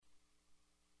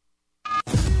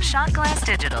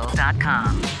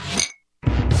shotglassdigital.com.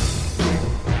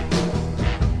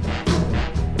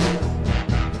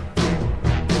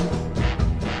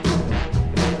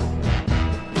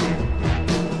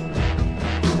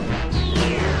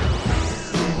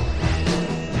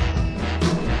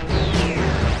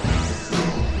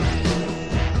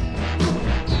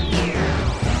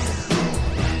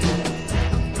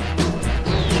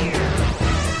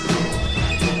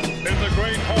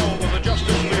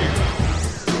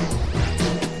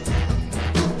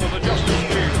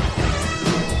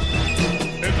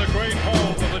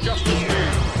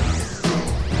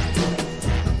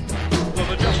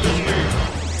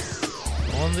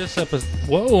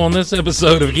 On this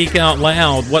episode of Geek Out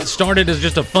Loud, what started as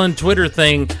just a fun Twitter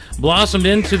thing blossomed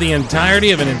into the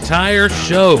entirety of an entire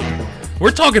show.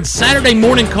 We're talking Saturday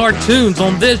morning cartoons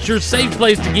on this, your safe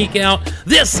place to geek out.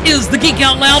 This is the Geek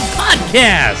Out Loud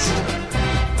podcast.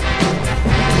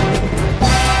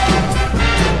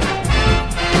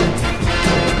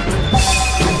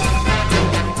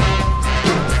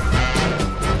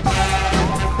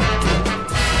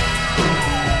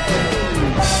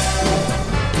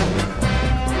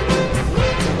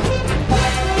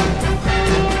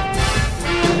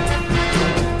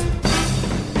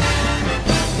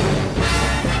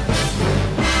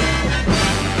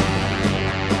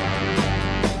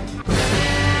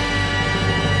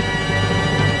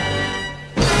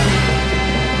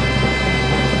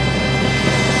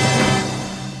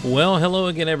 Well, hello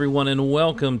again, everyone, and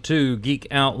welcome to Geek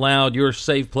Out Loud, your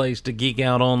safe place to geek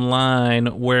out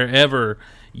online, wherever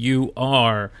you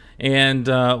are. And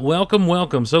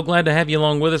welcome. So glad to have you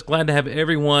along with us. Glad to have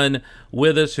everyone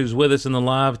with us who's with us in the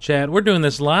live chat. We're doing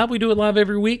this live. We do it live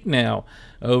every week now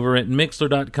over at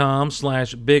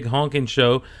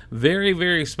Mixler.com/BigHonkinShow. Very,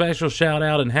 very special shout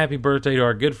out and happy birthday to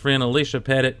our good friend Alicia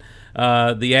Pettit,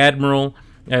 the Admiral,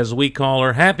 as we call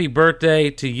her. Happy birthday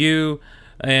to you.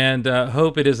 And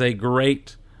hope it is a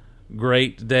great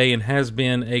day and has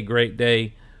been a great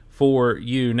day for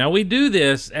you. Now, we do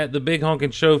this at the Big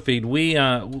Honkin' Show feed. We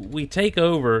take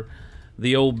over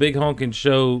the old Big Honkin'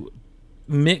 Show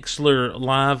Mixler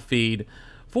live feed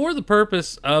for the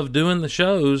purpose of doing the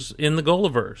shows in the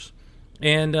Gulliverse.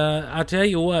 And I tell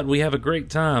you what, we have a great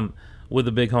time with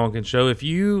the Big Honkin' Show. If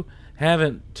you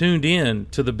haven't tuned in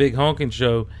to the Big Honkin'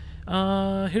 Show,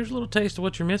 here's a little taste of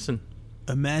what you're missing.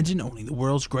 Imagine owning the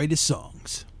world's greatest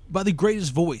songs by the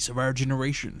greatest voice of our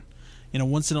generation. In a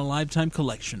once-in-a-lifetime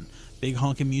collection, Big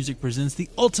Honkin' Music presents the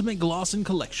Ultimate Glossin'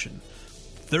 Collection.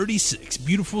 36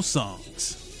 beautiful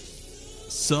songs,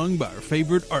 sung by our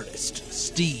favorite artist,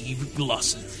 Steve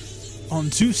Glosson,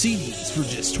 on 2 CDs for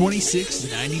just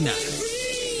 $26.99.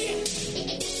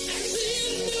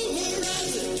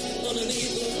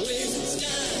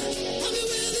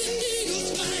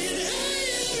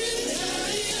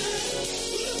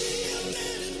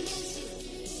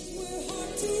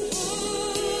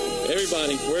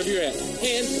 Everybody, wherever you're at.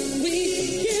 And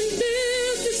we can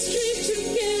build the street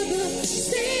together,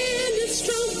 standing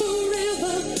strong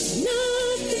forever.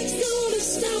 Nothing's gonna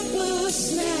stop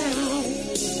us now.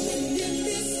 And in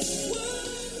this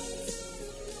world,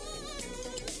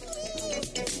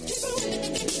 keep on.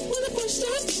 When the push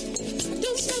starts,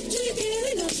 don't stop till you get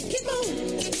enough. Keep on.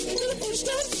 When the push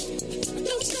starts,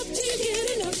 don't stop till you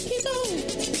get enough. Keep on.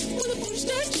 When the push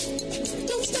starts,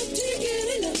 don't stop till you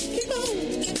get enough. Keep on.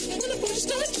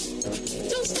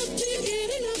 Don't stop till you get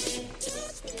enough.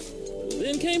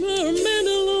 Then came her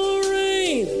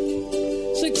Mandalorian.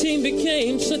 16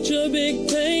 became such a big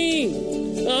pain.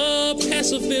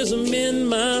 Pacifism in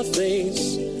my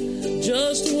face.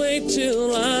 Just wait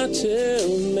till I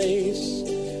tell Mace.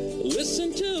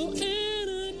 Listen to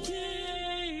Anna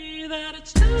Kay that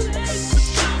it's too late.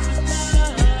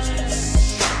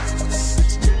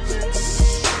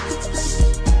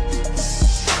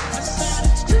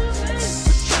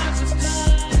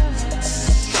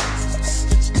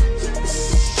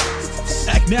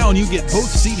 Now, and you get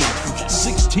both CDs for just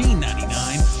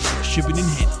 $16.99 for shipping and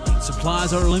handling.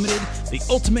 Supplies are limited. The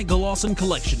Ultimate Glossin'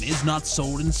 Collection is not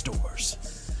sold in stores.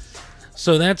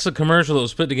 So that's a commercial that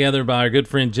was put together by our good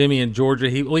friend Jimmy in Georgia.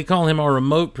 We call him our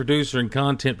remote producer and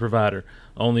content provider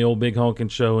on the old Big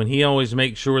Honkin' Show, and he always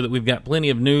makes sure that we've got plenty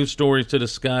of news stories to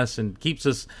discuss and keeps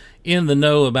us in the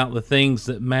know about the things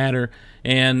that matter,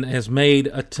 and has made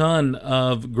a ton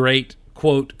of great,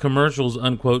 quote, commercials,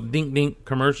 unquote, dink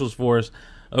commercials for us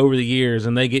over the years,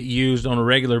 and they get used on a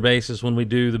regular basis when we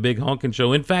do the Big Honkin'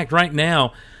 Show. In fact, right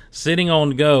now, sitting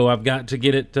on go, I've got to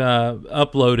get it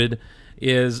uploaded,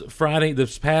 is Friday,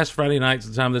 this past Friday night, at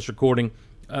the time of this recording,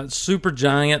 Super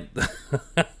Giant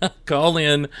call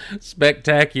in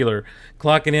spectacular,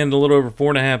 clocking in a little over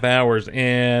 4.5 hours,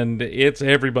 and it's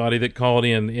everybody that called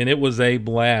in, and it was a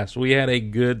blast. We had a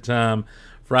good time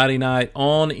Friday night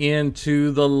on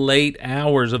into the late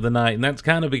hours of the night, and that's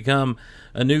kind of become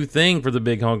a new thing for the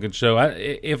Big Honkin' Show.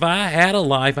 If I had a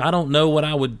life, I don't know what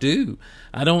I would do.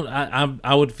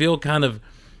 I would feel kind of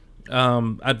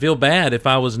I'd feel bad if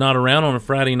I was not around on a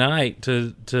Friday night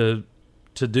to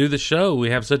do the show.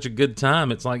 We have such a good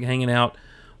time. It's like hanging out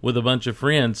with a bunch of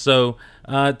friends. So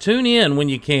tune in when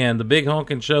you can. The Big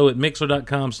Honkin' Show at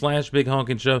Mixler.com/Big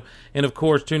Honkin' Show. And, of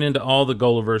course, tune into all the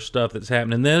Golaverse stuff that's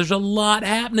happening. There's a lot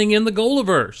happening in the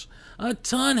Golaverse. A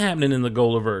ton happening in the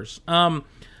Golaverse.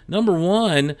 Number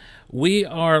one, we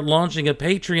are launching a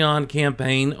Patreon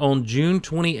campaign on June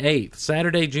 28th,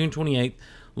 Saturday, June 28th,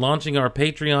 launching our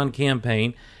Patreon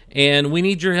campaign. And we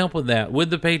need your help with that. With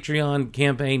the Patreon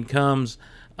campaign comes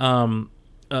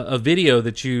a video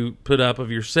that you put up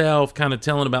of yourself, kind of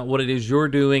telling about what it is you're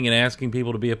doing and asking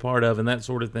people to be a part of and that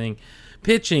sort of thing.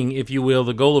 Pitching, if you will,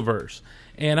 the Golaverse.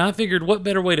 And I figured what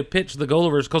better way to pitch the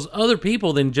Golaverse, because other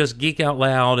people than just Geek Out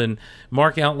Loud and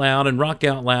Mark Out Loud and Rock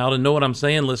Out Loud and Know What I'm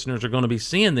Saying listeners are going to be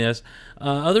seeing this.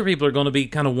 Other people are going to be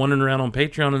kind of wandering around on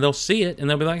Patreon, and they'll see it, and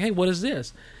they'll be like, hey, what is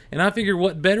this? And I figured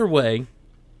what better way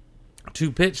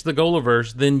to pitch the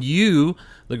Golaverse than you,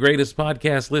 the greatest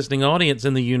podcast listening audience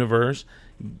in the universe,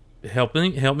 help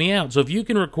me out. So if you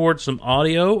can record some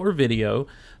audio or video,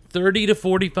 30 to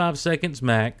 45 seconds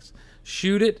max,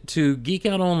 shoot it to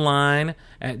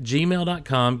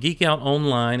geekoutonline@gmail.com,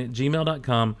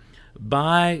 geekoutonline@gmail.com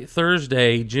by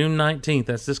Thursday, June 19th.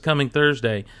 That's this coming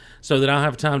Thursday, so that I'll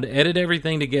have time to edit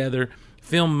everything together,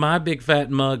 film my big fat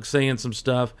mug saying some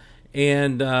stuff,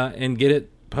 and get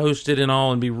it posted and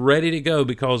all, and be ready to go,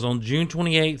 because on June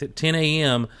 28th at 10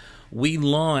 a.m. we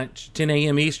launch, 10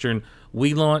 a.m. Eastern,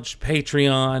 we launch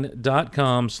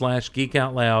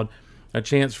patreon.com/geekoutloud, a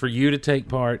chance for you to take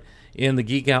part in the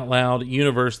Geek Out Loud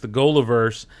universe, the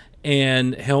Golaverse,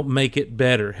 and help make it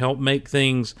better, help make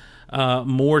things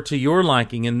more to your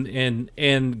liking,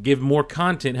 and give more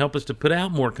content, help us to put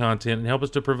out more content, and help us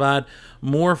to provide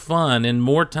more fun and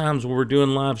more times where we're doing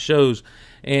live shows.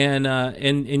 And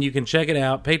you can check it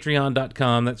out,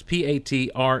 patreon.com. That's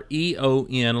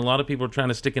Patreon. A lot of people are trying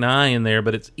to stick an I in there,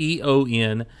 but it's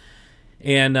EON.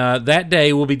 And that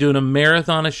day, we'll be doing a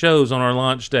marathon of shows on our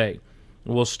launch day.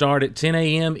 We'll start at 10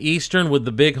 a.m. Eastern with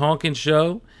the Big Honkin'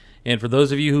 Show. And for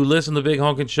those of you who listen to the Big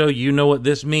Honkin' Show, you know what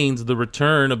this means. The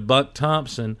return of Buck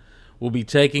Thompson will be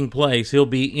taking place. He'll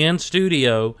be in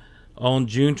studio on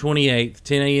June 28th,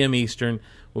 10 a.m. Eastern.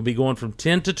 We'll be going from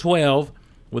 10 to 12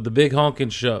 with the Big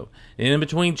Honkin' Show. And in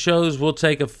between shows, we'll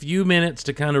take a few minutes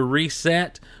to kind of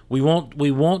reset. We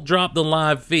won't drop the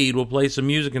live feed. We'll play some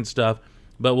music and stuff,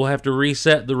 but we'll have to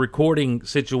reset the recording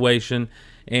situation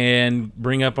and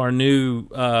bring up our new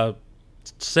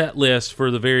set list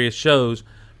for the various shows.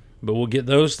 But we'll get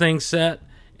those things set,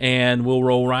 and we'll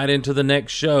roll right into the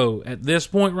next show. At this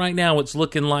point right now, it's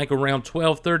looking like around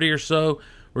 12:30 or so,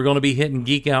 we're going to be hitting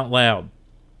Geek Out Loud.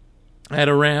 At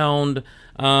around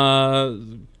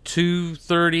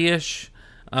 2:30ish,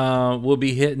 we'll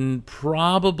be hitting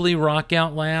probably Rock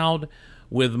Out Loud,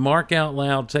 with Mark Out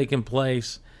Loud taking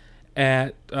place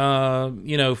at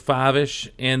 5ish,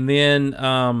 and then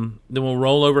we'll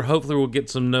roll over. Hopefully we'll get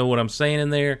some Know What I'm Saying in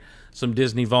there, some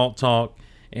Disney Vault talk,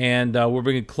 and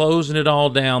we're closing it all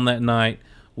down that night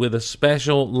with a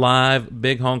special live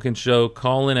Big Honkin' Show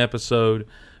call-in episode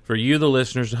for you, the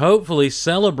listeners, hopefully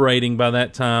celebrating by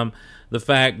that time the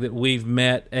fact that we've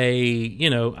met we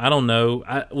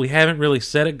haven't really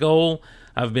set a goal.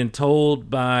 I've been told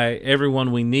by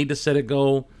everyone we need to set a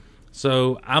goal.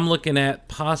 So I'm looking at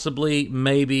possibly,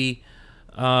 maybe,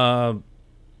 let's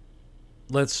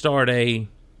have a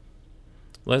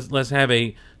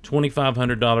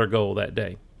 $2,500 goal that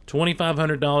day.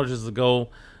 $2,500 is the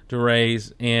goal to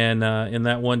raise in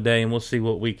that one day, and we'll see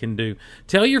what we can do.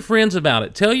 Tell your friends about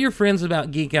it. Tell your friends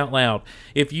about Geek Out Loud.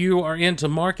 If you are into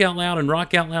Mark Out Loud and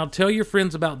Rock Out Loud, tell your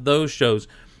friends about those shows.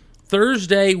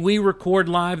 Thursday, we record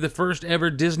live the first ever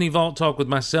Disney Vault Talk with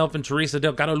myself and Teresa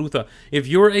Delgado Luther. If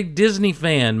you're a Disney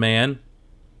fan, man,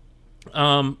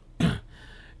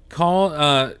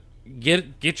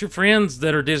 get your friends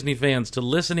that are Disney fans to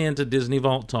listen in to Disney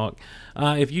Vault Talk.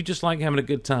 If you just like having a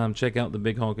good time, check out the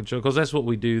Big Honkin' Show, because that's what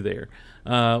we do there.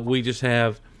 We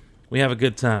have a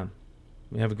good time.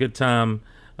 We have a good time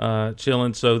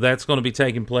chilling. So that's going to be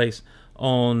taking place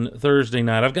on Thursday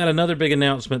night. I've got another big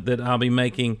announcement that I'll be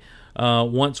making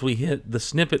once we hit the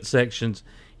snippet sections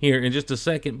here in just a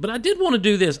second. But I did want to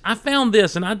do this. I found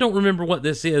this, and I don't remember what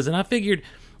this is, and I figured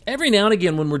every now and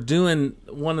again when we're doing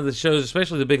one of the shows,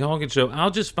 especially the Big Honkin' Show,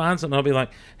 I'll just find something. I'll be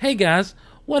like, hey, guys,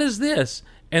 what is this?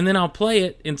 And then I'll play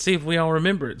it and see if we all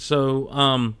remember it. So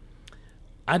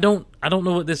I don't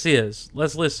know what this is.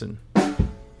 Let's listen.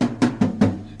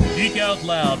 Geek Out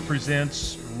Loud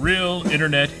presents Real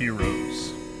Internet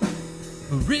Heroes.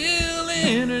 Real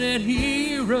Internet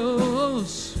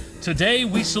Heroes. Today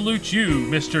we salute you,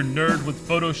 Mr. Nerd with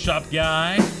Photoshop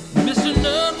Guy. Mr.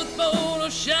 Nerd with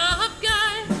Photoshop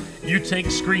Guy. You take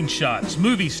screenshots,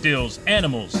 movie stills,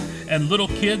 animals, and little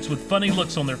kids with funny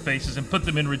looks on their faces and put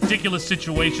them in ridiculous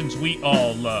situations we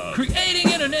all love.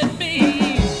 Creating internet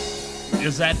memes.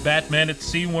 Is that Batman at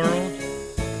SeaWorld?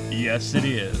 Yes, it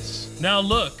is. Now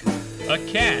look, a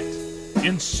cat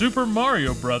in Super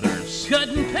Mario Brothers. Cut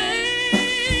and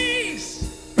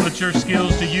paste. Put your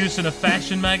skills to use in a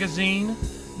fashion magazine?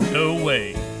 No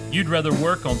way. You'd rather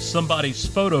work on somebody's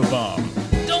photobomb.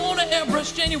 Don't want to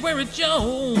airbrush January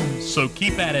Jones. So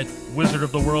keep at it, Wizard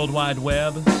of the World Wide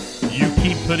Web. You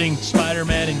keep putting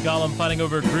Spider-Man and Gollum fighting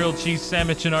over a grilled cheese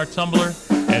sandwich in our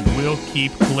Tumblr, and we'll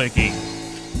keep clicking.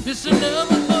 This is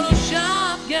another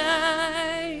Photoshop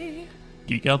Guy.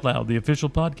 Geek Out Loud, the official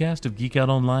podcast of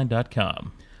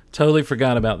geekoutonline.com. Totally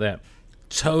forgot about that.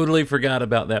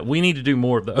 We need to do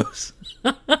more of those.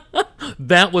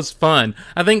 That was fun.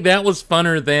 I think that was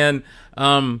funner than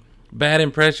Bad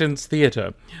Impressions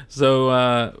Theater. So,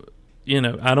 I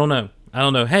don't know.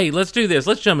 Hey, let's do this.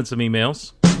 Let's jump in some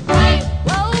emails.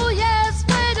 Oh yes,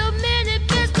 wait a minute,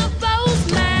 Mr.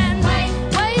 Postman. Wait,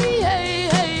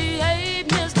 hey,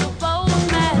 Mr.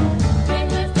 Postman. Hey,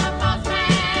 Mr.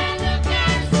 Postman, look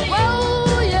and see.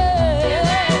 Oh yeah,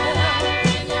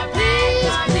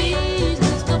 please,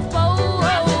 Mr.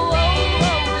 Postman.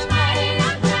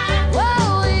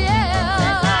 Oh yeah.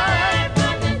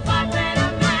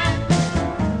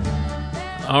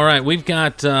 All right, we've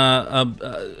got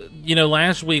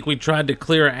last week we tried to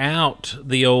clear out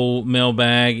the old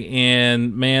mailbag,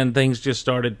 and man, things just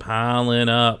started piling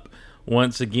up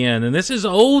once again. And this is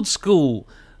old school.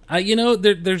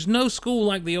 There's no school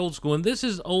like the old school, and this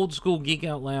is old school Geek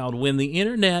Out Loud. When the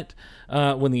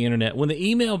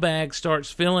email bag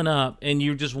starts filling up, and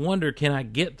you just wonder, can I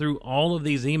get through all of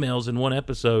these emails in one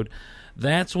episode?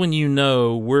 That's when you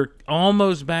know we're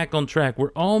almost back on track.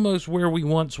 We're almost where we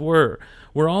once were.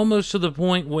 We're almost to the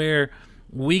point where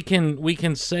we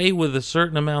can say with a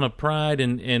certain amount of pride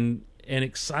and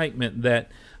excitement that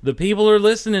the people are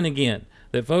listening again,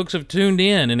 that folks have tuned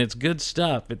in, and it's good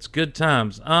stuff. It's good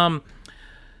times.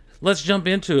 Let's jump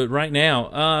into it right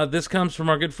now. This comes from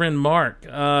our good friend Mark.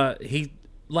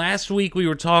 Last week we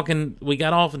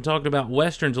got off and talked about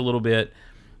Westerns a little bit,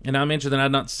 and I mentioned that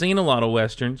I'd not seen a lot of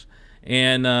Westerns.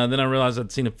 And then I realized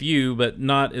I'd seen a few, but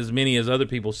not as many as other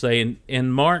people say.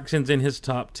 And Mark sends in his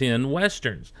top 10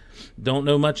 Westerns. Don't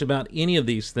know much about any of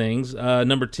these things.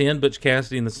 Number 10, Butch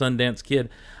Cassidy and the Sundance Kid.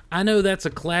 I know that's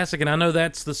a classic, and I know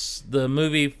that's the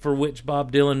movie for which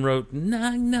Bob Dylan wrote,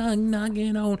 Knock, knock,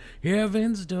 knocking on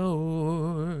heaven's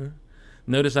door.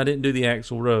 Notice I didn't do the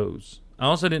Axl Rose. I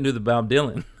also didn't do the Bob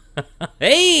Dylan.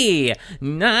 Hey!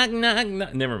 Knock, knock,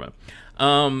 knock. Never mind.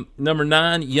 Number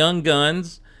 9, Young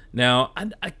Guns. Now,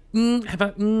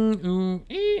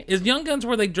 is Young Guns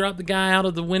where they drop the guy out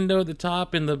of the window at the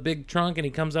top in the big trunk and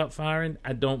he comes out firing?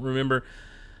 I don't remember.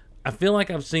 I feel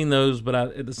like I've seen those, but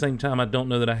at the same time, I don't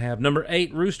know that I have. Number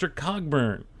 8, Rooster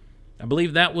Cogburn. I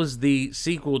believe that was the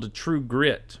sequel to True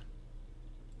Grit.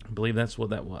 I believe that's what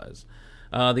that was.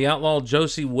 The Outlaw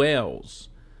Josie Wells.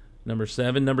 Number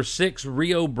 7. Number 6,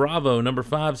 Rio Bravo. Number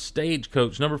 5,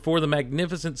 Stagecoach. Number 4, The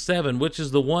Magnificent Seven, which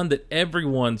is the one that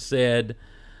everyone said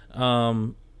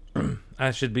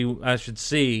I should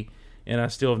see, and I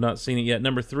still have not seen it yet.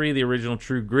 Number 3, the original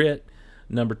True Grit.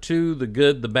 Number 2, The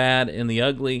Good, the Bad, and the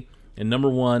Ugly. And number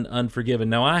 1, Unforgiven.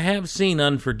 Now, I have seen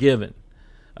Unforgiven.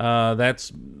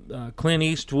 That's Clint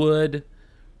Eastwood,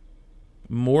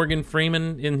 Morgan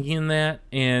Freeman in that,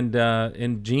 and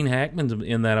Gene Hackman's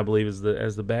in that, I believe,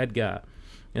 as the bad guy.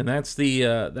 And that's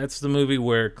the movie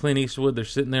where Clint Eastwood, they're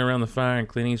sitting there around the fire, and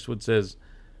Clint Eastwood says,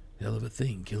 "Hell of a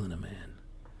thing, killing a man."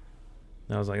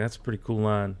 And I was like, that's a pretty cool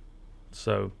line.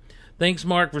 So, thanks,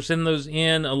 Mark, for sending those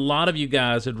in. A lot of you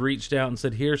guys had reached out and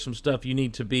said, here's some stuff you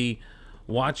need to be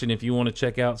watching if you want to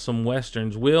check out some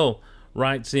Westerns. Will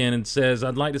writes in and says,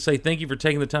 I'd like to say thank you for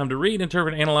taking the time to read,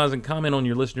 interpret, analyze, and comment on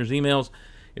your listeners' emails.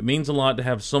 It means a lot to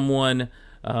have someone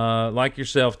like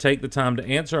yourself take the time to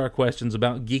answer our questions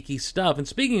about geeky stuff. And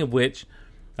speaking of which,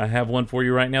 I have one for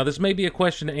you right now. This may be a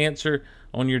question to answer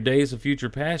on your Days of Future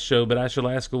Past show, but I shall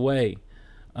ask away.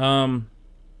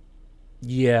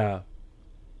 Yeah.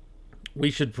 We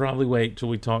should probably wait till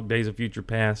we talk Days of Future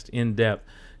Past in depth,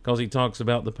 because he talks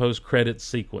about the post-credits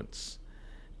sequence.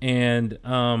 And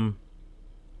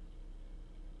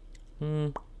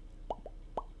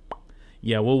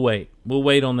yeah, we'll wait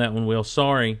on that one, Will.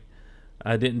 Sorry,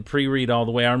 I didn't pre-read all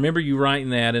the way. I remember you writing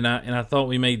that, and I thought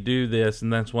we may do this,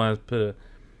 and that's why I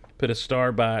put a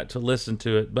star by it to listen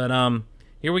to it. But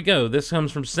here we go. This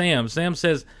comes from Sam. Sam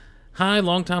says, "Hi,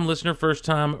 long-time listener,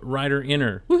 first-time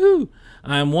writer-inner. Woohoo!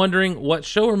 I am wondering what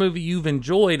show or movie you've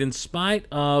enjoyed in spite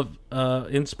or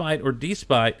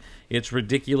despite its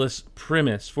ridiculous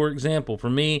premise. For example, for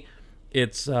me,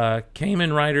 it's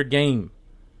Kamen Rider Game.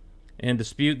 And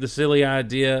despite the silly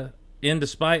idea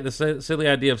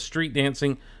of street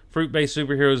dancing, fruit-based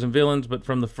superheroes and villains, but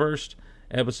from the first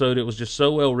episode, it was just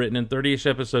so well written, and 30-ish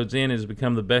episodes in, it has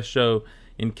become the best show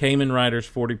in Kamen Rider's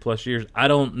 40-plus years." I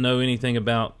don't know anything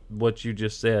about what you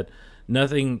just said.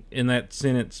 Nothing in that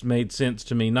sentence made sense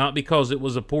to me, not because it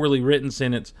was a poorly written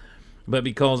sentence, but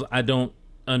because I don't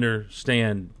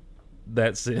understand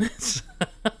that sentence.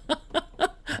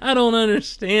 I don't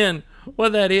understand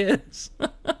what that is.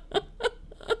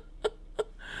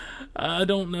 I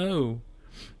don't know.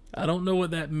 I don't know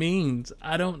what that means.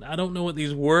 I don't know what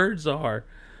these words are.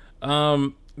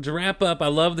 To wrap up, I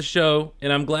love the show,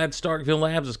 and I'm glad Starkville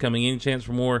Labs is coming. Any chance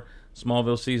for more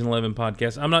Smallville Season 11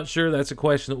 podcast? I'm not sure. That's a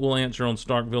question that we'll answer on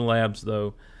Starkville Labs,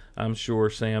 though. I'm sure,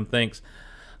 Sam. Thanks.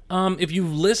 If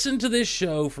you've listened to this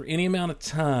show for any amount of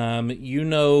time, you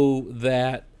know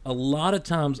that a lot of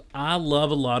times I love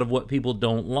a lot of what people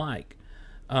don't like.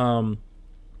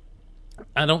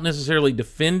 I don't necessarily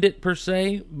defend it per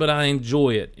se, but I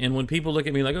enjoy it. And when people look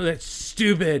at me like, "Oh, that's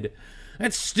stupid.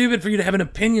 That's stupid for you to have an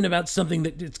opinion about something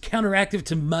that it's counteractive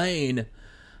to mine,"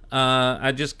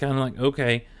 I just kind of like,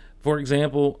 okay. For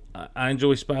example, I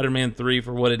enjoy Spider-Man 3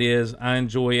 for what it is. I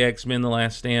enjoy X-Men The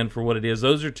Last Stand for what it is.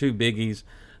 Those are two biggies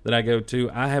that I go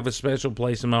to. I have a special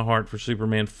place in my heart for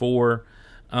Superman 4.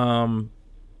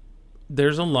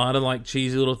 There's a lot of like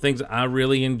cheesy little things. I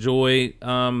really enjoy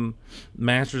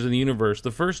Masters of the Universe.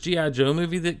 The first G.I. Joe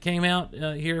movie that came out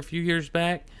here a few years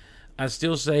back, I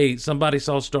still say somebody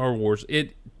saw Star Wars.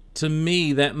 To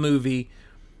me, that movie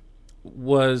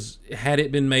was, had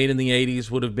it been made in the 80s,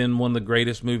 would have been one of the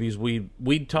greatest movies.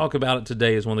 We'd talk about it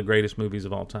today as one of the greatest movies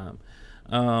of all time.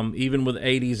 Even with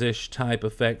 80s-ish type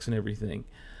effects and everything.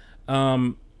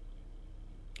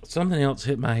 Something else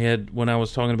hit my head when I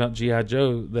was talking about G.I.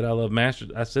 Joe that I love.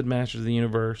 I said Masters of the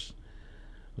Universe.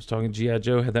 I was talking G.I.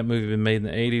 Joe. Had that movie been made in the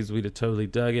 80s, we'd have totally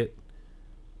dug it.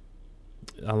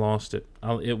 I lost it.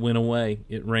 It went away.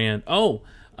 It ran.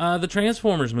 The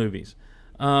Transformers movies.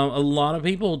 A lot of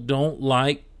people don't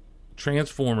like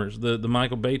Transformers, the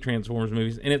Michael Bay Transformers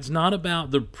movies. And it's not about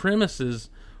the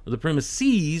premises or the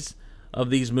premises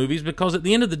of these movies, because at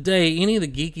the end of the day, any of the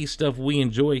geeky stuff we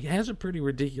enjoy has a pretty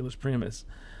ridiculous premise.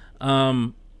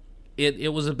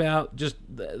 It was about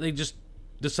they just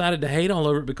decided to hate all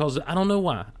over it because I don't know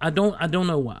why. I don't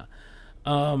know why.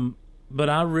 But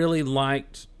I really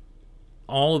liked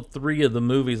all of 3 of the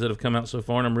movies that have come out so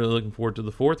far, and I'm really looking forward to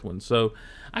the 4th one. So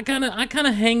I kind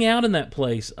of hang out in that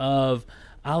place of,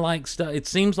 I like stuff. It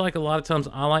seems like a lot of times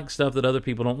I like stuff that other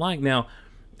people don't like. Now,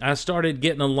 I started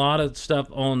getting a lot of stuff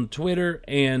on Twitter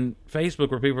and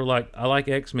Facebook where people are like, "I like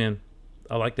X-Men.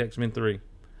 I liked X-Men 3.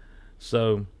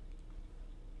 So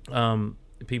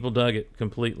people dug it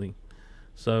completely.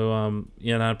 So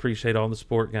and I appreciate all the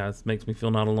support, guys. It makes me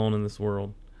feel not alone in this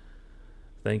world.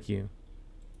 Thank you.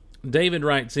 David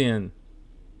writes in,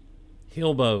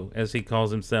 Hilbo, as he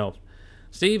calls himself.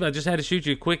 "Steve, I just had to shoot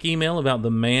you a quick email about The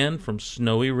Man from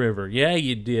Snowy River." Yeah,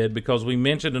 you did, because we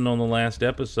mentioned it on the last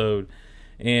episode.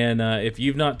 And if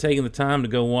you've not taken the time to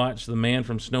go watch The Man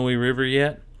from Snowy River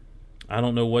yet, I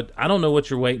don't know what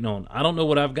you're waiting on. I don't know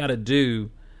what I've got to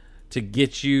do to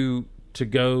get you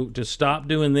to stop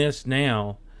doing this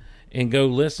now and go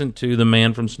listen to The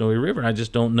Man from Snowy River. I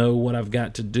just don't know what I've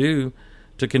got to do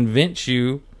to convince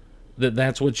you that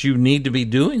that's what you need to be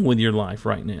doing with your life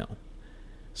right now.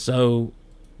 So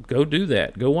go do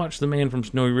that. Go watch The Man from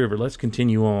Snowy River. Let's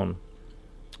continue on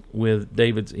with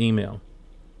David's email.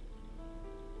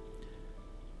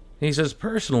 He says,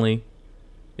 "Personally,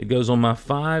 it goes on my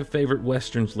 5 favorite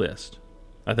Westerns list.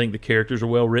 I think the characters are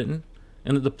well written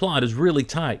and that the plot is really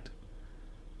tight.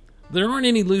 There aren't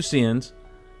any loose ends.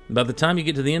 By the time you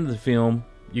get to the end of the film,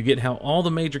 you get how all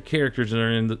the major characters are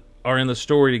in the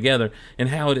story together and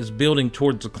how it is building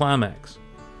towards the climax.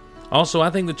 Also,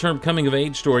 I think the term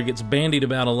coming-of-age story gets bandied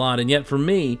about a lot, and yet for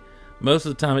me, most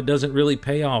of the time it doesn't really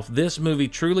pay off. This movie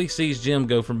truly sees Jim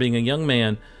go from being a young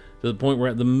man to the point where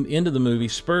at the end of the movie,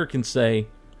 Spur can say,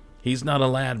 'He's not a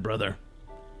lad, brother.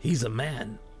 He's a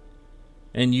man.'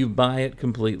 And you buy it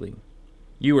completely.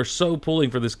 You are so pulling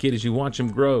for this kid as you watch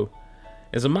him grow.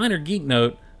 As a minor geek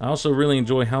note, I also really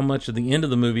enjoy how much of the end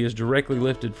of the movie is directly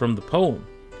lifted from the poem.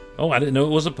 Oh, I didn't know it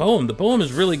was a poem. The poem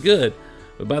is really good,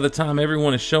 but by the time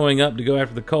everyone is showing up to go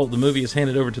after the cult, the movie is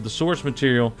handed over to the source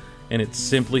material, and it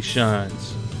simply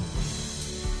shines.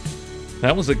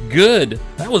 That was a good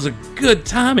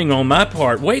timing on my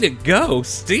part. Way to go,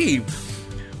 Steve.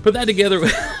 Put that together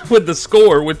with the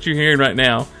score, which you're hearing right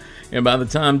now, and by the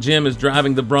time Jim is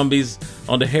driving the Brumbies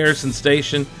onto Harrison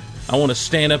Station, I want to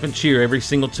stand up and cheer every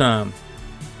single time.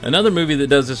 Another movie that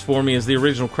does this for me is the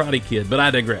original Karate Kid, but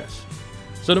I digress.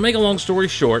 So to make a long story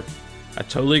short, I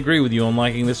totally agree with you on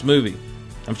liking this movie.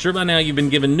 I'm sure by now you've been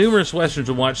given numerous westerns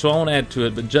to watch, so I won't add to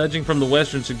it, but judging from the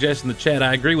western suggestion in the chat,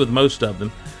 I agree with most of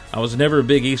them. I was never a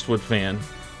big Eastwood fan.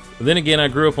 But then again, I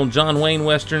grew up on John Wayne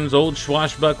westerns, old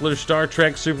swashbucklers, Star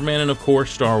Trek, Superman, and of course,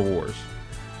 Star Wars.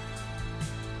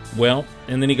 Well,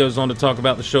 and then he goes on to talk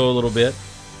about the show a little bit.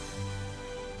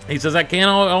 He says, I can't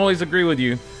always agree with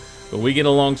you, but we get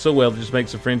along so well, it just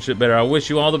makes the friendship better. I wish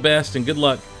you all the best and good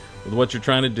luck with what you're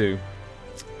trying to do.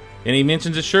 And he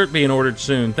mentions a shirt being ordered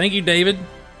soon. Thank you, David.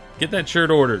 Get that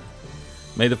shirt ordered.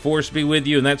 May the Force be with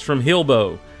you, and that's from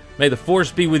Hilbo. May the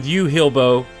Force be with you,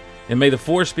 Hilbo, and may the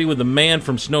Force be with the man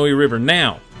from Snowy River.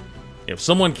 Now, if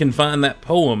someone can find that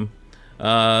poem,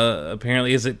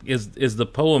 apparently, is the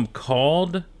poem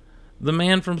called The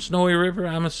Man from Snowy River,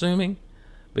 I'm assuming?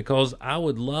 Because I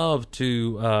would love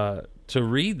to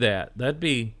read that. That'd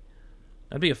be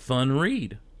a fun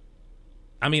read.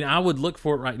 I mean, I would look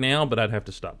for it right now, but I'd have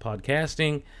to stop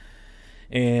podcasting,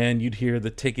 and you'd hear the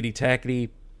tickety-tackety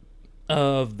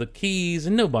of the keys,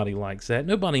 and nobody likes that.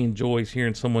 Nobody enjoys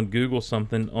hearing someone Google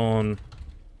something on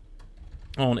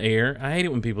air. I hate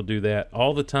it when people do that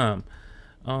all the time.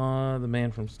 The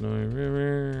Man from Snowy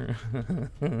River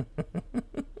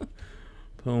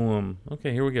poem.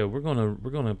 Okay, here we go. We're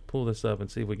gonna pull this up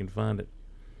and see if we can find it.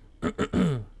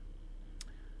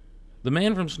 The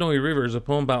Man from Snowy River is a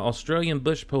poem by Australian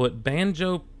bush poet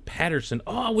Banjo Patterson.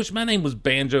 Oh, I wish my name was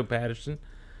Banjo Patterson.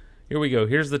 Here we go.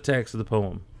 Here's the text of the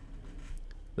poem.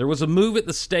 There was a move at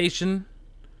the station,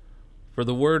 for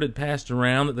the word had passed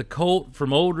around that the colt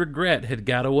from Old Regret had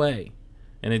got away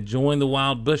and had joined the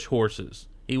wild bush horses.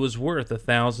 He was worth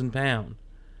 £1,000.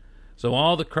 So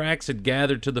all the cracks had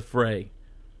gathered to the fray.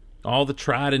 All the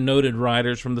tried and noted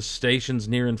riders from the stations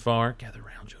near and far, gather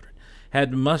round, children,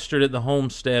 had mustered at the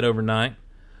homestead overnight,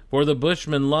 for the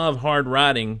bushmen love hard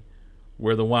riding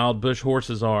where the wild bush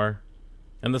horses are,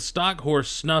 and the stock horse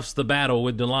snuffs the battle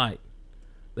with delight.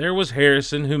 There was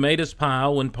Harrison, who made his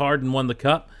pile when Pardon won the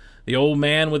cup, the old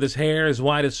man with his hair as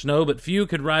white as snow, but few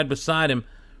could ride beside him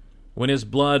when his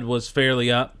blood was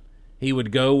fairly up. He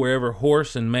would go wherever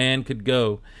horse and man could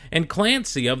go. And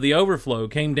Clancy of the Overflow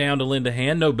came down to lend a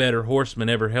hand. No better horseman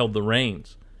ever held the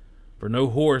reins, for no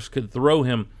horse could throw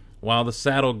him while the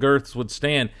saddle girths would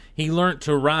stand. He learnt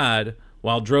to ride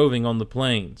while droving on the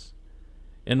plains.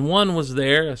 And one was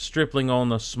there, a stripling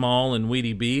on a small and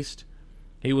weedy beast.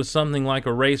 He was something like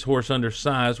a racehorse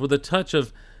undersized, with a touch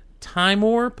of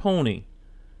Timor pony,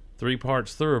 3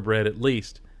 parts thoroughbred at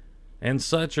least, and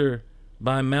such are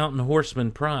by mountain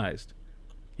horsemen prized.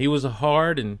 He was a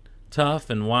hard and tough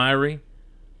and wiry,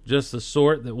 just the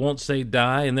sort that won't say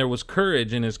die, and there was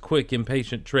courage in his quick,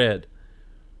 impatient tread.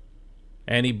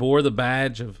 And he bore the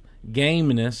badge of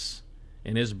gameness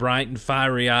in his bright and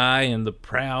fiery eye and the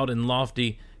proud and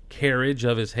lofty carriage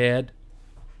of his head.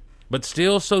 But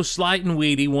still so slight and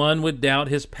weedy, one would doubt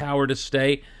his power to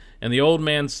stay, and the old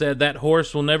man said, that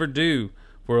horse will never do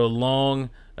for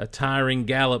a tiring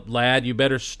gallop, lad. You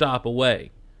better stop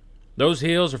away. Those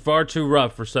hills are far too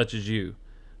rough for such as you.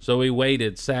 So he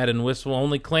waited, sad and wistful.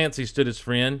 Only Clancy stood his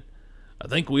friend. I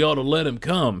think we ought to let him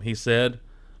come, he said.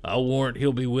 I'll warrant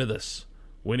he'll be with us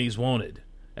when he's wanted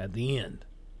at the end.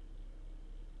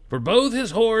 For both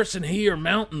his horse and he are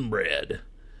mountain bred.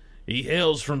 He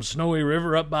hails from Snowy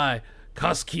River up by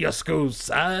Kosciuszko's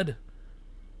side.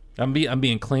 I'm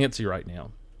being Clancy right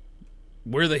now.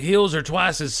 Where the hills are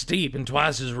twice as steep and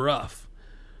twice as rough.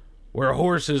 Where a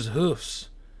horse's hoofs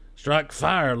strike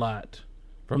firelight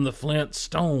from the flint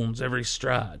stones every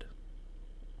stride.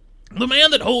 The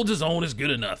man that holds his own is good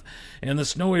enough, and the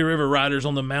Snowy River riders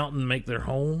on the mountain make their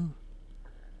home.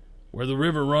 Where the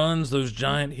river runs, those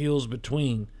giant hills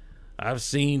between, I've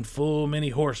seen full many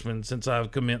horsemen since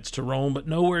I've commenced to roam, but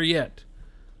nowhere yet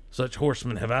such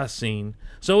horsemen have I seen.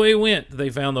 So away went. They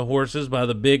found the horses by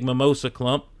the big mimosa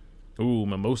clump. Ooh,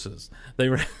 mimosas. They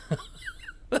were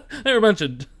they were a bunch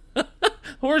of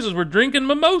horses were drinking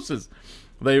mimosas.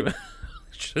 They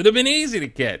should have been easy to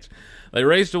catch. They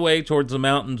raced away towards the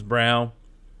mountain's brow,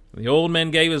 The old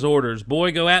man gave his orders.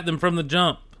 Boy, go at them from the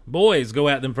jump. Boys, go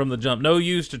at them from the jump. No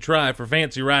use to try for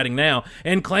fancy riding now.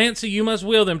 And Clancy, you must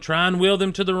wheel them. Try and wheel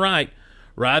them to the right.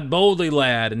 Ride boldly,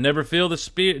 lad, and never fear the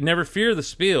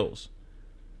spills.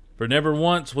 For never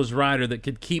once was rider that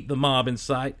could keep the mob in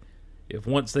sight, if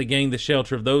once they gained the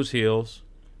shelter of those hills.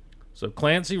 So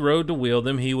Clancy rode to wheel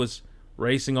them. He was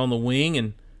racing on the wing,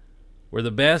 and where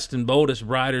the best and boldest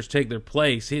riders take their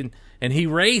place. And he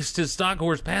raced his stock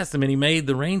horse past them, and he made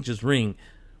the ranges ring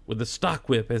with the stock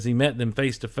whip as he met them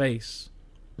face to face.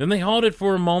 Then they halted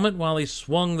for a moment while he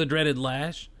swung the dreaded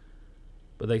lash,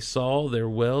 but they saw their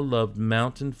well-loved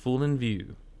mountain full in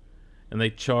view, and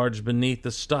they charged beneath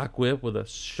the stock whip with a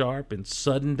sharp and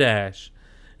sudden dash,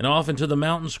 and off into the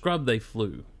mountain scrub they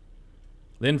flew.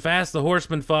 Then fast the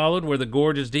horsemen followed, where the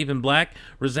gorges deep and black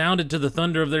resounded to the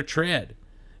thunder of their tread,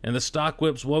 and the stock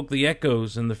whips woke the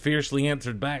echoes, and the fiercely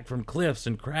answered back from cliffs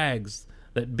and crags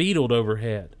that beetled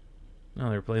overhead. Oh,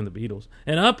 they were playing the Beatles.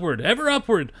 And upward, ever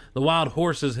upward, the wild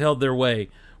horses held their way,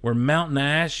 where Mountain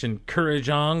Ash and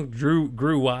Kurrajong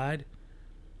grew wide.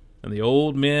 And the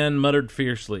old men muttered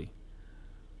fiercely,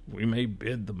 "We may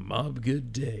bid the mob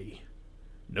good day.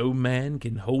 No man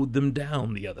can hold them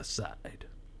down the other side."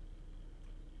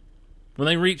 When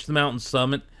they reached the mountain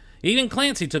summit, even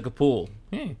Clancy took a pull.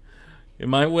 It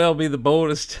might well be the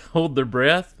boldest to hold their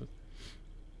breath.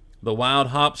 The wild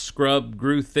hop scrub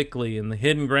grew thickly, and the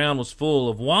hidden ground was full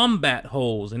of wombat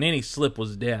holes, and any slip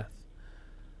was death.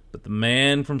 But the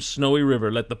man from Snowy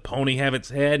River let the pony have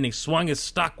its head, and he swung his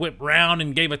stock whip round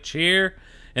and gave a cheer,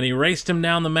 and he raced him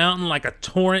down the mountain like a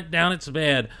torrent down its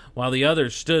bed, while the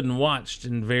others stood and watched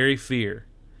in very fear.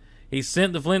 He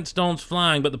sent the flintstones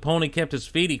flying, but the pony kept his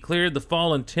feet. He cleared the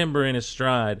fallen timber in his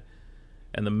stride,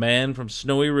 and the man from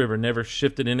Snowy River never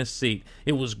shifted in his seat.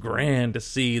 It was grand to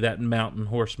see that mountain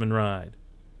horseman ride.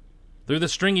 Through the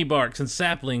stringy barks and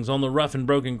saplings on the rough and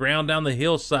broken ground, down the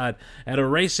hillside, at a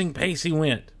racing pace he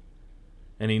went,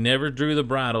 and he never drew the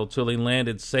bridle till he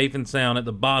landed safe and sound at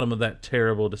the bottom of that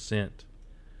terrible descent.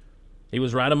 He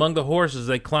was right among the horses.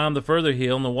 They climbed the further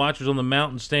hill, and the watchers on the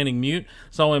mountain, standing mute,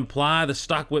 saw him ply the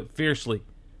stock whip fiercely.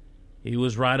 He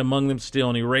was right among them still,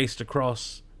 and he raced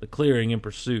across the clearing in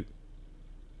pursuit.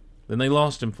 Then they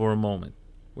lost him for a moment,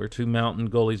 where two mountain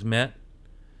gullies met.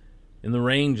 In the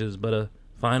ranges but a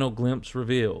final glimpse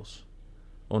reveals,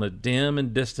 on a dim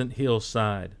and distant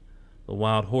hillside, the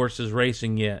wild horses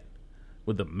racing yet,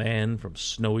 with the man from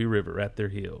Snowy River at their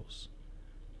heels.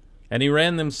 And he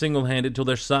ran them single-handed till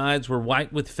their sides were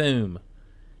white with foam.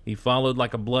 He followed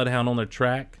like a bloodhound on their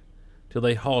track, till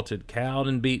they halted, cowed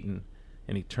and beaten,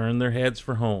 and he turned their heads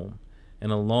for home,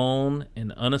 and alone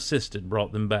and unassisted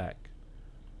brought them back.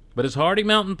 But his hardy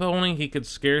mountain pony, he could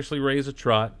scarcely raise a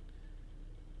trot.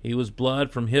 He was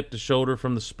blood from hip to shoulder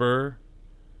from the spur,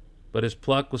 but his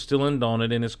pluck was still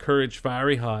undaunted, and his courage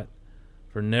fiery hot,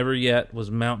 for never yet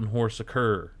was mountain horse a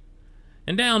cur.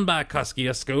 And down by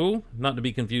Kosciuszko, not to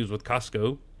be confused with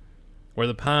Costco, where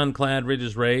the pine-clad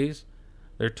ridges raise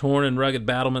their torn and rugged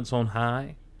battlements on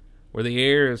high, where the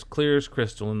air is clear as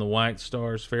crystal and the white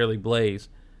stars fairly blaze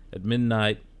at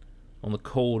midnight on the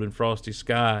cold and frosty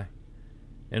sky,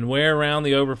 and where around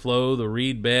the overflow the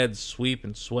reed beds sweep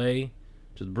and sway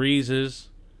to the breezes,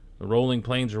 the rolling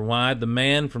plains are wide, the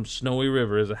man from Snowy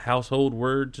River is a household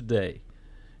word today,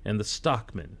 and the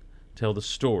stockmen tell the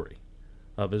story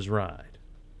of his ride.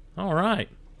 All right.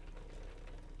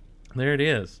 There it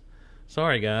is.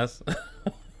 Sorry, guys.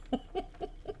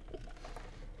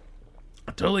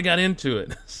 I totally got into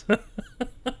it.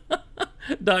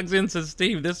 Doc Zen says,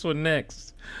 Steve, this one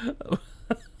next.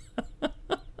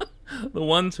 The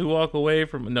ones who walk away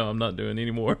from... No, I'm not doing it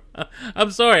anymore.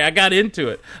 I'm sorry. I got into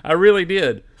it. I really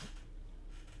did.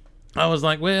 I was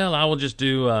like, well, I will just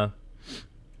do... I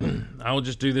will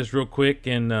just do this real quick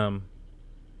and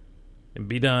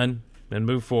be done and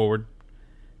move forward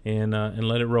and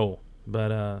let it roll.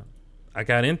 But I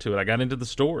got into it. I got into the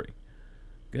story.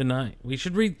 Good night. We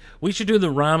should do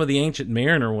the Rhyme of the Ancient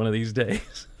Mariner one of these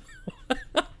days.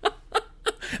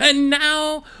 And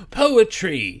now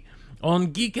poetry on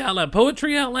Geek Out Loud.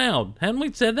 Poetry Out Loud. Hadn't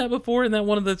we said that before? Isn't that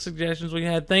one of the suggestions we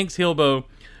had? Thanks, Hilbo,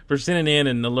 for sending in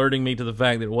and alerting me to the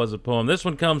fact that it was a poem. This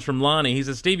one comes from Lonnie. He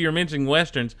says, Steve, you're mentioning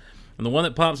Westerns, and the one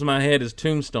that pops in my head is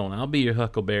Tombstone. I'll be your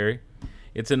Huckleberry.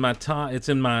 It's in my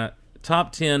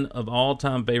top 10 of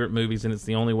all-time favorite movies, and it's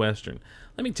the only Western.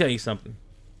 Let me tell you something.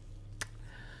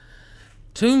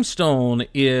 Tombstone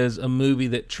is a movie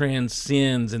that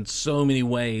transcends in so many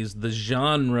ways the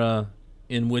genre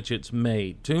in which it's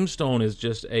made. Tombstone is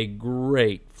just a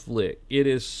great flick.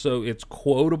 It's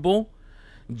quotable.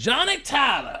 Johnny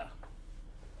Tyler,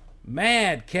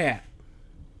 Madcap,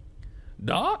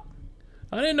 Doc,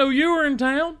 I didn't know you were in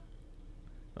town.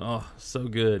 Oh, so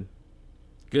good.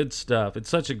 Good stuff. It's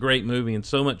such a great movie and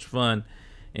so much fun.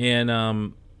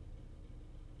 And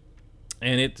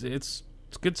it's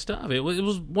good stuff. It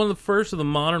was one of the first of the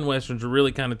modern westerns to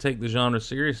really kind of take the genre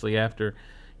seriously after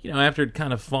it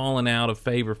kind of fallen out of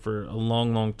favor for a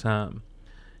long, long time.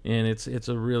 And it's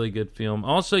a really good film.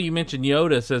 Also, you mentioned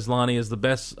Yoda, says Lonnie, is the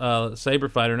best saber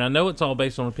fighter. And I know it's all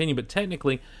based on opinion, but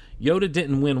technically, Yoda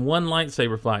didn't win one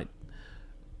lightsaber fight.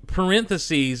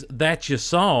 Parentheses, that you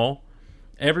saw.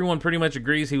 Everyone pretty much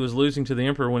agrees he was losing to the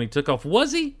Emperor when he took off.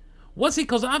 Was he? Was he?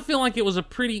 Because I feel like it was a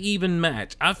pretty even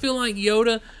match. I feel like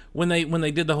Yoda, when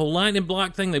they did the whole lightning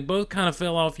block thing, they both kind of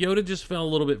fell off. Yoda just fell a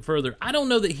little bit further. I don't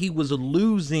know that he was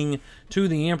losing to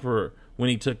the Emperor when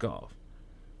he took off.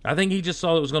 I think he just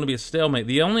saw it was going to be a stalemate.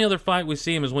 The only other fight we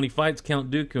see him is when he fights Count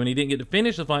Dooku, and he didn't get to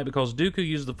finish the fight because Dooku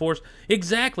used the Force.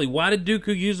 Exactly. Why did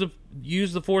Dooku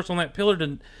use the Force on that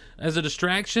pillar as a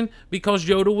distraction? Because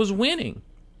Yoda was winning.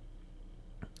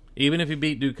 Even if he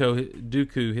beat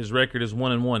Dooku, his record is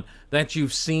 1-1. That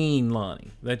you've seen,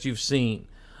 Lonnie. That you've seen.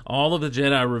 All of the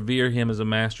Jedi revere him as a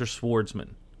master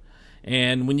swordsman.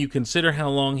 And when you consider how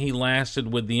long he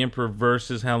lasted with the Emperor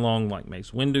versus how long like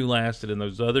Mace Windu lasted and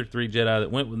those other 3 Jedi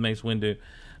that went with Mace Windu,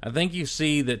 I think you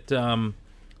see that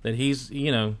that he's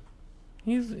a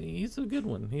good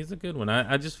one. He's a good one.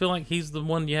 I just feel like he's the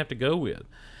one you have to go with.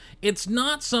 It's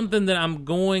not something that I'm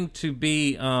going to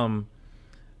be to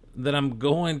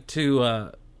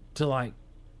like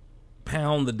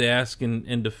pound the desk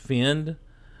and defend,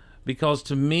 because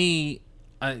to me,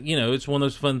 it's one of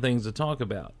those fun things to talk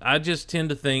about. I just tend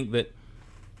to think that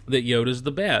Yoda's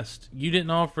the best. You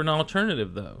didn't offer an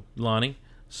alternative, though, Lonnie.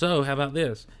 So, how about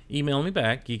this? Email me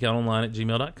back,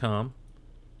 geekoutonline@gmail.com.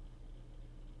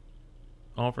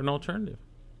 Offer an alternative.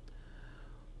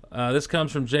 This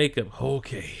comes from Jacob.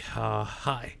 Okay,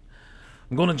 hi.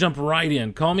 I'm going to jump right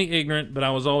in. Call me ignorant, but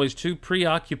I was always too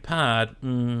preoccupied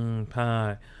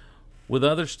with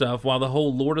other stuff while the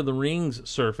whole Lord of the Rings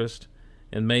surfaced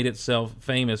and made itself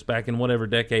famous back in whatever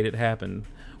decade it happened.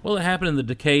 Well, it happened in the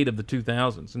decade of the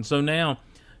 2000s. And so now,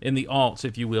 in the aughts,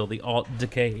 if you will, the alt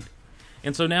decade.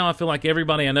 And so now I feel like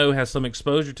everybody I know has some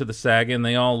exposure to the saga, and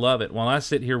they all love it, while I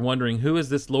sit here wondering, who is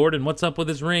this Lord and what's up with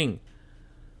his ring?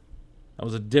 That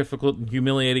was a difficult and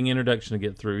humiliating introduction to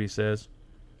get through, he says.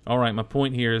 All right, my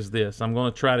point here is this. I'm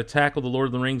going to try to tackle the Lord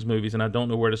of the Rings movies, and I don't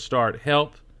know where to start.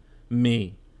 Help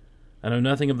me. I know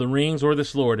nothing of the rings or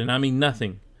this Lord, and I mean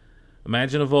nothing.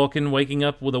 Imagine a Vulcan waking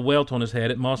up with a welt on his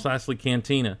head at Mos Eisley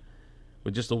Cantina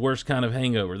with just the worst kind of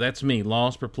hangover. That's me,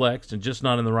 lost, perplexed, and just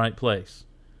not in the right place.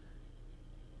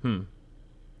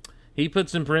 He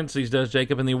puts in parentheses, does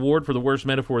Jacob, and the award for the worst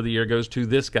metaphor of the year goes to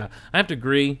this guy. I have to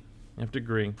agree. I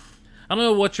don't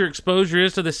know what your exposure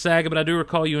is to this saga, but I do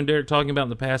recall you and Derek talking about it in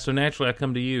the past, so naturally I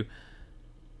come to you.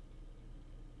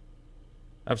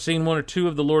 I've seen 1 or 2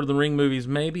 of the Lord of the Ring movies,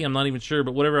 maybe, I'm not even sure,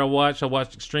 but whatever I watched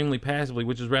extremely passively,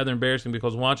 which is rather embarrassing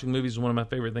because watching movies is one of my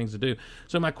favorite things to do.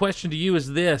 So my question to you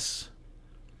is this.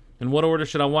 In what order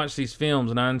should I watch these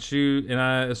films? And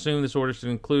I assume this order should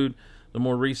include the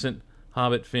more recent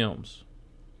Hobbit films.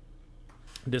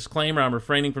 Disclaimer, I'm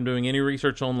refraining from doing any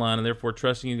research online and therefore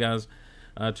trusting you guys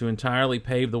to entirely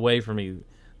pave the way for me.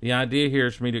 The idea here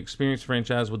is for me to experience the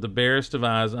franchise with the barest of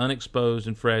eyes, unexposed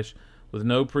and fresh, with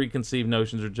no preconceived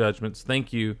notions or judgments.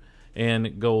 Thank you,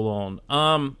 and go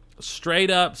on.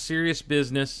 Straight up, serious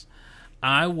business.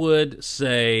 I would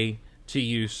say to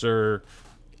you, sir,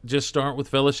 just start with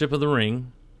Fellowship of the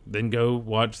Ring, then go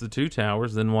watch The Two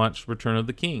Towers, then watch Return of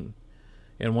the King.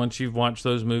 And once you've watched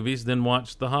those movies, then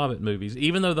watch the Hobbit movies.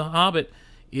 Even though the Hobbit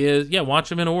is, watch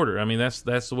them in order. I mean, that's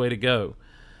the way to go.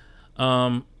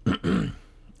 The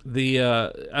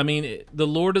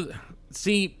Lord of...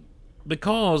 See...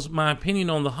 Because my opinion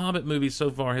on the Hobbit movies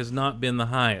so far has not been the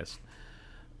highest.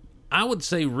 I would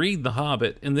say read The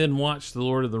Hobbit and then watch The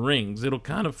Lord of the Rings. It'll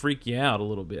kind of freak you out a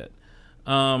little bit.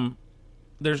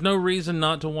 There's no reason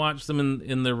not to watch them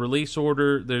in their release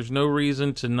order. There's no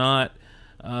reason to not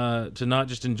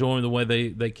just enjoy them the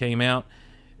way they came out.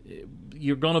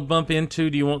 You're going to bump into,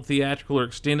 do you want theatrical or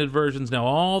extended versions? Now,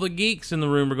 all the geeks in the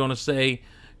room are going to say,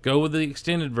 go with the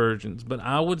extended versions. But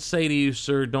I would say to you,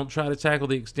 sir, don't try to tackle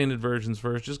the extended versions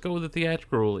first. Just go with the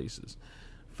theatrical releases.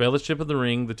 Fellowship of the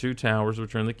Ring, The Two Towers,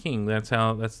 Return of the King. That's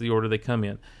the order they come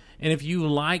in. And if you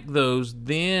like those,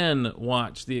 then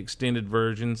watch the extended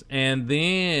versions, and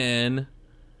then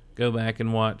go back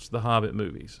and watch the Hobbit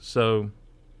movies. So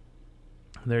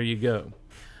there you go.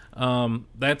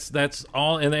 That's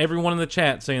all, and everyone in the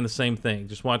chat saying the same thing.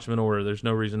 Just watch them in order. There's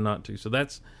no reason not to. So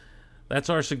that's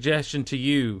our suggestion to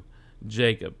you,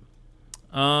 Jacob.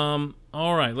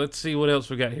 All right, let's see what else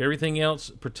we got here. Everything else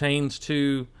pertains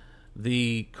to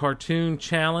the cartoon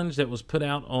challenge that was put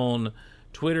out on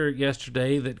Twitter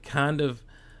yesterday that kind of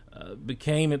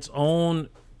became its own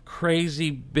crazy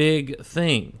big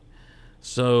thing.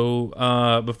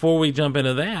 So before we jump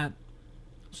into that,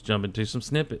 let's jump into some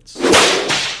snippets.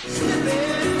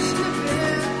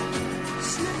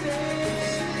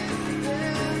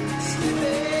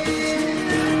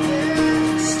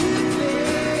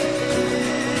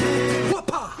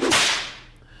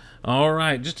 All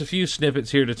right, just a few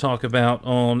snippets here to talk about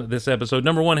on this episode.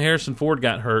 Number one, Harrison Ford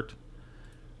got hurt.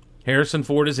 Harrison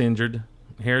Ford is injured.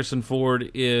 Harrison Ford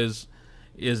is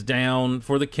down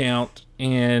for the count,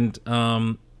 and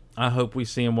I hope we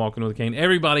see him walking with a cane.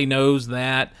 Everybody knows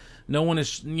that. No one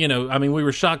is, we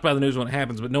were shocked by the news when it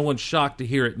happens, but no one's shocked to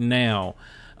hear it now.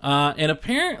 And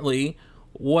apparently,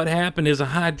 what happened is a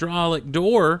hydraulic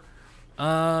door.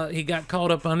 He got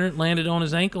caught up under it, landed on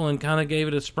his ankle, and kind of gave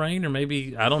it a sprain, or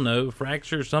maybe, I don't know,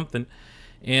 fracture or something.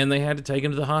 And they had to take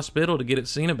him to the hospital to get it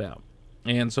seen about.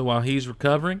 And so while he's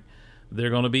recovering,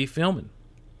 they're going to be filming.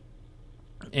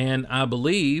 And I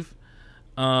believe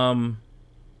that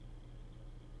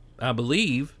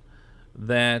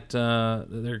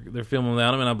they're filming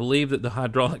without him, and I believe that the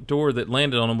hydraulic door that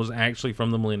landed on him was actually from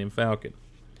the Millennium Falcon,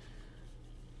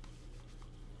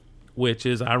 which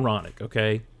is ironic.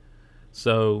 Okay,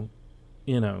 so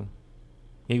the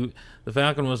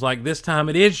Falcon was like, "This time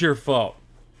it is your fault."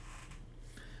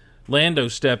 Lando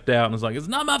stepped out and was like, "It's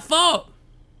not my fault.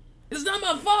 It's not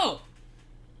my fault."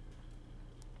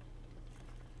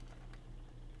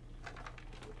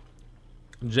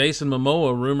 Jason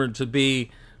Momoa rumored to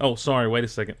be... Oh, sorry, wait a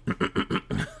second.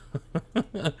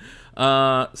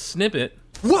 Snippet.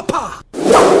 Whoopah!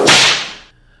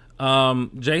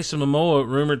 Jason Momoa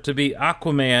rumored to be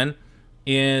Aquaman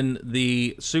in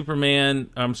the Superman...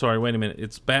 I'm sorry, wait a minute.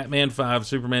 It's Batman 5,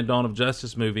 Superman Dawn of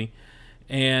Justice movie.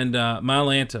 And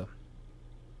Mylanta.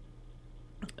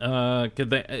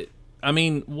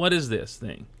 What is this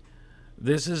thing?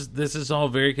 This is all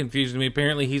very confusing to me.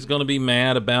 Apparently he's going to be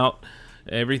mad about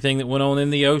everything that went on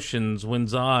in the oceans when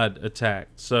Zod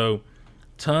attacked. So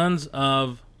tons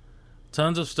of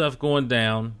stuff going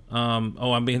down.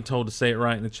 I'm being told to say it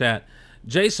right in the chat.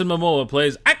 Jason Momoa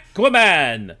plays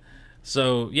Aquaman.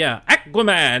 So yeah,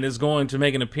 Aquaman is going to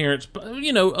make an appearance,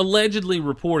 allegedly,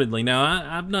 reportedly.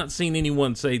 Now I've not seen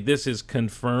anyone say this is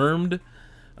confirmed.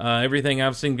 Everything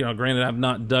I've seen, granted I've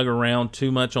not dug around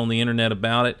too much on the internet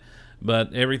about it,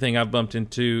 but everything I've bumped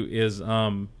into is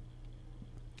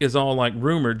all like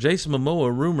rumored. Jason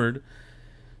Momoa rumored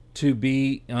to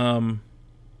be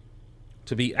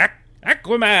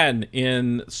Aquaman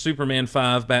in Superman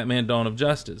 5, Batman Dawn of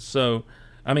Justice. So,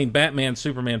 Batman,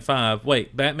 Superman 5.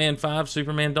 Wait, Batman 5,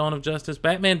 Superman Dawn of Justice?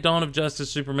 Batman Dawn of Justice,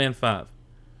 Superman 5.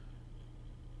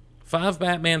 5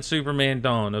 Batman, Superman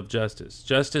Dawn of Justice.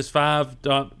 Justice 5,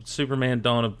 Superman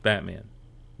Dawn of Batman.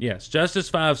 Yes, Justice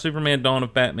 5, Superman Dawn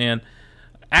of Batman.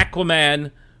 Aquaman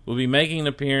will be making an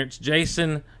appearance.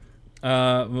 Jason, did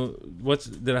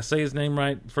I say his name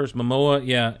right? First, Momoa,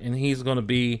 yeah, and he's going to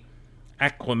be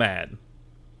Aquaman.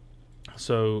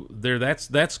 So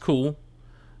that's cool.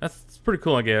 That's pretty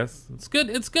cool, I guess. It's good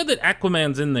that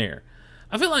Aquaman's in there.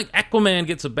 I feel like Aquaman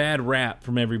gets a bad rap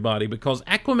from everybody because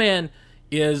Aquaman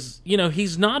is,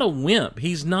 he's not a wimp.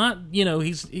 He's not,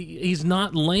 he's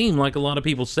not lame like a lot of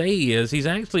people say he is. He's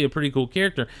actually a pretty cool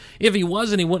character. If he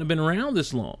wasn't, he wouldn't have been around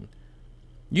this long.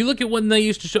 You look at when they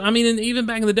used to show... and even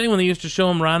back in the day when they used to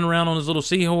show him riding around on his little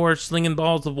seahorse, slinging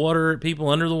balls of water at people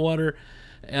under the water,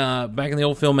 back in the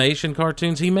old Filmation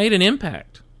cartoons, he made an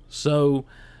impact. So,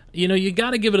 you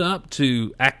got to give it up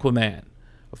to Aquaman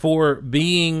for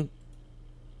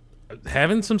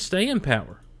having some staying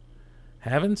power,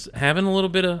 having a little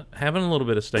bit of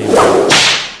staying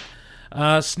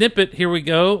power. Snippet. Here we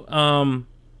go.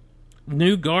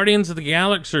 New Guardians of the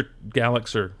Galaxy.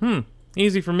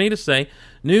 Easy for me to say.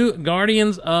 New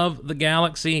Guardians of the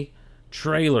Galaxy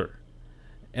trailer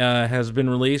has been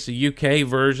released. A UK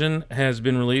version has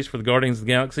been released for the Guardians of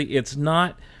the Galaxy.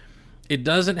 It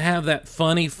doesn't have that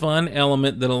funny fun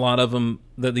element that a lot of them,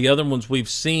 that the other ones we've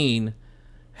seen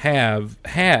have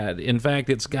had. In fact,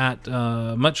 it's got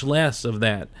much less of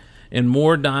that and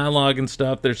more dialogue and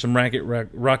stuff. There's some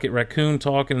Rocket Raccoon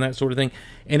talking and that sort of thing,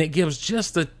 and it gives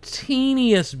just the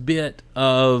teeniest bit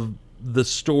of the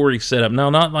story setup. Now,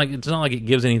 it's not like it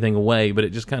gives anything away, but it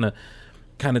just kind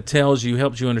of tells you,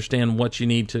 helps you understand what you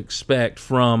need to expect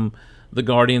from the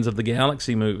Guardians of the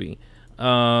Galaxy movie.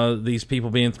 These people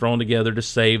being thrown together to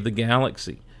save the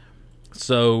galaxy.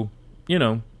 So,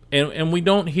 and we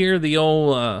don't hear the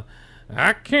old,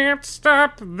 I can't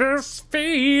stop this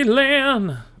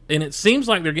feeling. and it seems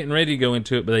like they're getting ready to go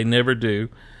into it, but they never do,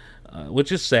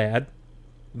 which is sad.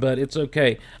 But it's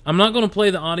okay. I'm not going to play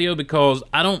the audio because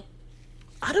I don't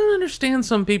understand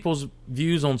some people's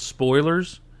views on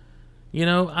spoilers. You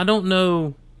know, I don't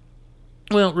know.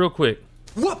 Well, real quick.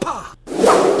 Whoopah!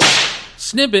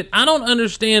 Snippet, I don't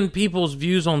understand people's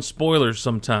views on spoilers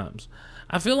sometimes.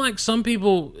 I feel like some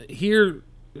people hear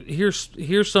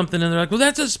something and they're like, well,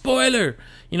 that's a spoiler.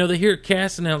 You know, they hear a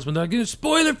cast announcement. They're like,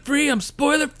 spoiler free. I'm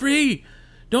spoiler free.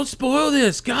 Don't spoil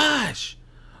this. Gosh.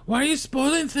 Why are you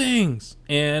spoiling things?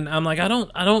 And I'm like, I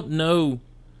don't know.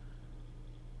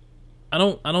 I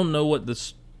don't know what the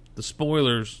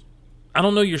spoilers. I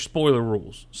don't know your spoiler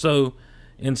rules. So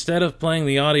instead of playing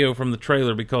the audio from the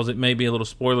trailer, because it may be a little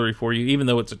spoilery for you, even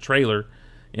though it's a trailer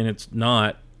and it's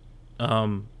not,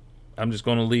 I'm just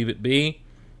going to leave it be.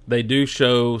 They do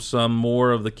show some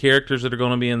more of the characters that are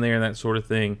going to be in there and that sort of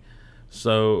thing.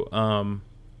 So,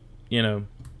 you know,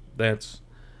 that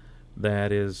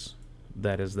is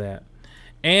that.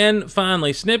 And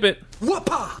finally, Snippet.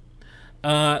 Whoopah!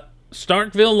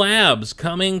 Starkville Labs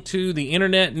coming to the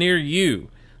internet near you.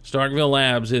 Starkville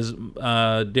Labs is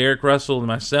Derek Russell and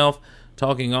myself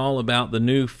talking all about the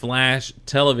new Flash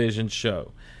television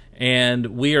show.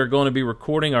 And we are going to be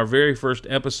recording our very first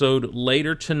episode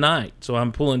later tonight. So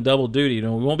I'm pulling double duty. You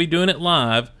know, we won't be doing it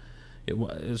live.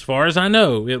 As far as I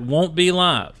know, it won't be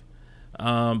live.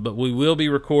 But we will be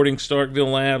recording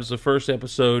Starkville Labs, the first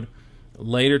episode,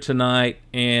 later tonight.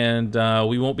 And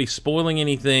we won't be spoiling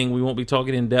anything. We won't be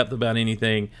talking in depth about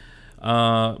anything.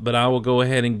 But I will go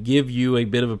ahead and give you a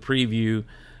bit of a preview.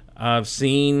 I have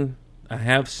seen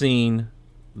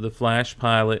the Flash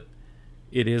pilot.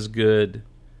 It is good.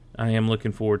 I am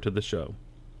looking forward to the show.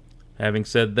 Having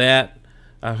said that,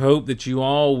 I hope that you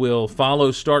all will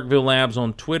follow Starkville Labs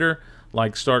on Twitter,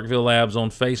 like Starkville Labs on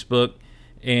Facebook,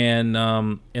 and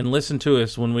listen to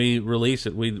us when we release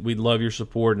it. We'd love your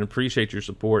support and appreciate your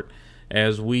support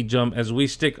as we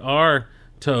stick our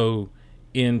toe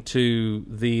into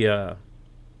the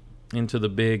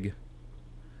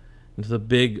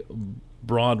big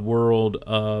broad world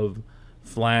of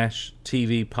Flash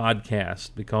TV podcast,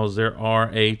 because there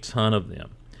are a ton of them.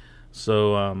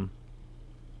 So I'm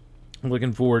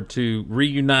looking forward to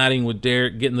reuniting with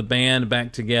Derek, getting the band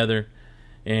back together,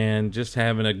 and just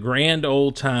having a grand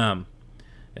old time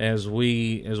as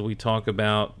we talk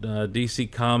about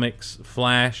DC Comics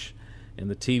Flash and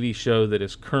the TV show that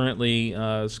is currently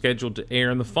scheduled to air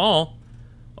in the fall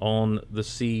on the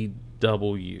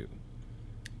CW.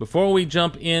 Before we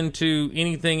jump into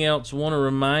anything else, I want to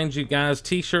remind you guys,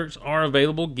 t-shirts are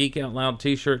available. Geek Out Loud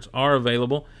t-shirts are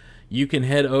available. You can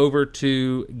head over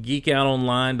to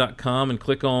geekoutonline.com and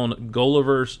click on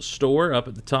Gulliver's Store up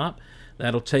at the top.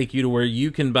 That'll take you to where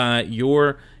you can buy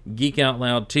your Geek Out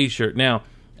Loud t-shirt. Now,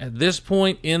 at this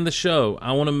point in the show,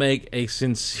 I want to make a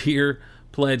sincere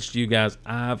pledge to you guys.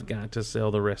 I've got to sell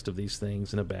the rest of these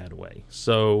things in a bad way.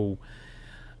 So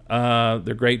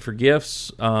they're great for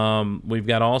gifts. We've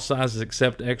got all sizes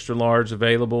except extra large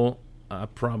available. I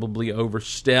probably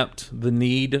overstepped the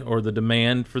need or the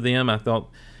demand for them. I thought,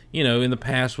 you know, in the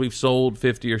past we've sold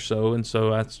 50 or so, and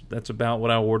so that's about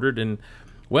what I ordered. And,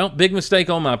 well, big mistake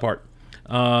on my part.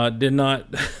 Did not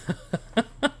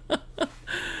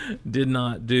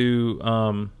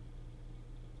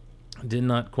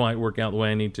quite work out the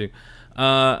way I need to.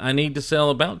 I need to sell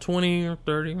about 20 or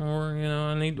 30 more. You know,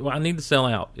 I need to sell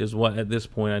out is what at this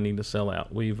point I need to sell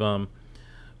out. We've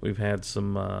had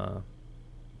some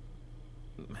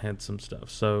stuff.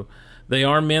 So they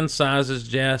are men's sizes,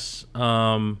 Jess.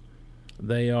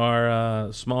 They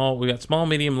are small. We got small,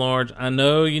 medium, large. I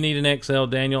know you need an XL,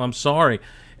 Daniel. I'm sorry.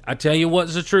 I tell you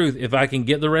what's the truth. If I can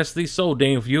get the rest of these sold,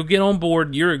 Daniel, if you'll get on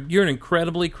board, you're an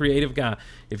incredibly creative guy.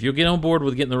 If you'll get on board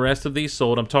with getting the rest of these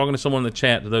sold, I'm talking to someone in the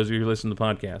chat, to those of you who listen to the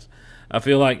podcast. I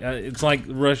feel like it's like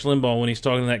Rush Limbaugh when he's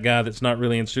talking to that guy that's not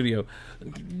really in studio.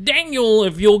 Daniel,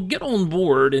 if you'll get on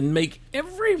board and make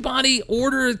everybody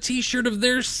order a t-shirt of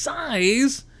their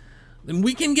size, then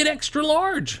we can get extra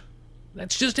large.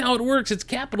 That's just how it works. It's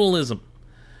capitalism.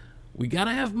 We got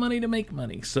to have money to make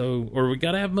money. Or we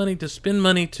got to have money to spend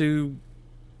money to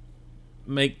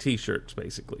make t-shirts,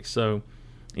 basically. So,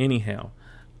 anyhow.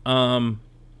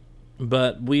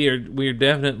 But we're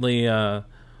definitely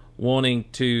wanting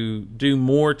to do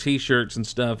more t-shirts and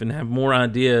stuff and have more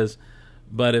ideas.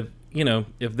 But if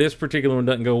this particular one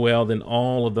doesn't go well, then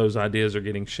all of those ideas are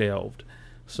getting shelved.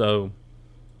 So,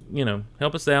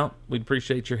 help us out. We'd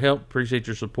appreciate your help, appreciate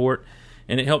your support.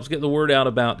 And it helps get the word out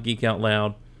about Geek Out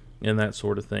Loud and that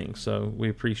sort of thing. So we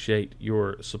appreciate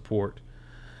your support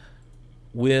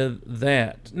with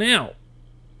that. Now,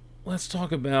 let's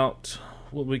talk about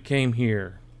what we came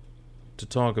here to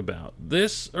talk about.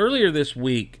 Earlier this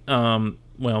week,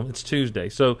 well, it's Tuesday.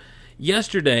 So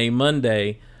yesterday,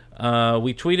 Monday,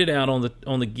 we tweeted out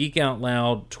on the Geek Out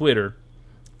Loud Twitter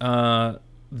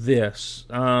this.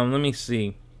 Let me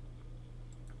see.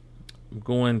 I'm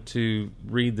going to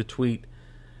read the tweet.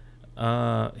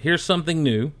 Here's something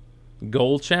new.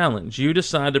 Goal challenge. You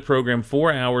decide to program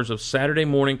 4 hours of Saturday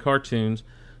morning cartoons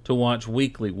to watch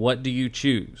weekly. What do you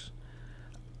choose?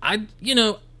 I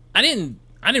didn't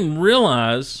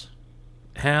realize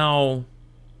how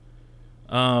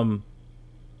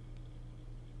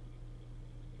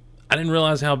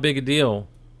big a deal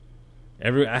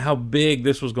how big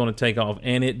this was going to take off,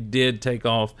 and it did take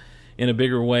off in a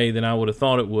bigger way than I would have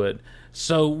thought it would.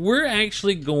 So we're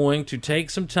actually going to take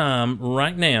some time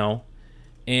right now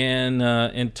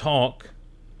and talk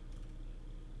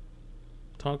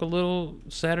a little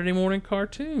Saturday morning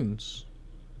cartoons.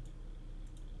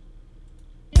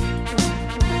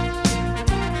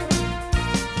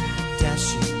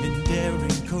 Dashing and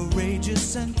daring,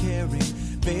 courageous and caring,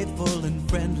 faithful and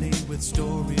friendly with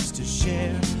stories to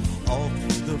share. All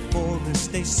through the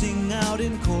forest they sing out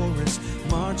in chorus,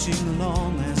 marching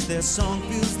along as their song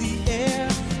fills the air.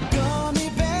 Gummy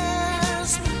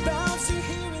bears bouncing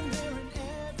here and there and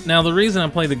everywhere. Now, the reason I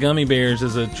play the Gummy Bears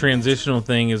as a transitional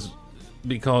thing is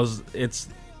because it's,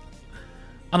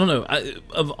 I don't know,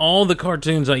 of all the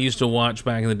cartoons I used to watch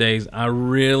back in the days, I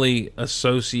really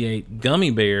associate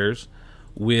Gummy Bears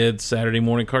with Saturday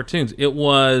morning cartoons. It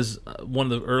was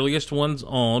one of the earliest ones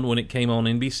on when it came on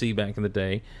NBC back in the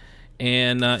day,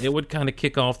 and it would kind of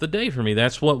kick off the day for me.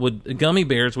 That's what Gummy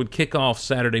Bears would kick off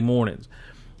Saturday mornings.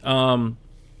 And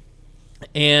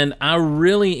I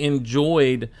really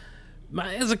enjoyed,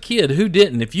 as a kid, who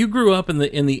didn't? If you grew up in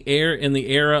the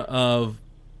era of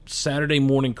Saturday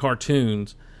morning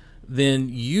cartoons, then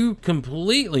you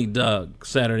completely dug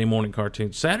Saturday morning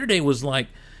cartoons. Saturday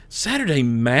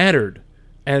mattered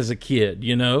as a kid,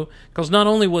 because not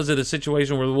only was it a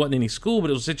situation where there wasn't any school,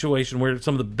 but it was a situation where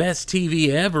some of the best TV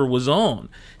ever was on.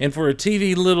 And for a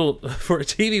TV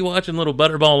watching little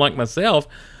butterball like myself,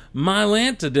 my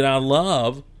Lanta did I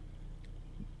loved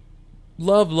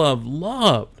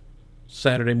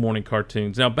Saturday morning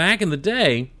cartoons. Now, back in the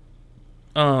day,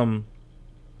 when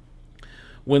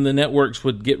the networks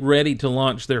would get ready to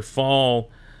launch their fall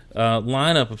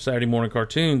lineup of Saturday morning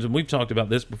cartoons, and we've talked about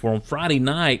this before, on Friday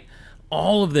night,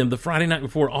 all of them, the Friday night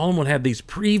before, all of them would have these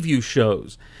preview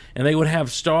shows, and they would have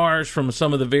stars from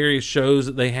some of the various shows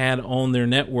that they had on their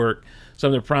network, some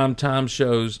of their prime time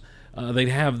shows. They'd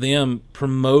have them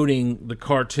promoting the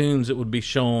cartoons that would be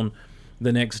shown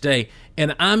the next day.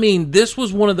 And I mean, this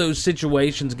was one of those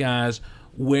situations, guys,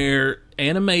 where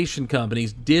animation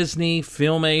companies, Disney,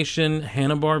 Filmation,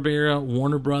 Hanna-Barbera,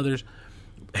 Warner Brothers,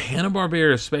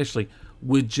 Hanna-Barbera especially,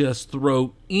 would just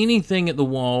throw anything at the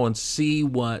wall and see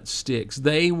what sticks.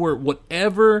 They were,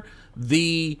 whatever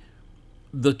the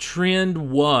trend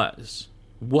was,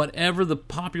 whatever the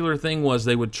popular thing was,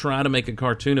 they would try to make a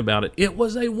cartoon about it. It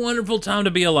was a wonderful time to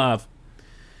be alive.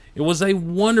 It was a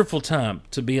wonderful time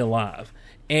to be alive.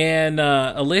 And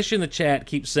Alicia in the chat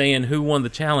keeps saying, who won the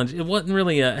challenge? It wasn't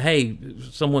really hey,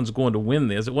 someone's going to win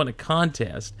this. It wasn't a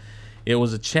contest. It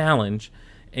was a challenge.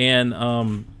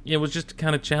 And it was just to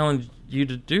kind of challenge you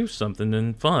to do something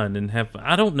and fun and have fun.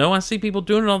 I don't know. I see people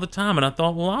doing it all the time, and I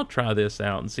thought, well, I'll try this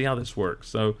out and see how this works.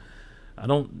 So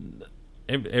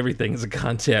everything's a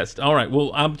contest. All right,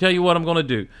 well, I'll tell you what I'm going to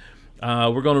do.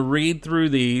 We're going to read through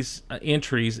these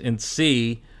entries and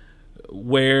see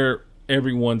where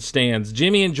everyone stands.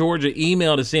 Jimmy in Georgia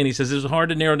emailed us in. He says, it's hard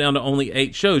to narrow down to only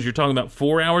 8 shows. You're talking about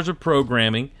 4 hours of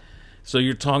programming, so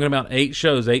you're talking about 8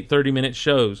 shows, 8 30-minute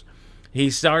shows. He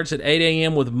starts at 8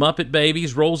 a.m. with Muppet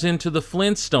Babies, rolls into the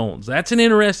Flintstones. That's an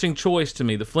interesting choice to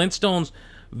me. The Flintstones,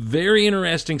 very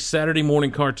interesting Saturday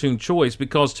morning cartoon choice,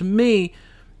 because to me,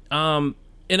 and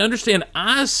understand,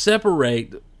 I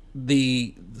separate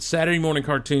the Saturday morning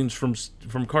cartoons from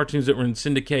cartoons that were in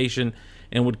syndication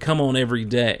and would come on every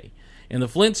day. And the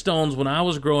Flintstones, when I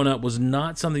was growing up, was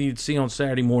not something you'd see on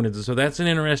Saturday mornings. And so that's an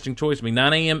interesting choice to me.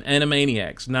 9 a.m.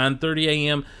 Animaniacs, 9:30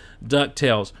 a.m.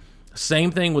 DuckTales.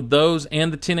 Same thing with those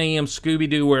and the 10 a.m.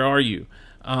 Scooby-Doo, Where Are You?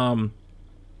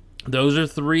 Those are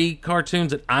 3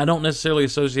 cartoons that I don't necessarily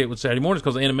associate with Saturday mornings,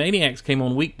 because Animaniacs came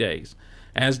on weekdays,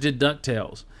 as did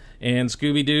DuckTales. And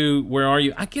Scooby-Doo, Where Are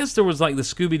You? I guess there was like the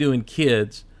Scooby-Doo and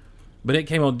Kids, but it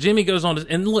came on. Jimmy goes on to,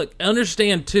 and look,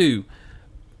 understand too,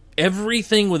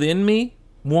 everything within me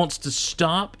wants to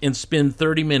stop and spend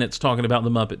 30 minutes talking about the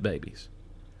Muppet Babies.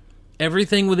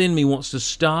 Everything within me wants to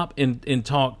stop and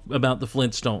talk about the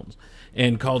Flintstones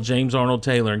and call James Arnold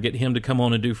Taylor and get him to come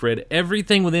on and do Fred.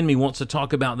 Everything within me wants to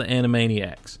talk about the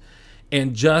Animaniacs.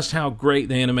 and just how great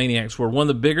the Animaniacs were. One of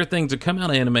the bigger things to come out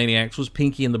of Animaniacs was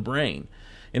Pinky and the Brain.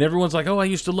 And everyone's like, oh, I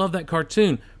used to love that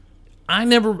cartoon. I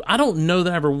don't know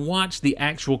that I ever watched the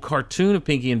actual cartoon of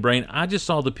Pinky and Brain. I just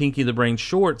saw the Pinky and the Brain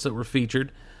shorts that were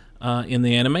featured in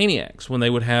the Animaniacs when they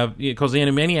would have, because the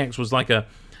Animaniacs was like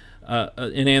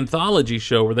an anthology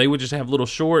show where they would just have little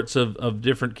shorts of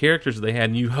different characters that they had,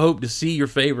 and you hope to see your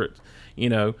favorites,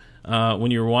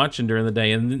 when you were watching during the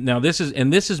day. And now this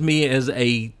is me as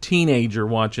a teenager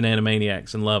watching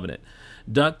Animaniacs and loving it.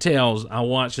 DuckTales, I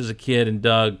watched as a kid and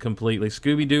dug completely.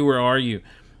 Scooby-Doo, Where Are You?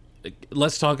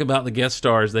 Let's talk about the guest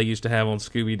stars they used to have on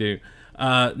Scooby-Doo.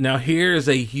 Now here is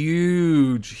a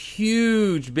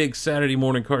huge big Saturday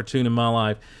morning cartoon in my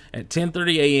life. At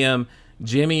 10:30 a.m.,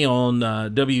 Jimmy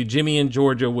on Jimmy in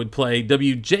Georgia would play,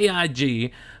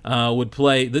 WJIG would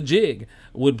play, The Jig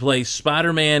would play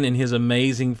Spider-Man and His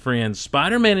Amazing Friends.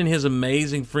 Spider-Man and His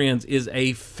Amazing Friends is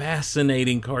a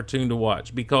fascinating cartoon to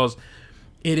watch because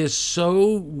it is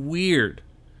so weird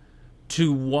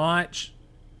to watch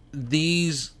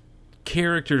these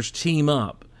characters team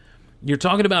up. You're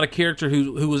talking about a character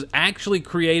who was actually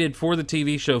created for the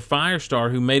TV show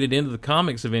Firestar, who made it into the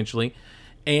comics eventually,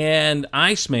 and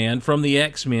Iceman from the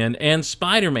X-Men, and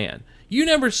Spider-Man. You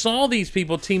never saw these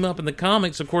people team up in the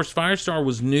comics. Of course, Firestar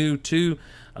was new to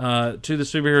the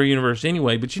superhero universe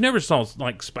anyway, but you never saw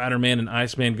like Spider-Man and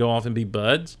Iceman go off and be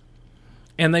buds.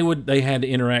 And they had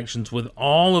interactions with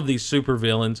all of these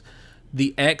supervillains.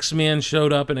 The X-Men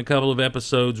showed up in a couple of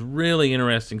episodes. Really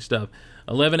interesting stuff.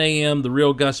 11 a.m., the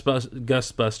real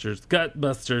Gutbusters,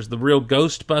 the real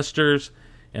Ghostbusters,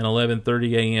 and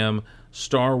 11:30 a.m.,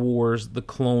 Star Wars, The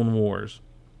Clone Wars.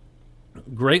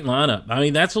 Great lineup. I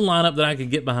mean, that's a lineup that I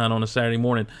could get behind on a Saturday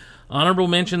morning. Honorable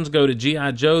mentions go to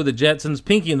G.I. Joe, The Jetsons,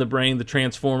 Pinky and the Brain, The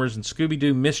Transformers, and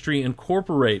Scooby-Doo Mystery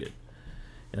Incorporated.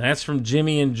 And that's from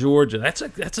Jimmy in Georgia.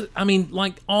 I mean,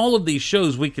 like all of these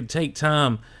shows we could take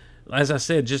time, as I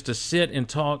said, just to sit and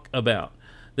talk about.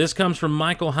 This comes from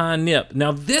Michael High-Nip.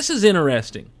 Now, this is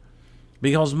interesting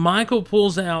because Michael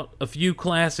pulls out a few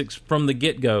classics from the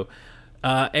get-go.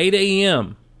 8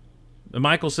 a.m.,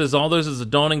 Michael says, all those is a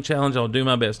daunting challenge. I'll do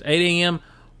my best. 8 a.m.,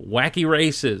 Wacky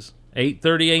Races.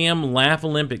 8:30 a.m., Laugh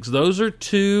Olympics. Those are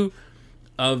two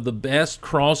of the best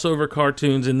crossover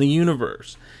cartoons in the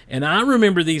universe. And I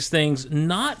remember these things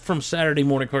not from Saturday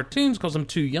morning cartoons because I'm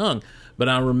too young, but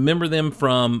I remember them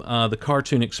from the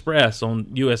Cartoon Express on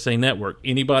USA Network.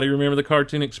 Anybody remember the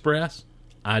Cartoon Express?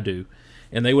 I do.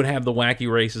 And they would have the Wacky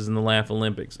Races and the Laugh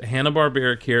Olympics.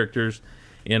 Hanna-Barbera characters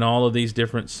in all of these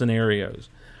different scenarios.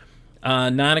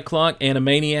 9 o'clock,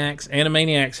 Animaniacs.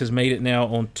 Animaniacs has made it now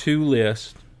on 2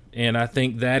 lists, and I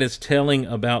think that is telling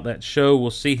about that show. We'll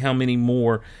see how many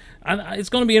more. It's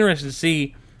going to be interesting to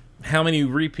see how many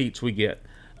repeats we get.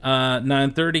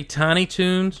 9:30, Tiny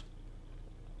Toons.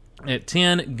 At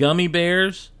 10, Gummy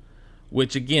Bears,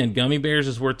 which again, Gummy Bears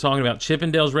is worth talking about.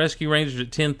 Chippendales Rescue Rangers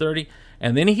at 10:30,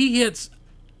 and then he hits,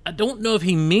 I don't know if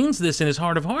he means this in his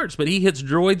heart of hearts, but he hits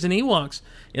Droids and Ewoks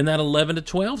in that 11 to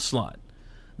 12 slot.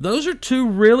 Those are two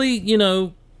really,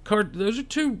 those are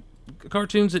two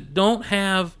cartoons that don't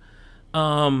have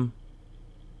the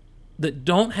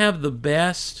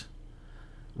best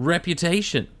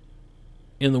reputation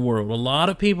in the world. A lot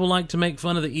of people like to make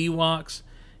fun of the Ewoks,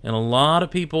 and a lot of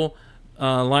people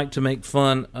like to make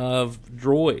fun of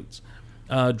Droids.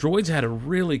 Droids had a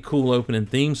really cool opening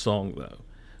theme song, though,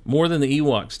 more than the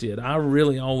Ewoks did. I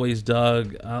really always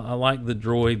dug. I like the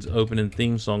Droids opening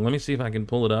theme song. Let me see if I can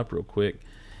pull it up real quick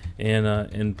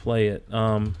and play it.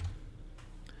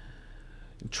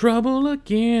 Trouble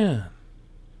Again.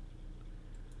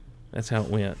 That's how it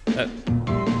went.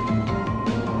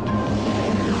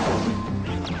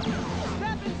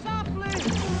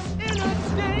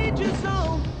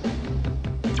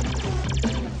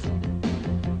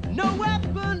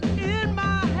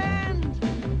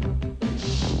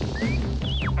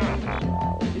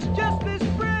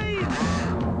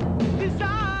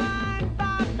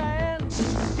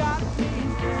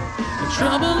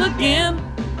 Trouble again,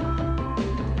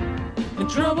 in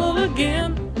trouble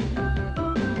again.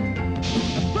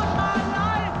 Put my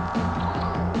life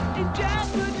in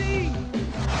jeopardy.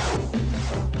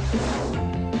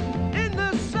 In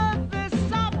the surface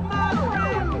of my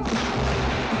brain,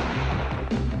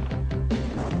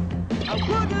 I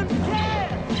wouldn't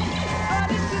care, but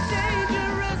it's a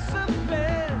dangerous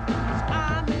affair.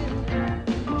 I'm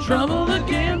in Trouble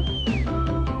again.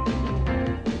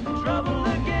 trouble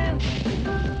again.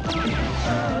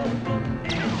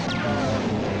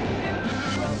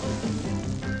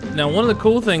 Now, one of the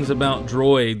cool things about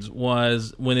Droids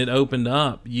was when it opened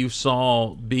up, you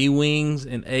saw B-Wings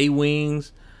and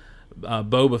A-Wings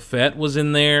Boba Fett was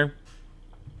in there.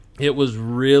 It was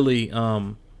really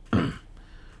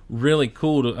really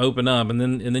cool to open up, and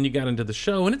then you got into the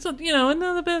show, and it's not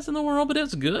the best in the world, but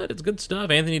it's good. It's good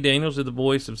stuff. Anthony Daniels did the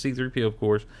voice of C-3PO, of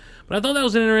course, but I thought that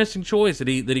was an interesting choice that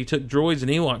he took droids and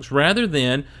Ewoks rather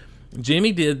than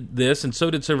Jimmy did this, and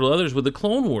so did several others with the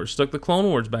Clone Wars. Stuck the Clone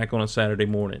Wars back on a Saturday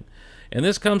morning, and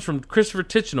this comes from Christopher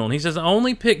Tichenor, and he says, "I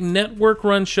only pick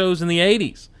network-run shows in the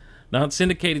 '80s, not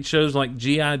syndicated shows like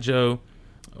G.I. Joe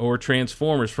or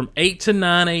Transformers from 8 to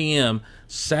 9 a.m.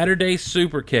 Saturday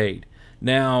Supercade."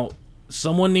 Now,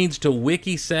 someone needs to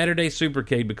wiki Saturday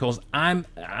Supercade because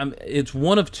it's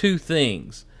one of two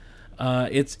things.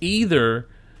 It's either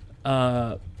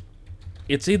the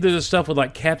stuff with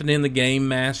like Captain in the Game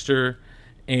Master,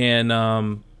 and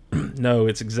no,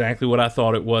 it's exactly what I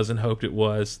thought it was and hoped it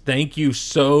was. Thank you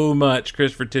so much,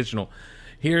 Christopher Tichenor.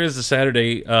 Here is the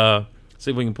Saturday. See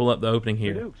if we can pull up the opening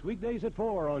here. The Dukes, weekdays at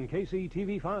 4 on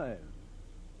KCTV5.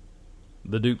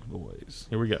 The Duke Boys.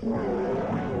 Here we go.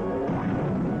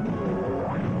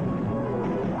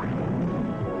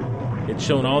 It's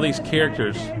showing all these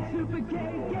characters.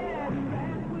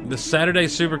 The Saturday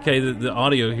Supercade, the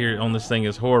audio here on this thing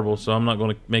is horrible, so I'm not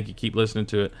going to make you keep listening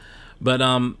to it. But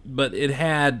it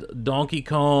had Donkey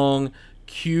Kong,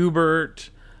 Q*bert,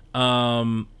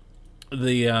 the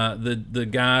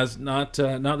guys, not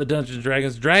the Dungeons and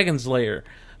Dragons, Dragon's Lair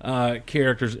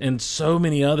characters, and so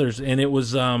many others, and it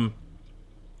was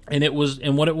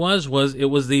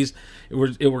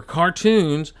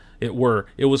cartoons. It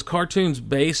was cartoons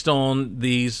based on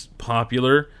these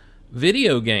popular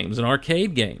video games and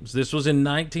arcade games. This was in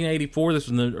 1984. This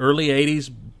was in the early 80s.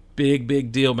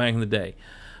 Big deal back in the day.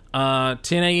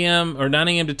 10 a.m. or 9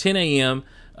 a.m. to 10 a.m.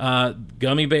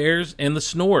 Gummy Bears and the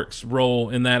Snorks roll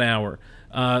in that hour.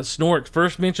 Snorks,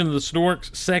 first mention of the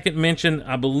Snorks, second mention,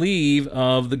 I believe,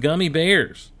 of the Gummy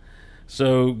Bears.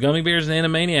 So Gummy Bears and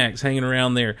Animaniacs hanging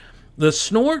around there. The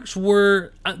Snorks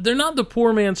were, they're not the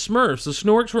poor man Smurfs. The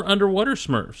Snorks were underwater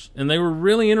Smurfs, and they were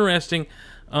really interesting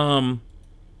to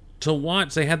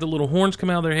watch. They had the little horns come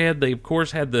out of their head. They, of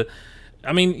course, had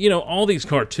all these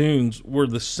cartoons were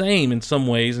the same in some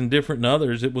ways and different in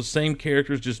others. It was same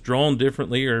characters, just drawn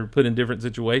differently or put in different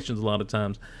situations a lot of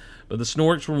times. But the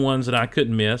Snorks were ones that I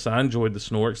couldn't miss. I enjoyed the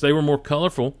Snorks. They were more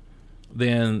colorful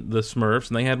than the Smurfs,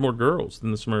 and they had more girls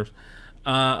than the Smurfs.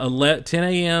 10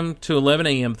 a.m. to 11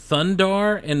 a.m.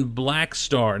 Thundar and Black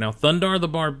Star. Now, Thundar the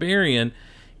Barbarian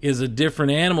is a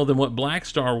different animal than what Black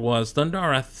Star was.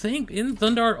 Thundar, I think, isn't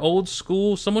Thundar old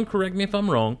school? Someone correct me if I'm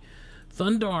wrong.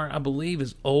 Thundar, I believe,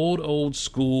 is old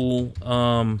school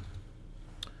Hanna-Barbera.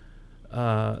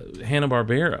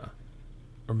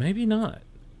 Or maybe not.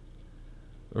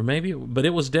 But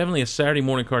it was definitely a Saturday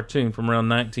morning cartoon from around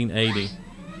 1980.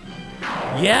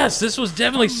 Yes, this was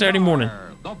definitely Saturday morning.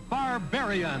 The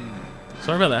Barbarian.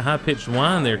 Sorry about that high-pitched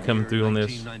whine there coming through on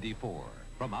this. 1994.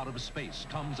 From out of space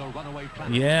comes a runaway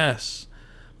planet. Yes.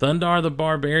 Thundar the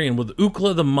Barbarian with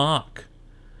Ookla the Mock.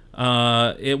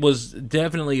 It was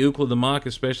definitely Ookla the Mock,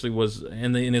 especially was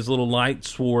in his little light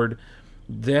sword.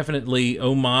 Definitely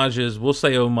homages. We'll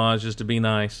say homages to be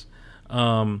nice.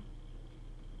 To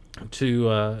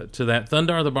that.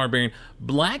 Thundar the Barbarian.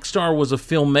 Black Star was a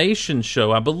Filmation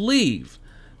show, I believe.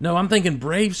 No, I'm thinking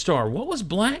Brave Star. What was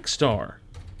Black Star?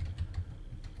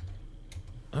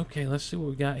 Okay, let's see what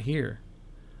we got here.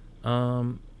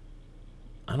 I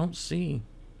don't see.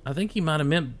 I think he might have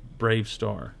meant Brave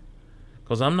Star,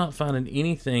 because I'm not finding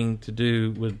anything to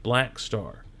do with Black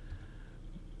Star.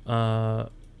 Let's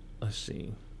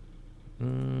see.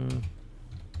 No,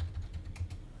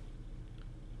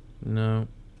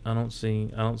 I don't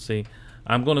see.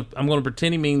 I'm gonna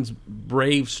pretend he means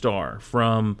Brave Star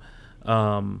from.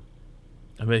 But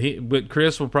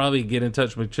Chris will probably get in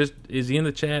touch with. Is he in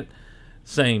the chat?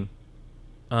 Same.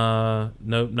 Nope.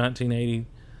 1980.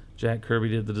 Jack Kirby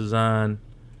did the design.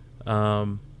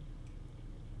 Yeah,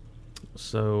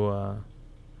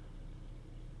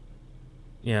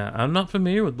 I'm not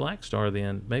familiar with Black Star.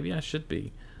 Then maybe I should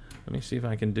be. Let me see if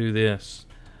I can do this.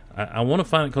 I want to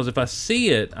find it, because if I see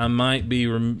it, I might be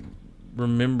remembering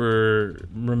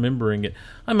it.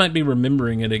 I might be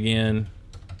remembering it again.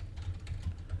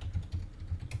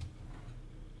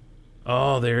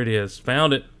 Oh, there it is.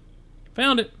 Found it.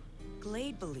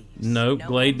 Glade believes. No,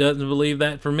 Glade doesn't believe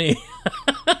that for me.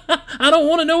 I don't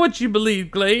want to know what you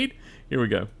believe, Glade. Here we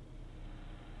go.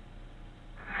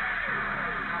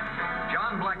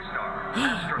 John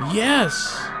Blackstar.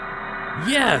 Yes.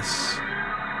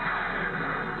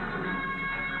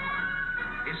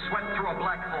 Is swept through a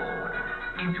black hole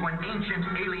into an ancient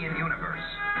alien universe.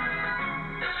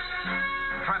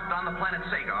 Trapped on the planet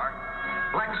Sagar,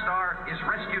 Blackstar is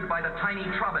rescued by the tiny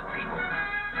Trubbit people.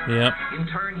 Yep. In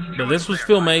turn, he But this was joins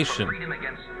their fight Filmation. for freedom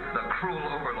against the cruel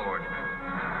overlord.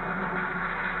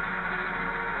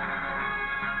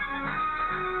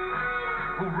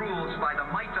 Who rules by the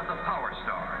might of the Power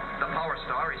Star. The Power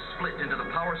Star is split into the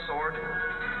Power Sword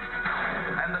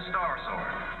and the Star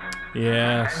Sword.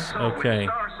 Yes, And so, okay. with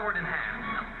Star Sword in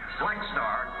hand, Black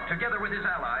Star, together with his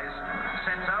allies,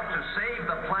 sets out to save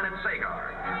the planet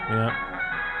Sagar. Yep.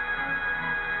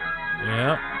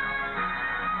 Yep.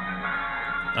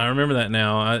 I remember that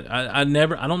now. I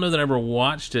don't know that I ever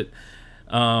watched it,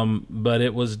 but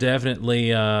it was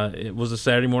definitely it was a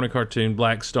Saturday morning cartoon,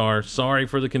 Black Star. Sorry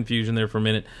for the confusion there for a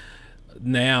minute.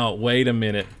 Now, wait a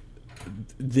minute.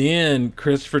 Then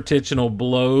Christopher Tichenal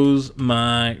blows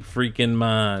my freaking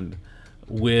mind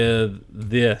with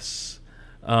this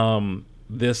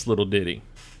this little ditty.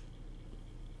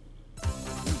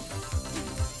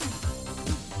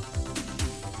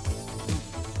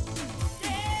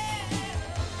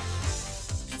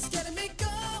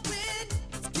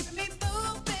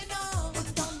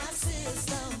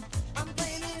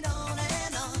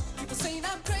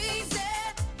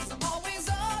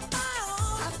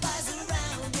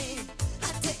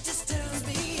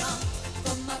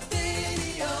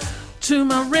 To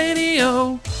my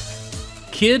radio.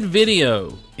 Kid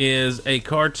Video is a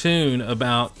cartoon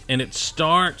about, and it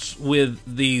starts with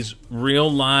these real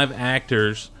live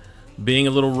actors being a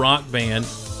little rock band,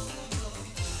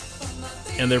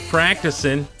 and they're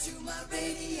practicing,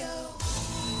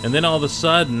 and then all of a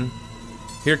sudden,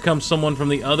 here comes someone from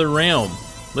the other realm.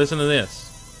 Listen to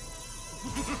this.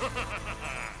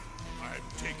 I'm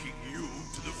taking you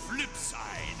to the flip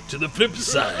side. To the flip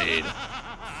side.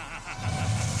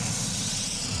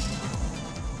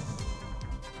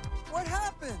 What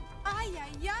happened? Ay,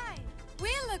 ay, ay. We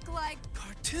look like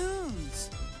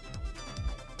cartoons.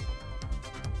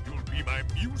 You'll be my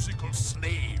musical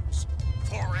slaves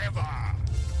forever. I'll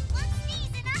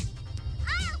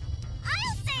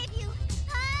save you.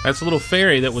 That's a little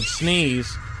fairy that would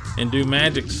sneeze and do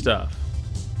magic stuff.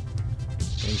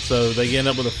 And so they end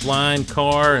up with a flying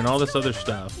car and all this other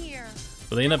stuff.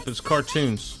 But they end up as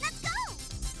cartoons.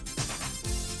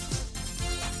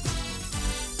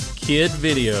 Kid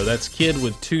Video. That's kid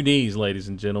with 2 D's, ladies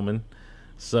and gentlemen.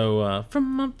 So, from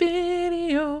my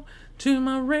video to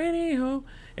my radio.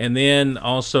 And then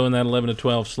also in that 11 to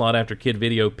 12 slot after Kid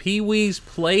Video, Pee-wee's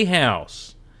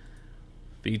Playhouse.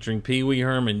 Featuring Pee-wee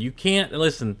Herman. You can't,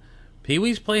 listen,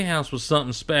 Pee-wee's Playhouse was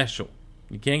something special.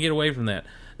 You can't get away from that.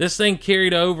 This thing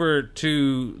carried over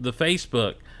to the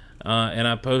Facebook, and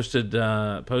I posted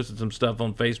some stuff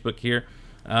on Facebook here.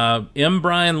 M.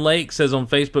 Brian Lake says on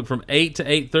Facebook from 8 to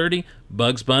 8:30,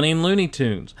 Bugs Bunny and Looney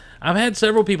Tunes. I've had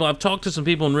several people, I've talked to some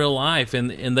people in real life,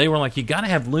 and they were like, you got to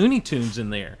have Looney Tunes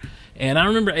in there. And I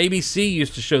remember ABC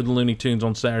used to show the Looney Tunes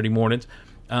on Saturday mornings.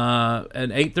 At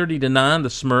 8:30 to 9, the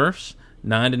Smurfs.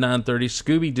 9 to 9:30,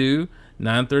 Scooby-Doo.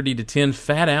 9:30 to 10,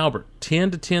 Fat Albert. 10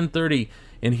 to 10:30.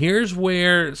 And here's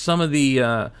where some of the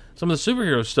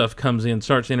superhero stuff comes in,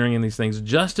 starts entering in these things.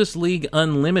 Justice League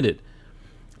Unlimited.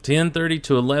 10:30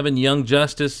 to 11, Young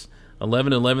Justice.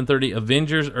 11 to 11:30,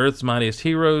 Avengers, Earth's Mightiest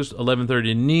Heroes.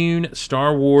 11:30 to noon,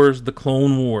 Star Wars, The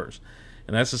Clone Wars.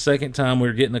 And that's the second time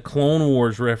we're getting a Clone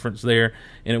Wars reference there.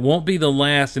 And it won't be the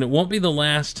last,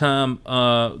 time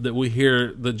that we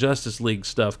hear the Justice League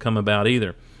stuff come about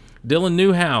either. Dylan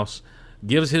Newhouse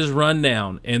gives his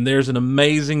rundown, and there's an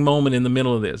amazing moment in the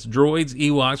middle of this. Droids,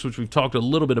 Ewoks, which we've talked a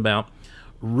little bit about.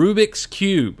 Rubik's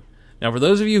Cube. Now, for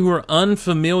those of you who are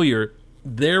unfamiliar,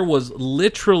 there was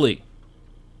literally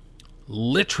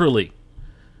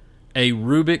a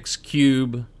Rubik's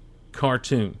Cube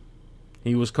cartoon.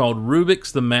 He was called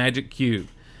Rubik's the Magic Cube.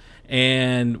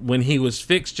 And when he was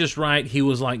fixed just right, he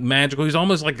was like magical. He was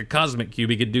almost like a cosmic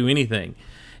cube. He could do anything.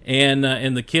 And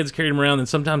the kids carried him around, and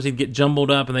sometimes he'd get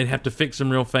jumbled up, and they'd have to fix him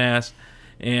real fast.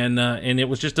 And it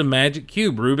was just a magic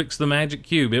cube, Rubik's the Magic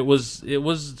Cube. It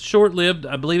was short-lived.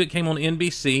 I believe it came on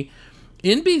NBC.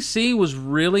 NBC was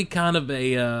really kind of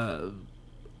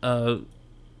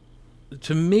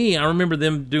to me, I remember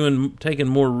them taking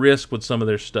more risk with some of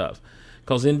their stuff,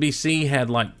 because NBC had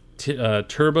like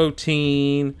Turbo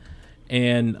Teen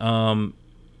and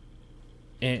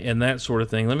that sort of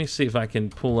thing. Let me see if I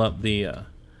can pull up the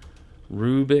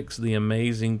Rubik's the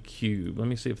Amazing Cube. Let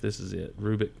me see if this is it.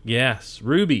 Yes,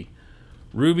 Ruby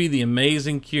the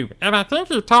Amazing Cube. And I think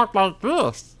he talked like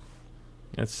this.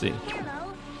 Let's see.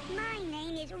 Hello, my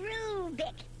name is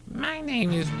Rubik. My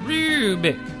name is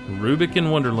Rubik. Rubik in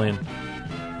Wonderland.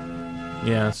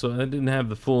 Yeah, so I didn't have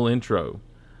the full intro,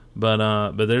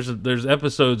 but there's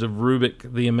episodes of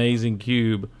Rubik the Amazing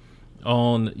Cube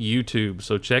on YouTube,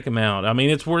 so check them out. I mean,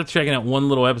 it's worth checking out one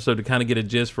little episode to kind of get a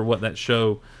gist for what that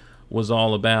show was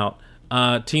all about.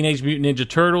 Teenage Mutant Ninja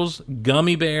Turtles,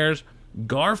 Gummy Bears,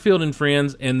 Garfield and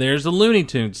Friends, and there's the Looney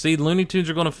Tunes. See, the Looney Tunes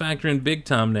are going to factor in big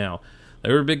time now.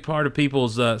 They were a big part of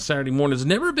people's Saturday mornings.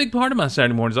 Never a big part of my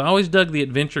Saturday mornings. I always dug the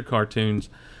adventure cartoons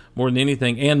more than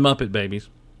anything, and Muppet Babies.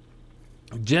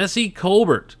 Jesse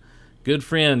Colbert, good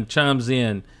friend, chimes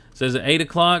in. Says at 8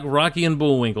 o'clock, Rocky and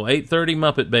Bullwinkle. 8:30,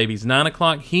 Muppet Babies. 9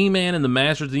 o'clock, He-Man and the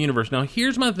Masters of the Universe. Now,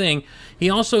 here's my thing. He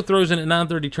also throws in at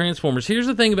 9:30 Transformers. Here's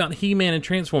the thing about He-Man and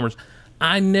Transformers.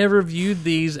 I never viewed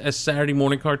these as Saturday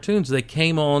morning cartoons. They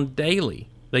came on daily.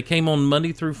 They came on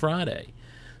Monday through Friday.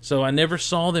 So I never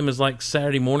saw them as like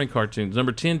Saturday morning cartoons.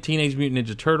 Number 10, Teenage Mutant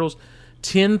Ninja Turtles.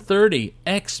 10:30,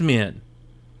 X-Men.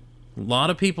 A lot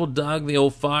of people dug the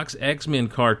old Fox X-Men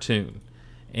cartoon.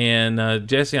 And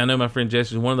Jesse, I know my friend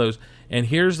Jesse is one of those. And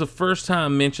here's the first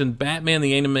time mentioned Batman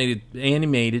the animated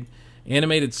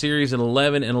series at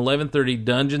 11 and 11:30,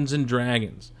 Dungeons and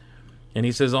Dragons. And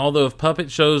he says, although if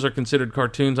puppet shows are considered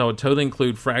cartoons, I would totally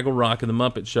include Fraggle Rock and the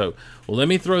Muppet Show. Well, let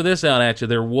me throw this out at you.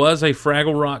 There was a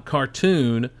Fraggle Rock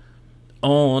cartoon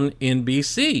on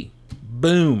NBC.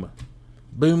 Boom.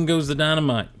 Boom goes the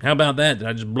dynamite. How about that? Did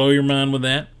I just blow your mind with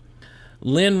that?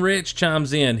 Lynn Rich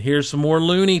chimes in. Here's some more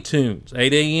Looney Tunes.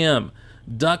 8 a.m.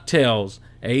 DuckTales,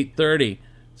 8:30.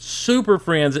 Super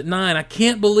Friends at 9. I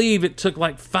can't believe it took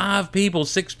like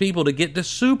 6 people to get to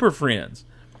Super Friends.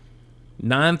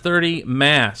 9:30,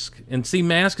 Mask. And see,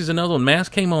 Mask is another one.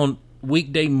 Mask came on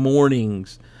weekday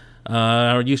mornings.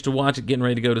 I used to watch it getting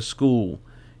ready to go to school.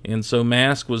 And so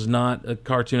Mask was not a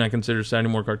cartoon I consider Saturday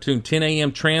morning cartoon. 10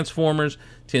 a.m. Transformers,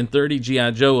 10:30 G.I.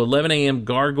 Joe, 11 a.m.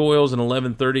 Gargoyles, and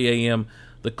 11:30 a.m.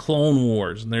 The Clone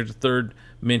Wars. And there's a third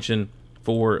mention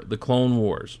for the Clone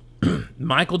Wars.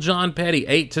 Michael John Petty,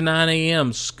 8 to 9 a.m.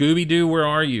 Scooby-Doo, Where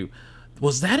Are You?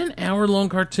 Was that an hour-long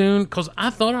cartoon? Because I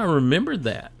thought I remembered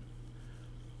that.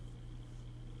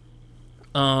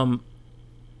 I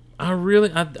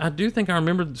do think I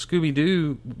remember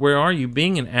Scooby-Doo, Where Are You,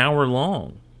 being an hour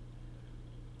long.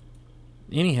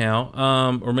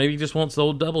 Anyhow, or maybe he just wants the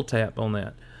old double tap on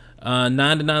that.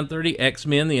 9 to 9:30,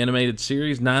 X-Men, the animated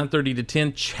series. 9:30 to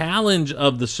 10, Challenge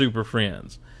of the Super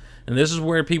Friends. And this is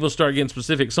where people start getting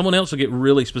specific. Someone else will get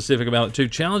really specific about it, too.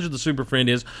 Challenge of the Super Friend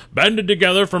is, banded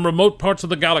together from remote parts of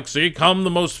the galaxy come the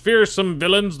most fearsome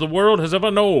villains the world has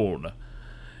ever known.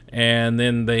 And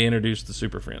then they introduce the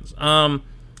Super Friends. 10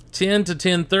 to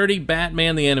 10:30,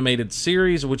 Batman, the animated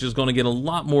series, which is going to get a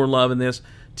lot more love in this.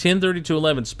 10:30 to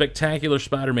 11, Spectacular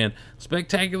Spider-Man.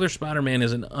 Spectacular Spider-Man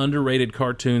is an underrated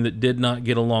cartoon that did not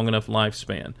get a long enough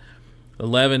lifespan.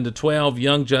 11 to 12,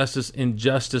 Young Justice and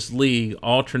Justice League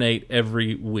alternate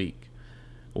every week.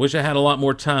 I wish I had a lot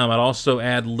more time. I'd also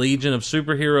add Legion of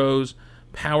Superheroes,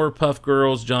 Powerpuff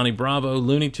Girls, Johnny Bravo,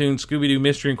 Looney Tunes, Scooby-Doo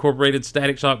Mystery Incorporated,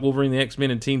 Static Shock, Wolverine, the X-Men,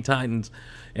 and Teen Titans,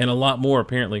 and a lot more,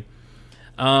 apparently.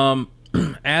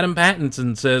 Adam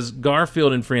Pattinson says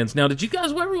Garfield and Friends. Now, did you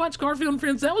guys ever watch Garfield and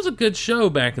Friends? That was a good show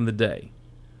back in the day.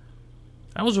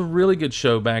 That was a really good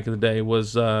show back in the day,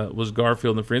 was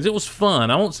Garfield and Friends. It was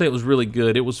fun. I won't say it was really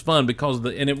good. It was fun because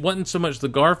and it wasn't so much the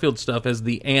Garfield stuff as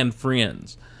the and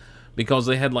Friends, because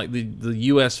they had like the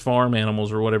U.S. farm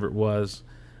animals or whatever it was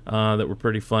that were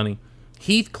pretty funny.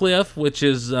 Heathcliff, which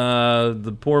is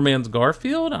the poor man's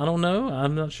Garfield. I don't know.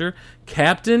 I'm not sure.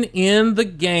 Captain N the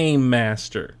Game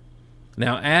Master.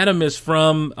 Now, Adam is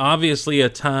from, obviously, a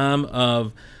time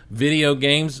of video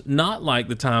games, not like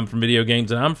the time from video games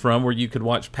that I'm from, where you could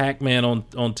watch Pac-Man on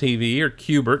TV or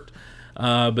Q*bert,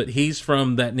 but he's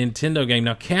from that Nintendo game.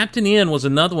 Now, Captain N was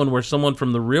another one where someone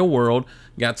from the real world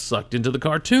got sucked into the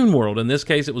cartoon world. In this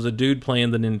case, it was a dude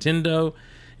playing the Nintendo,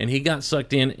 and he got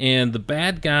sucked in, and the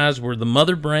bad guys were the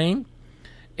Mother Brain,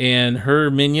 and her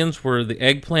minions were the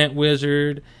Eggplant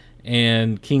Wizard,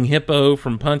 and King Hippo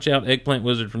from Punch-Out, Eggplant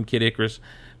Wizard from Kid Icarus,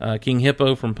 King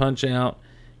Hippo from Punch-Out,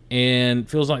 and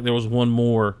feels like there was one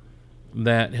more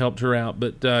that helped her out.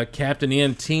 But Captain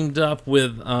N teamed up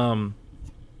with,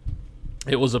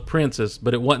 it was a princess,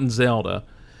 but it wasn't Zelda.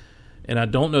 And I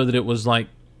don't know that it was like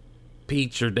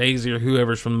Peach or Daisy or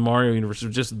whoever's from the Mario universe. It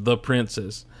was just the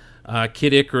princess.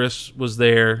 Kid Icarus was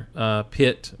there.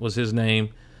 Pit was his name.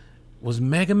 Was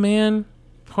Mega Man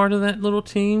part of that little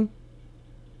team?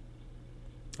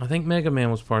 I think Mega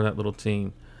Man was part of that little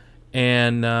team.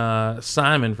 And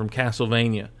Simon from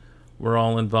Castlevania were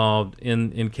all involved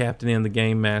in Captain N the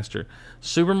Game Master.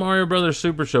 Super Mario Brothers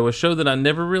Super Show, a show that I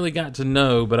never really got to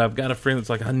know, but I've got a friend that's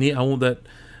like, I want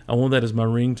I want that as my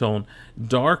ringtone.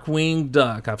 Darkwing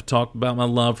Duck. I've talked about my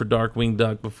love for Darkwing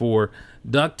Duck before.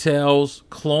 DuckTales,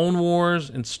 Clone Wars,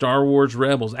 and Star Wars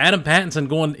Rebels. Adam Pattinson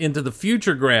going into the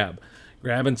future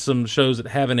grabbing some shows that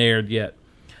haven't aired yet.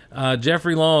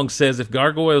 Jeffrey Long says if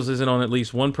Gargoyles isn't on at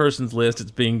least one person's list,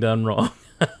 it's being done wrong.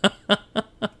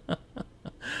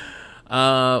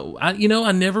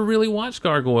 I never really watched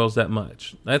Gargoyles that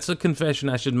much. That's a confession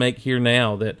I should make here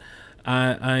now, that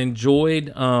I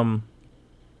enjoyed the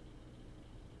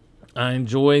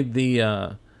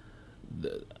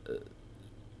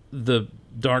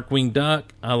Darkwing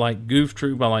Duck. I like Goof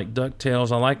Troop. I like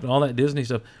DuckTales. I like all that Disney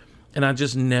stuff, and I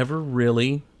just never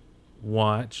really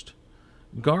watched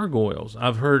Gargoyles.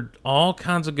 I've heard all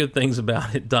kinds of good things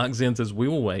about it. Doc Zen says we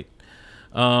will wait.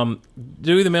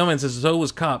 Dewey the Mailman says so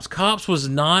was Cops. Cops was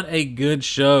not a good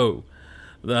show.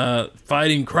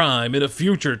 Fighting crime in a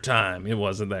future time. It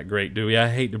wasn't that great, Dewey. I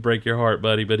hate to break your heart,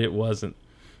 buddy, but it wasn't.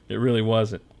 It really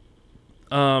wasn't.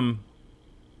 So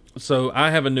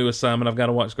I have a new assignment. I've got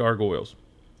to watch Gargoyles.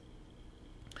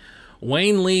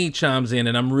 Wayne Lee chimes in,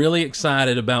 and I'm really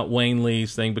excited about Wayne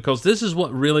Lee's thing, because this is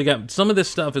what really got... Some of this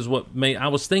stuff is what made... I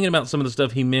was thinking about some of the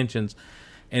stuff he mentions,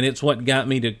 and it's what got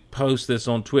me to post this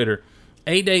on Twitter.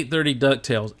 8 to 8:30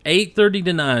 DuckTales. 8:30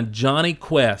 to 9, Johnny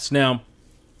Quest. Now,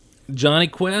 Johnny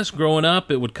Quest, growing up,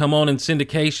 it would come on in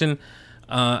syndication.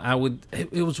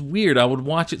 It was weird. I would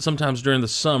watch it sometimes during the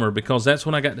summer, because that's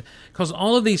when I got... Because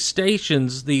all of these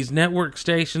stations, these network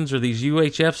stations or these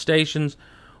UHF stations,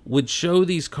 would show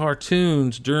these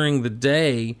cartoons during the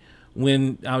day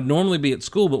when I would normally be at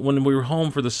school, but when we were home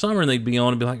for the summer and they'd be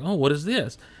on and be like, oh, what is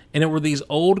this? And it were these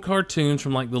old cartoons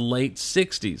from like the late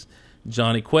 60s.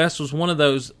 Johnny Quest was one of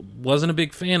those, wasn't a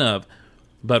big fan of.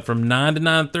 But from 9 to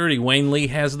 9:30, Wayne Lee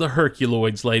has the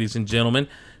Herculoids, ladies and gentlemen.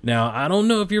 Now, I don't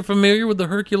know if you're familiar with the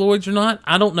Herculoids or not.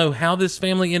 I don't know how this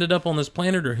family ended up on this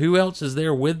planet or who else is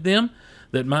there with them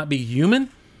that might be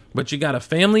human. But you got a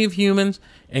family of humans,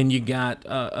 and you got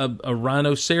a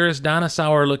rhinoceros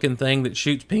dinosaur-looking thing that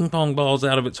shoots ping-pong balls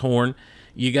out of its horn.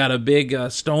 You got a big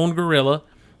stone gorilla,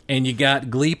 and you got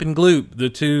Gleep and Gloop, the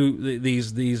two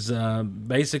these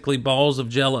basically balls of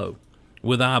Jell-O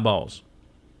with eyeballs.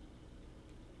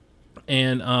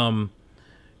 And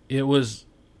it was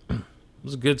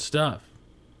good stuff.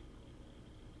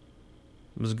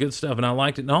 It was good stuff, and I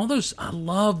liked it. And all those, I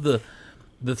love the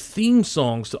theme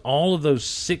songs to all of those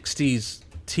 60s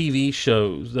TV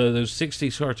shows, those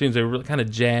 60s cartoons. They were really kind of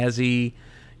jazzy,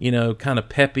 kind of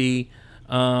peppy.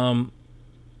 Let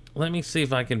me see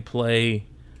if I can play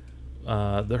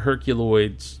the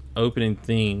Herculoids opening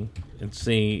theme and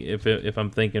see if I'm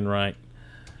thinking right.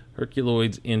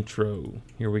 Herculoids intro.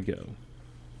 Here we go.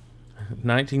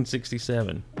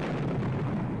 1967.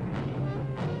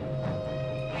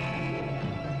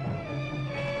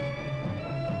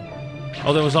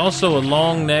 Oh, there was also a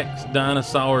long-necked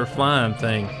dinosaur flying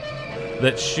thing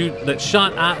that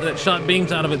shot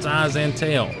beams out of its eyes and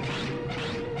tail.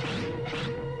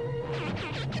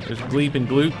 There's Gleep and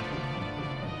Gloop.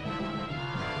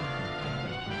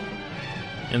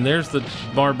 And there's the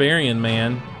barbarian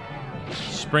man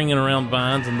springing around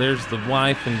vines, and there's the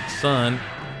wife and son.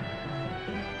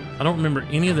 I don't remember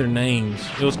any of their names.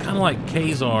 It was kind of like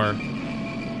Kazar.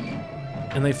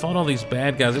 And they fought all these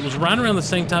bad guys. It was right around the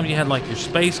same time you had like your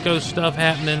Space Ghost stuff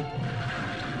happening.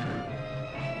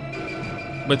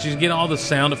 But you get all the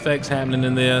sound effects happening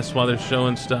in this while they're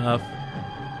showing stuff.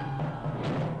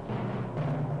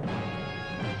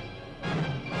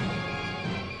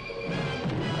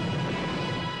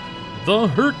 The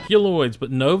Herculoids,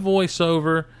 but no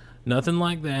voiceover, nothing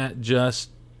like that.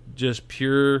 Just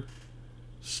pure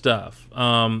stuff.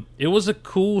 It was a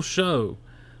cool show.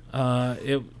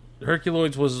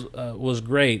 Herculoids was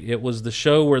great. It was the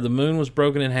show where the moon was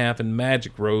broken in half and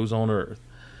magic rose on Earth.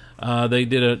 Did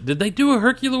they do a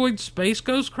Herculoid Space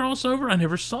Ghost crossover? I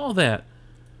never saw that.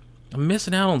 I'm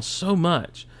missing out on so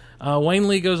much. Wayne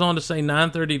Lee goes on to say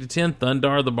 9:30 to 10,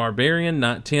 Thundar the Barbarian.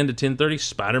 10 to 10:30,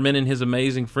 Spider-Man and His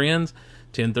Amazing Friends.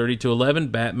 10:30 to 11,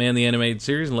 Batman the Animated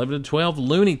Series. 11 to 12,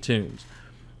 Looney Tunes.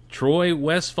 Troy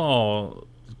Westfall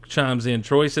chimes in.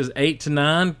 Troy says 8 to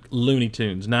 9, Looney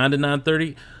Tunes. 9 to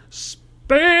 9:30, Space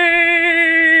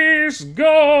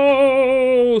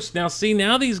Ghost.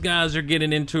 Now these guys are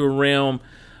getting into a realm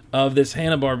of this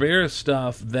Hanna-Barbera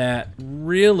stuff that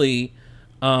really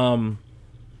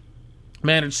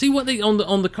mattered. See what they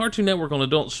on the Cartoon Network on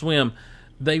Adult Swim,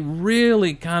 they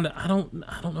really kind of I don't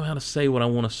know how to say what I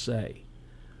want to say,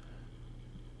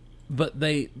 but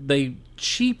they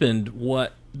cheapened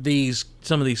what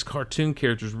some of these cartoon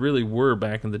characters really were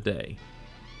back in the day.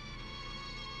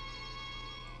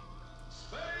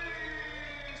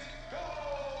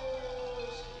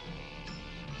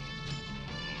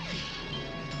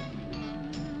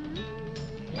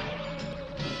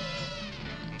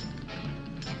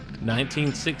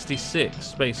 1966,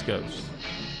 Space Ghost.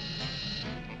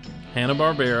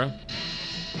 Hanna-Barbera.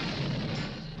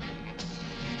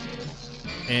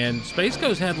 And Space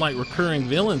Ghost had like recurring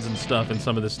villains and stuff in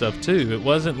some of this stuff too. It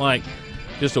wasn't like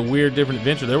just a weird different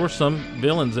adventure. There were some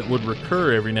villains that would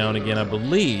recur every now and again, I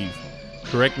believe.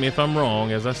 Correct me if I'm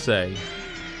wrong, as I say.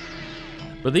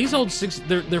 But these old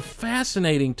they're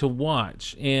fascinating to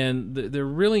watch, and they're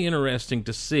really interesting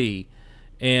to see.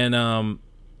 And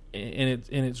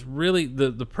it's really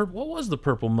the purple. What was the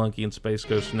purple monkey in Space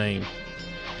Ghost's name?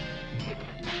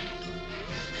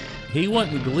 He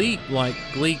wasn't Gleek like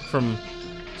Gleek from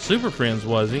Super Friends,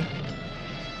 was he?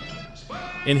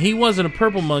 And he wasn't a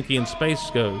purple monkey in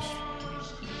Space Ghost.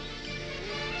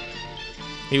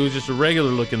 He was just a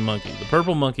regular looking monkey. The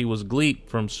purple monkey was Gleek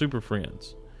from Super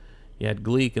Friends. You had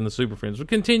Gleek in the Super Friends. We're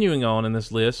continuing on in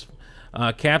this list.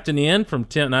 Captain N from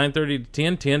 9:30 to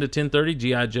 10, 10 to 10:30,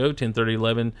 G.I. Joe, 10:30,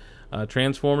 11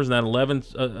 Transformers, and that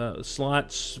 11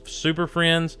 slot Super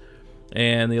Friends,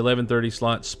 and the 11:30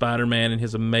 slot Spider-Man and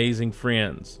his amazing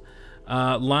friends.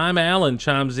 Lime Allen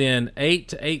chimes in 8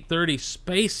 to 8:30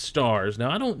 Space Stars.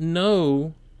 Now I don't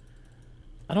know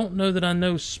that I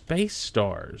know Space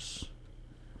Stars.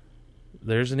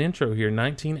 There's an intro here,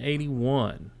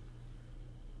 1981.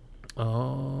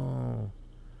 Oh,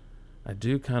 I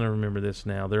do kind of remember this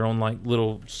now. They're on like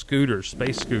little scooters,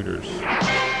 space scooters.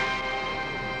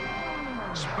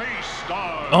 Space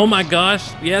Stars. Oh my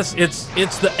gosh, yes, it's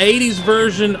the 80s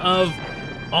version of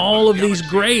all of these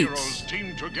greats.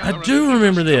 I do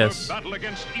remember this. Battle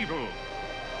against evil.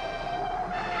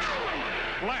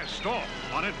 Blast off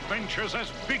on adventures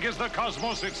as big as the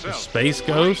cosmos itself. The Space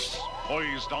Ghost.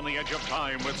 Poised on the edge of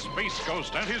time with Space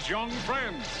Ghost and his young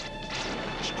friends.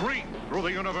 Streak through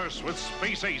the universe with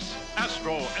Space Ace,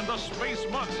 Astro, and the Space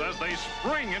Mutts as they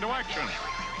spring into action.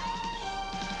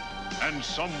 And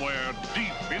somewhere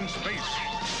deep in space,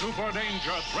 super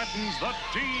danger threatens the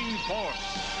Teen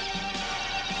Force.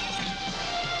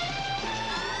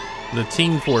 The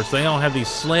Teen Force, they all have these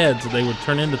sleds that they would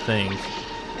turn into things.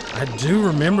 I do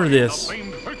remember this. The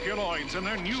famed Herculoids in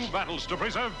their new battles to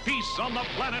preserve peace on the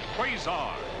planet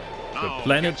Quasar. Now, the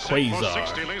planet get set for Quasar.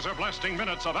 60 laser blasting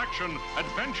minutes of action,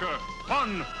 adventure,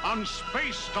 fun on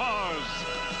Space Stars.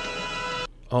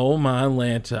 Oh my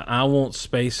Lanta, I want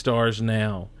Space Stars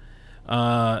now.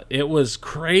 It was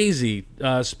crazy.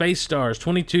 Space Stars,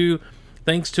 22,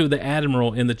 thanks to the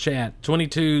Admiral in the chat.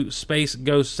 22 Space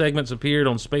Ghost segments appeared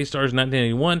on Space Stars in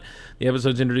 1981. The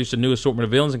episodes introduced a new assortment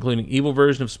of villains, including an evil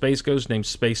version of Space Ghost named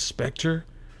Space Spectre,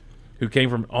 who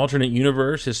came from an alternate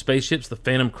universe. His spaceships, the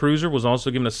Phantom Cruiser, was also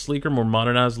given a sleeker, more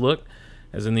modernized look.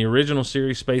 As in the original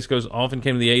series, Space Ghost often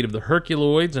came to the aid of the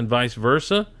Herculoids and vice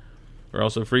versa, or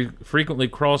also frequently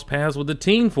crossed paths with the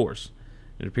Teen Force.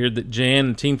 It appeared that Jan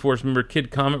and Teen Force member Kid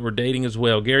Comet were dating as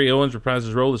well. Gary Owens reprised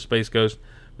his role as Space Ghost,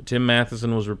 but Tim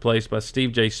Matheson was replaced by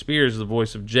Steve J. Spears as the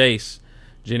voice of Jace.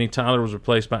 Jenny Tyler was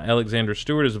replaced by Alexandra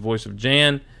Stewart as the voice of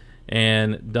Jan,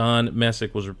 and Don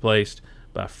Messick was replaced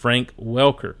by Frank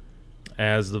Welker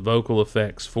as the vocal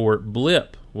effects for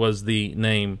Blip was the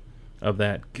name of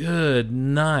that. Good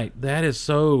night. That is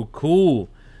so cool.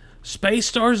 Space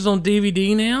Stars is on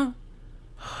DVD now?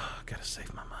 I gotta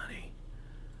save my money.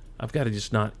 I've got to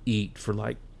just not eat for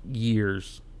like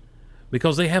years.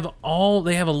 Because they have a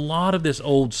lot of this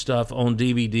old stuff on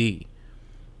DVD.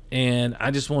 And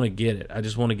I just want to get it. I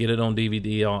just want to get it on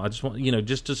DVD. I just want,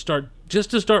 just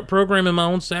to start programming my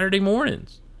own Saturday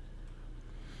mornings.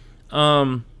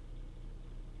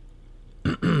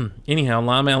 Anyhow,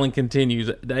 Lime Allen continues.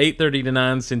 The 8:30 to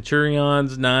 9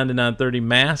 Centurions, 9 to 9:30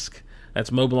 Mask.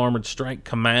 That's Mobile Armored Strike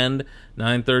Command.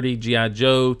 9:30 G.I.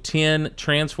 Joe. 10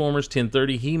 Transformers.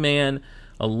 10:30 He-Man.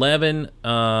 11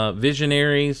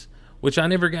 Visionaries, which I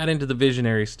never got into the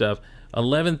Visionary stuff.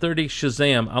 11:30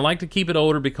 Shazam. I like to keep it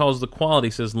older because the quality,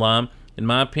 says Lime. In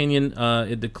my opinion,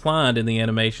 it declined in the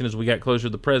animation as we got closer to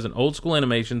the present. Old school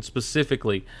animation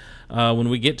specifically. When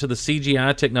we get to the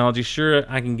CGI technology, sure,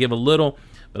 I can give a little,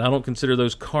 but I don't consider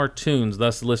those cartoons.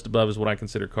 Thus, the list above is what I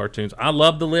consider cartoons. I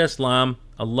love the list, Lime.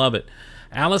 I love it.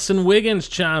 Allison Wiggins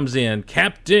chimes in.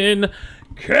 Captain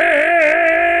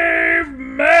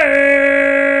Caveman!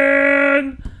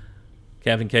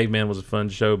 Captain Caveman was a fun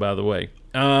show, by the way.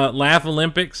 Laugh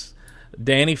Olympics.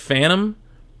 Danny Phantom.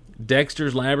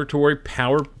 Dexter's Laboratory.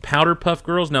 Powderpuff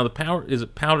Girls. Now,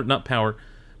 Powerpuff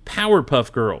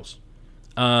Girls.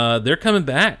 They're coming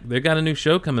back. They've got a new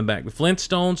show coming back. The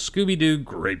Flintstones, Scooby-Doo,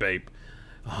 Grape Ape.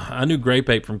 Oh, I knew Grape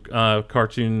Ape from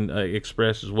Cartoon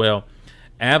Express as well.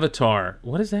 Avatar.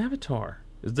 What is Avatar?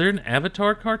 Is there an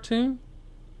Avatar cartoon?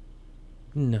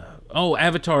 No. Oh,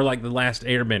 Avatar, like The Last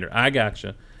Airbender. I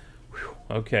gotcha. Whew.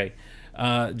 Okay.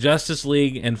 Justice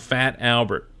League and Fat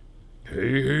Albert.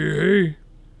 Hey.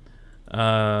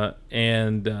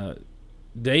 And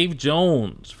Dave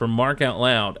Jones from Mark Out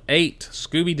Loud. 8,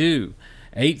 Scooby-Doo.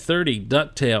 8:30,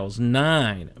 DuckTales.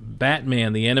 9,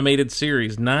 Batman, the Animated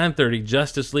Series. 9:30,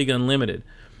 Justice League Unlimited.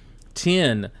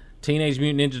 10, Teenage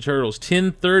Mutant Ninja Turtles.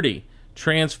 10:30,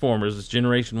 Transformers. It's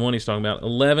Generation 1 he's talking about.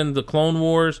 11, The Clone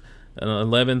Wars.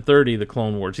 11:30, The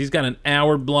Clone Wars. He's got an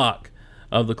hour block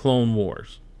of The Clone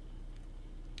Wars.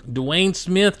 Dwayne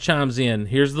Smith chimes in.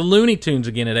 Here's the Looney Tunes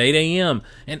again at 8 a.m.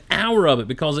 An hour of it,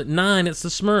 because at 9 it's the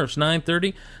Smurfs.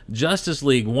 9:30, Justice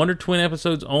League, Wonder Twin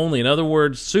episodes only. In other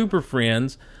words, Super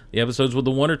Friends, the episodes with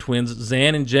the Wonder Twins,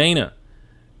 Zan and Jaina,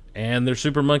 and their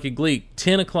Super Monkey Gleek.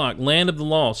 10 o'clock, Land of the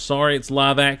Lost. Sorry, it's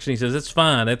live action. He says, it's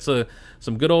fine. That's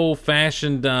some good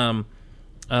old-fashioned,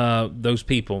 those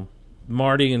people,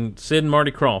 Marty and Sid and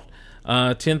Marty Krofft.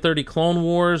 10:30, Clone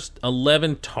Wars.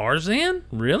 11, Tarzan?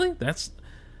 Really?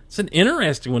 It's an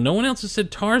interesting one. No one else has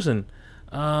said Tarzan.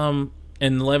 And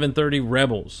 11:30,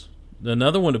 Rebels.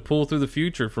 Another one to pull through the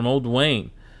future from old Dwayne.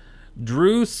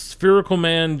 Drew Spherical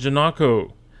Man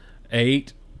Janako.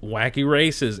 8, Wacky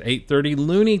Races. 8:30,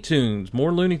 Looney Tunes.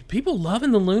 More Looney. People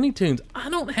loving the Looney Tunes. I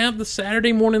don't have the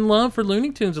Saturday morning love for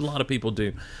Looney Tunes a lot of people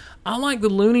do. I like the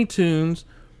Looney Tunes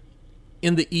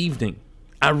in the evening.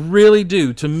 I really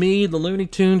do. To me, the Looney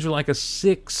Tunes are like a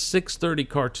 6:30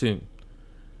 cartoon.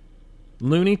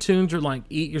 Looney Tunes are like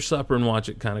eat your supper and watch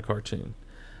it kind of cartoon.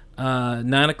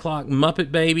 9 o'clock,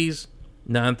 Muppet Babies.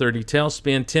 9:30,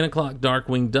 Tailspin. 10 o'clock,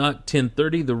 Darkwing Duck.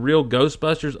 10:30, The Real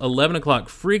Ghostbusters. 11 o'clock,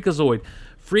 Freakazoid.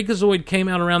 Freakazoid came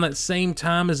out around that same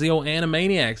time as the old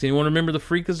Animaniacs. Anyone remember the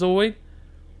Freakazoid?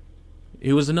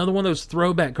 It was another one of those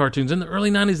throwback cartoons. In the early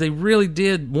 90s, they really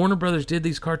did, Warner Brothers did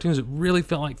these cartoons that really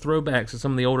felt like throwbacks to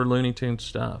some of the older Looney Tunes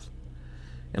stuff.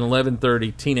 And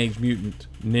 11:30, Teenage Mutant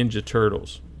Ninja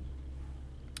Turtles.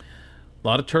 A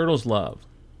lot of Turtles love.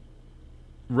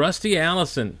 Rusty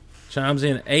Allison chimes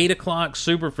in. 8 o'clock,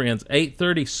 Super Friends.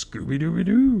 8:30,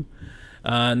 Scooby-Dooby-Doo.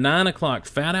 9 o'clock,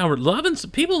 Fat Albert.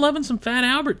 People loving some Fat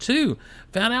Albert, too.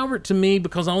 Fat Albert, to me,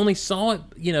 because I only saw it,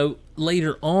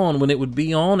 later on when it would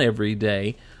be on every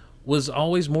day, was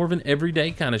always more of an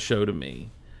everyday kind of show to me.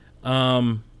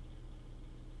 10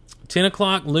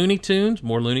 o'clock, Looney Tunes.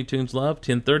 More Looney Tunes love.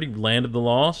 10:30, Land of the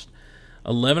Lost.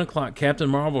 11 o'clock, Captain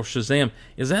Marvel, Shazam.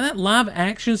 Is that live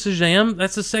action Shazam?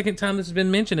 That's the second time this has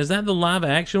been mentioned. Is that the live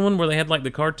action one where they had like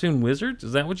the cartoon wizards?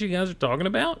 Is that what you guys are talking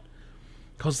about?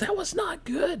 Because that was not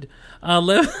good.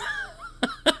 11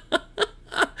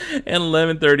 and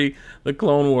 11:30, The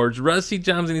Clone Wars. Rusty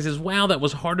chimes in. He says, wow, that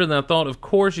was harder than I thought. Of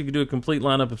course, you could do a complete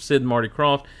lineup of Sid and Marty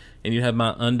Krofft, and you'd have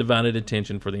my undivided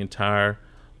attention for the entire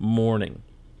morning.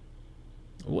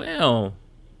 Well,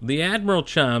 the Admiral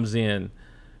chimes in.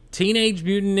 Teenage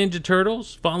Mutant Ninja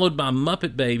Turtles, followed by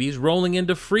Muppet Babies, rolling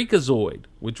into Freakazoid,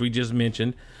 which we just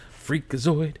mentioned.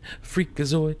 Freakazoid.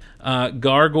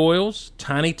 Gargoyles,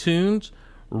 Tiny Toons,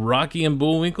 Rocky and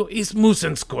Bullwinkle, It's Moose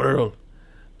and Squirrel.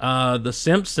 The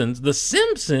Simpsons.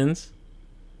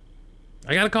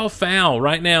 I got to call foul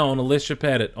right now on Alicia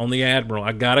Pettit, on the Admiral.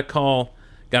 I got to call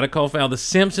foul. The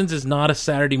Simpsons is not a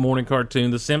Saturday morning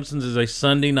cartoon. The Simpsons is a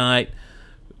Sunday night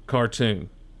cartoon.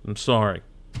 I'm sorry.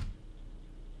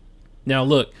 Now,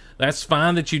 look, that's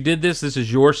fine that you did this. This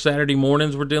is your Saturday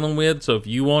mornings we're dealing with, so if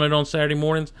you want it on Saturday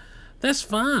mornings, that's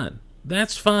fine.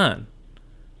 That's fine.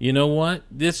 You know what?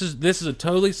 This is a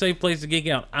totally safe place to geek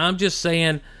out. I'm just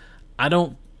saying I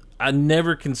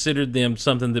never considered them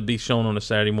something to be shown on a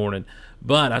Saturday morning.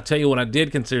 But I tell you what I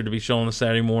did consider to be shown on a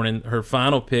Saturday morning, her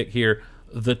final pick here,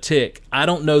 The Tick. I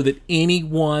don't know that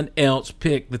anyone else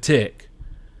picked The Tick.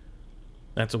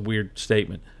 That's a weird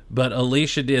statement. But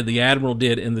Alicia did, the Admiral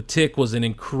did, and The Tick was an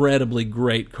incredibly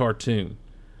great cartoon.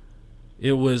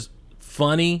 It was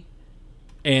funny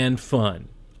and fun,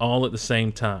 all at the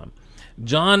same time.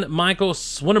 John Michael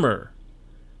Swinimer,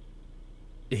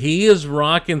 he is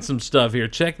rocking some stuff here.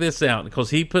 Check this out,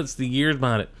 because he puts the years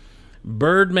behind it.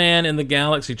 Birdman and the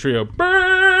Galaxy Trio. Birdman!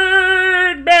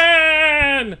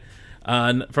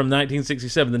 From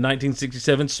 1967, the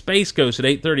 1967 Space Ghost at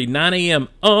 8:30, 9 a.m.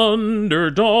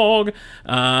 Underdog.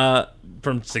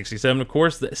 From 67, of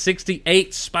course, the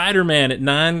 68 Spider-Man at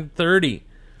 9:30.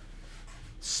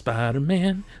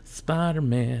 Spider-Man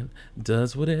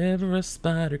does whatever a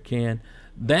spider can.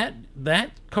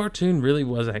 That cartoon really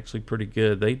was actually pretty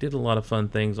good. They did a lot of fun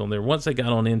things on there once they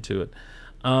got on into it.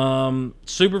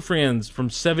 Super Friends from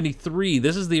 73.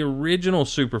 This is the original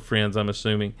Super Friends, I'm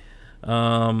assuming.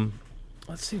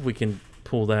 Let's see if we can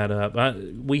pull that up.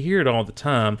 We hear it all the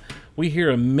time. We hear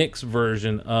a mixed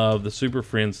version of the Super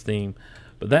Friends theme.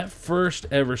 But that first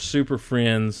ever Super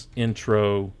Friends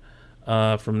intro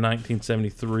from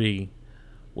 1973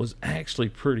 was actually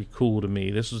pretty cool to me.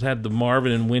 This had the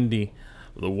Marvin and Wendy,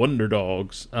 the Wonder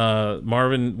Dogs.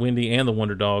 Marvin, Wendy, and the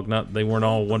Wonder Dog. They weren't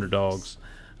all Wonder Dogs,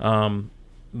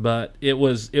 but it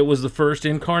was the first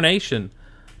incarnation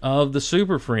of the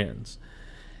Super Friends,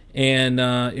 and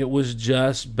it was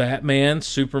just Batman,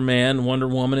 Superman, Wonder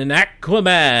Woman, and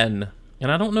Aquaman.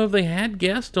 And I don't know if they had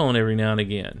guests on every now and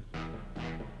again.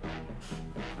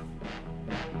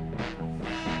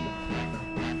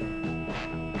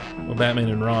 Well, Batman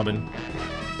and Robin.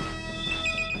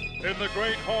 In the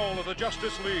great hall of the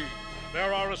Justice League,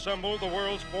 there are assembled the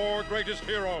world's 4 greatest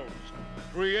heroes,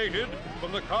 created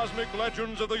from the cosmic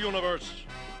legends of the universe.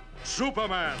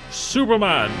 Superman.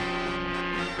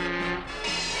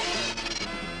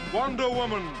 Wonder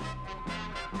Woman.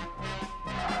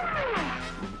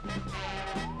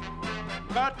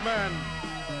 Batman.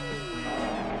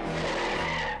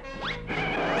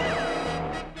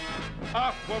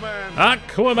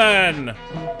 Aquaman.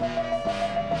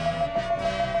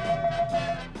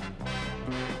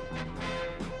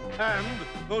 And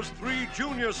those 3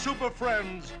 junior super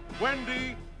friends,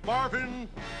 Wendy, Marvin,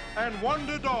 and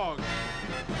Wonder Dog.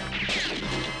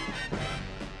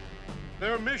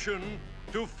 Their mission,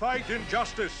 to fight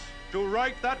injustice, to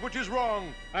right that which is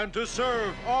wrong, and to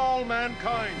serve all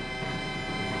mankind.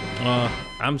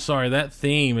 I'm sorry, that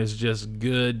theme is just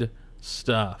good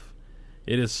stuff.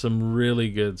 It is some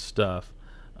really good stuff.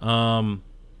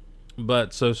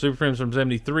 But so Super Friends from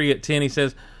 73 at 10, he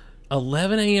says,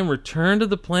 11 a.m. Return to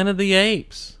the Planet of the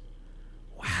Apes.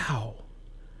 Wow.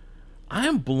 I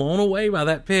am blown away by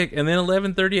that pick. And then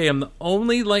 11:30 a.m. The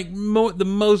only, the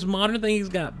most modern thing he's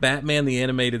got, Batman the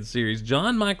Animated Series.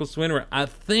 John Michael Swinner, I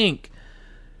think,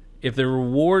 if there were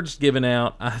awards given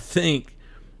out, I think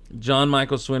John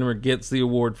Michael Swinner gets the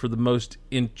award for the most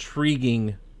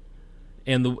intriguing.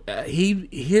 And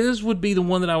his would be the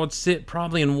one that I would sit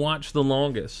probably and watch the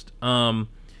longest.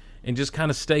 And just kind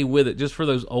of stay with it, just for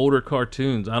those older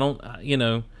cartoons. I don't,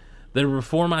 they were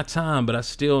before my time, but I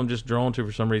still am just drawn to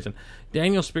for some reason.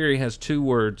 Daniel Sperry has 2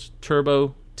 words: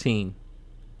 Turbo Teen.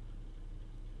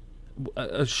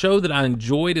 A show that I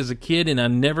enjoyed as a kid, and I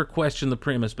never questioned the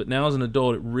premise, but now as an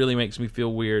adult, it really makes me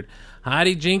feel weird.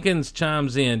 Heidi Jenkins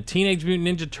chimes in. Teenage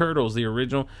Mutant Ninja Turtles, the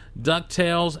original.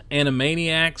 DuckTales,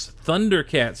 Animaniacs,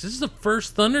 Thundercats. This is the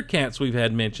first Thundercats we've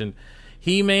had mentioned.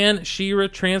 He-Man, She-Ra,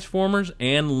 Transformers,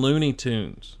 and Looney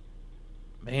Tunes.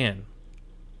 Man.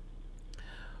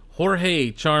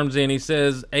 Jorge chimes in. He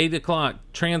says, 8 o'clock,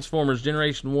 Transformers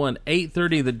Generation 1.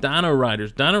 8:30, the Dino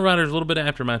Riders. Dino Riders a little bit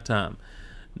after my time.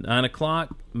 9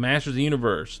 o'clock, Masters of the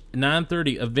Universe.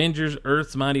 9:30, Avengers,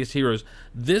 Earth's Mightiest Heroes.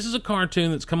 This is a cartoon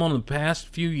that's come on in the past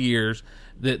few years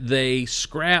that they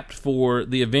scrapped for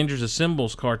the Avengers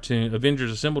Assembled cartoon.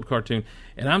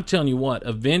 And I'm telling you what,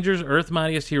 Avengers, Earth's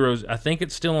Mightiest Heroes, I think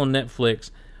it's still on Netflix,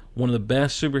 one of the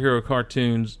best superhero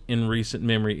cartoons in recent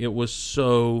memory. It was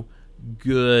so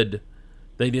good.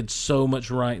 They did so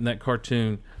much right in that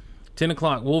cartoon. 10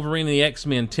 o'clock, Wolverine and the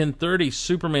X-Men. 10:30,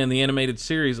 Superman, the Animated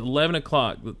Series. 11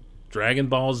 o'clock, Dragon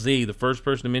Ball Z, the first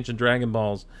person to mention Dragon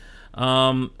Balls.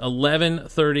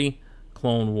 11:30,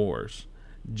 Clone Wars.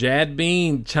 Jad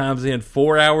Bean chimes in,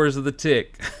 4 hours of the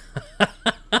Tick.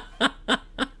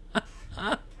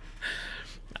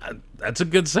 That's a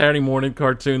good Saturday morning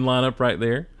cartoon lineup right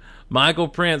there. Michael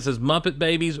Prince says Muppet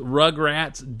Babies,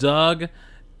 Rugrats, Doug,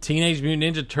 Teenage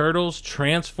Mutant Ninja Turtles,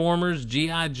 Transformers,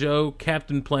 G.I. Joe,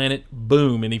 Captain Planet,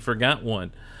 boom, and he forgot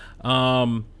one.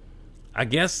 I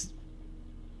guess,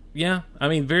 yeah, I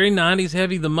mean, very 90s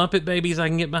heavy. The Muppet Babies I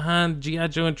can get behind. G.I.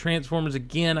 Joe and Transformers,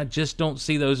 again, I just don't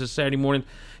see those as Saturday morning.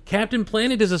 Captain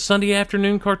Planet is a Sunday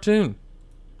afternoon cartoon.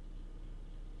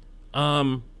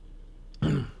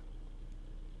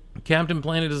 Captain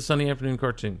Planet is a Sunday afternoon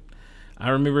cartoon. I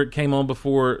remember it came on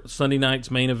before Sunday night's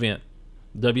main event,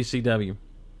 WCW,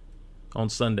 on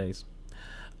Sundays.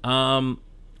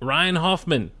 Ryan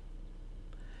Hoffman.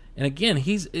 And again,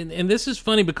 and this is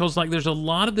funny because there's a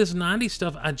lot of this 90s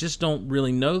stuff I just don't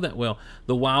really know that well.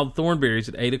 The Wild Thornberries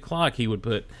at 8 o'clock he would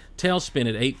put. Tailspin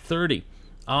at 8:30.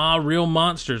 Real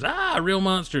Monsters. Real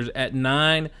Monsters at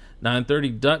 9.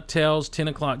 9:30 DuckTales. 10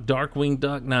 o'clock Darkwing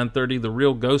Duck. 9:30 The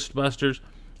Real Ghostbusters.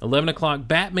 11 o'clock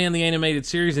Batman the Animated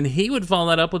Series. And he would follow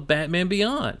that up with Batman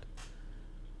Beyond.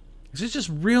 It's just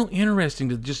real interesting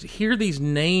to just hear these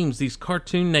names, these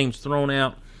cartoon names thrown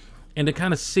out, and to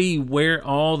kind of see where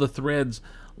all the threads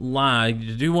lie.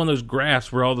 You do one of those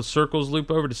graphs where all the circles loop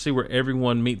over to see where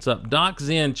everyone meets up. Doc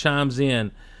Zen chimes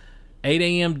in. 8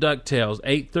 a.m. DuckTales.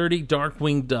 8:30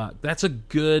 Darkwing Duck. That's a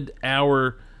good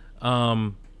hour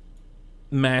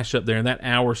mashup there in that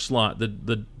hour slot.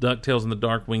 The DuckTales and the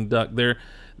Darkwing Duck.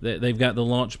 They've got the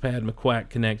Launchpad McQuack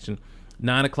connection.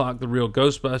 9 o'clock, The Real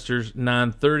Ghostbusters.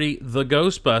 9:30, The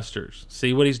Ghostbusters.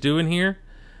 See what he's doing here?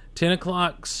 10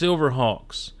 o'clock,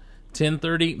 Silverhawks.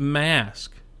 10:30,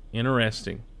 Mask.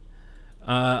 Interesting.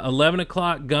 11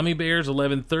 o'clock, Gummy Bears.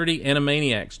 11:30,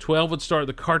 Animaniacs. 12 would start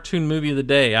the cartoon movie of the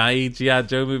day, i.e. G.I.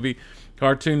 Joe movie.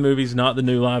 Cartoon movies, not the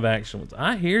new live action ones.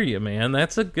 I hear you, man.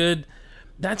 That's an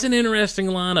interesting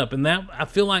lineup, and that I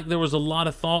feel like there was a lot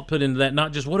of thought put into that.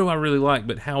 Not just what do I really like,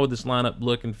 but how would this lineup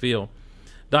look and feel.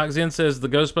 Doc Zen says the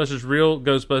Ghostbusters, Real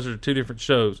Ghostbusters are two different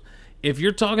shows. If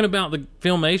you're talking about the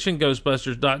Filmation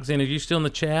Ghostbusters, Doc Zen, are you still in the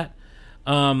chat?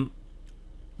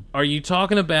 Are you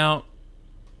talking about?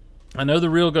 I know the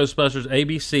Real Ghostbusters,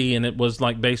 ABC, and it was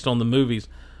like based on the movies.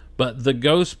 But the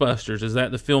Ghostbusters, is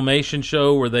that the Filmation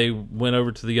show where they went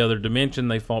over to the other dimension?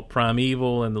 They fought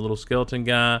Primeval and the little skeleton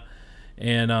guy,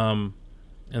 and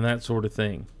that sort of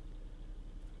thing.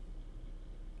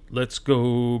 Let's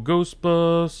go,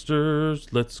 Ghostbusters!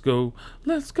 Let's go,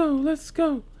 let's go, let's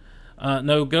go!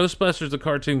 No, Ghostbusters, the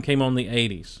cartoon, came on in the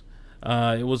 80s.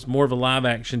 It was more of a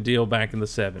live-action deal back in the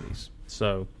 70s.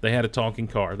 So they had a talking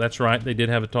car. That's right, they did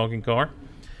have a talking car.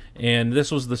 And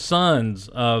this was the sons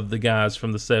of the guys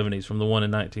from the 70s, from the one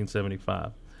in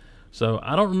 1975. So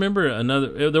I don't remember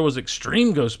another. There was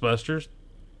Extreme Ghostbusters.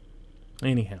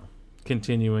 Anyhow,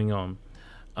 continuing on.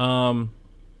 The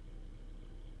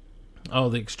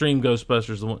Extreme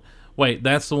Ghostbusters. The one. Wait,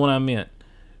 that's the one I meant.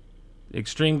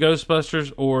 Extreme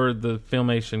Ghostbusters or the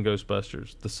Filmation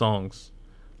Ghostbusters? The songs.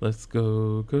 Let's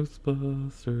go,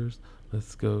 Ghostbusters.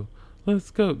 Let's go. Let's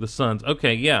go. The sons.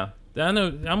 Okay, yeah. I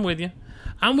know. I'm with you.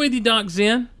 I'm with you, Doc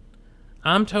Zen.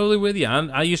 I'm totally with you.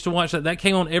 I used to watch that. That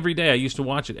came on every day. I used to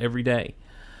watch it every day.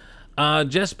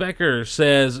 Jess Becker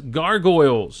says,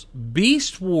 Gargoyles,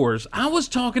 Beast Wars. I was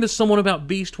talking to someone about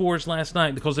Beast Wars last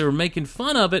night because they were making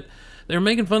fun of it. They were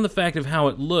making fun of the fact of how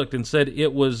it looked and said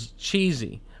it was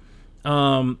cheesy.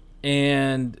 And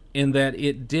in that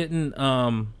it didn't...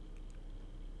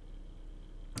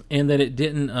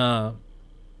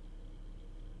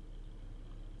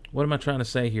 what am I trying to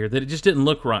say here? That it just didn't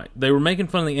look right. They were making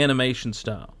fun of the animation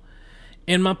style.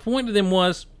 And my point to them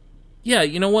was, yeah,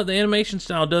 you know what? The animation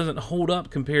style doesn't hold up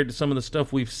compared to some of the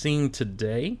stuff we've seen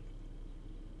today.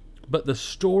 But the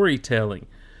storytelling,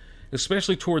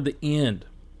 especially toward the end,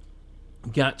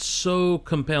 got so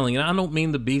compelling. And I don't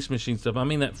mean the Beast Machine stuff. I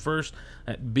mean that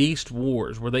Beast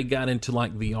Wars, where they got into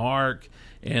like the Ark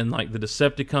and like the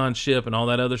Decepticon ship and all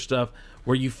that other stuff,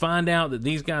 where you find out that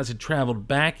these guys had traveled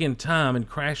back in time and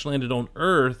crash landed on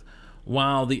Earth,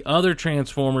 while the other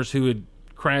Transformers who had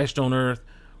crashed on Earth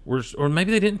were, or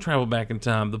maybe they didn't travel back in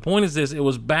time. The point is this: it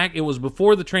was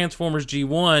before the Transformers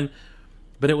G1,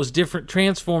 but it was different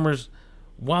Transformers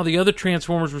while the other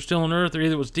Transformers were still on Earth, or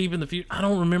either it was deep in the future. I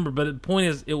don't remember, but the point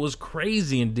is, it was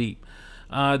crazy and deep.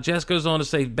 Jess goes on to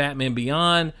say Batman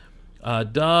Beyond,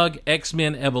 Doug,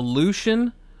 X-Men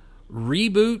Evolution,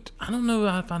 Reboot. I don't know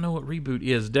if I know what Reboot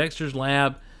is. Dexter's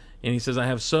Lab, and he says, I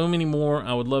have so many more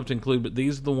I would love to include, but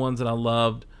these are the ones that I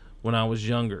loved when I was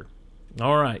younger.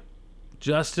 All right.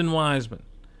 Justin Wiseman,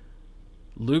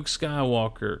 Luke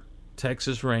Skywalker,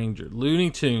 Texas Ranger, Looney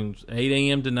Tunes, 8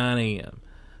 a.m. to 9 a.m.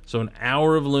 So an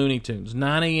hour of Looney Tunes.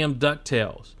 9 a.m.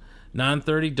 DuckTales.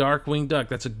 9:30 Darkwing Duck.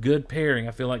 That's a good pairing.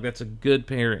 I feel like that's a good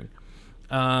pairing.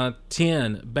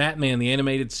 10, Batman, the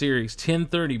animated series.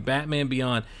 10:30, Batman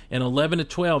Beyond. And 11 to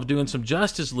 12, doing some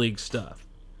Justice League stuff.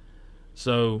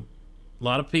 So, a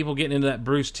lot of people getting into that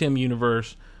Bruce Timm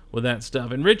universe with that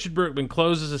stuff. And Richard Brookman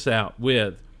closes us out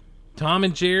with Tom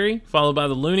and Jerry, followed by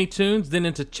the Looney Tunes, then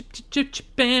into Chip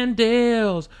and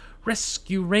Dale's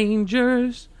Rescue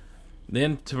Rangers.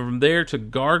 Then from there to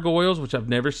Gargoyles, which I've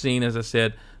never seen, as I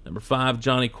said. Number 5,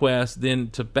 Johnny Quest. Then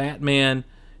to Batman,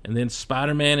 and then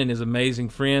Spider-Man and his amazing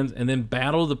friends, and then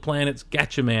Battle of the Planets,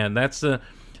 Gatchaman. That's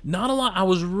not a lot. I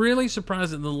was really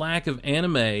surprised at the lack of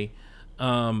anime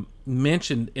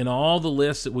mentioned in all the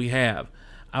lists that we have.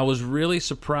 I was really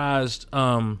surprised.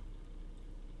 I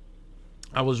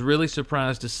was really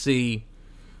surprised to see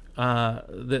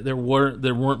that there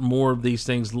weren't more of these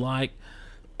things like,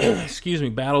 excuse me,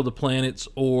 Battle of the Planets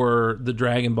or the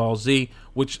Dragon Ball Z.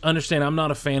 Which, understand, I'm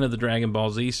not a fan of the Dragon Ball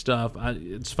Z stuff.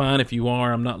 It's fine if you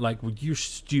are. I'm not like, well, you're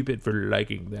stupid for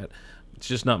liking that. It's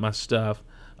just not my stuff.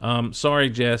 Sorry,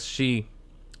 Jess. She.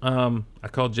 I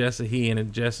call Jess a he,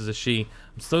 and Jess is a she.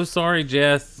 I'm so sorry,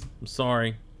 Jess. I'm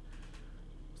sorry.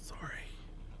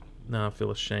 Now I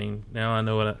feel ashamed. Now I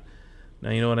know what now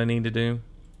you know what I need to do?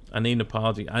 I need an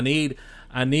apology. I need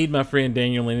my friend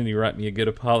Daniel Lennon to write me a good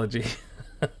apology.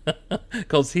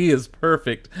 Because he is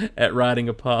perfect at writing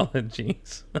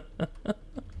apologies.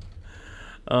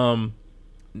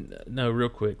 No, real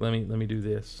quick. Let me do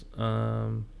this.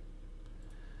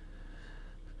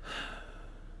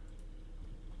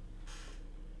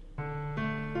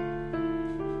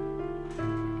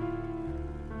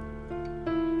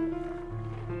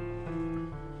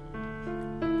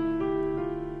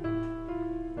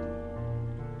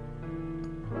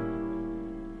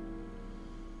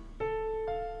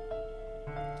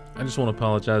 I just want to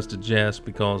apologize to Jess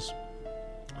because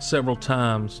several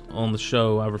times on the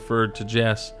show I referred to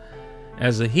Jess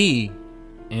as a he,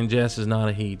 and Jess is not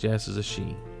a he. Jess is a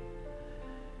she.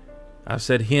 I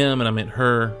said him and I meant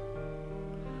her,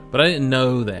 but I didn't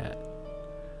know that.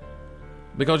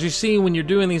 Because you see, when you're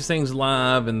doing these things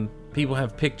live and people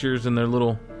have pictures and their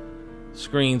little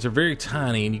screens are very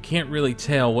tiny and you can't really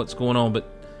tell what's going on,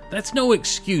 but that's no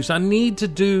excuse. I need to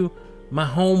do my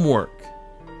homework.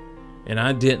 And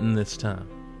I didn't this time.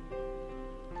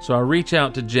 So I reach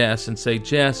out to Jess and say,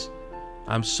 Jess,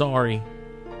 I'm sorry,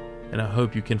 and I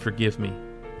hope you can forgive me.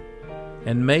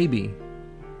 And maybe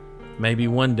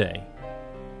one day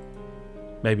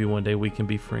we can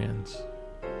be friends.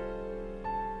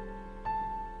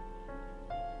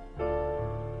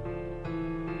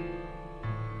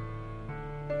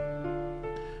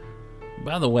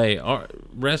 By the way,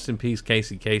 rest in peace,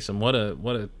 Casey Kasem. What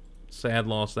a sad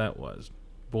loss that was.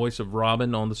 Voice of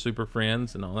Robin on the Super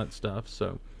Friends and all that stuff.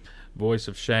 So, voice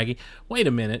of Shaggy. Wait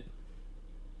a minute.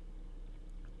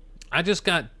 I just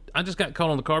got caught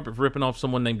on the carpet for ripping off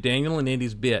someone named Daniel and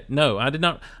Indy's bit. No, I did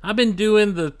not. I've been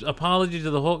doing the apology to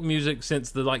the Hulk music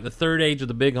since the third age of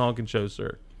the Big Honkin' Show,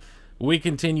 sir. We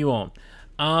continue on.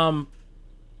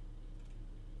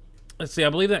 Let's see. I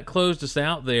believe that closed us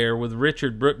out there with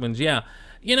Richard Brookman's. Yeah,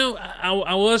 I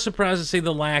was surprised to see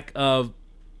the lack of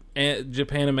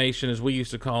Japanimation, as we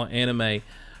used to call it, anime.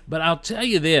 But I'll tell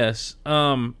you this,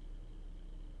 I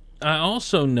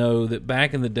also know that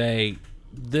back in the day,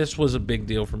 this was a big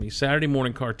deal for me. Saturday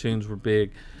morning cartoons were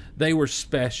big. They were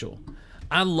special.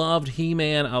 I loved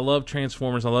He-Man, I loved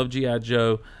Transformers, I loved G.I.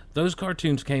 Joe. Those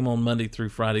cartoons came on Monday through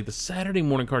Friday. The Saturday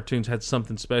morning cartoons had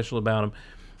something special about them.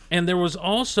 And there was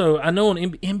also, I know on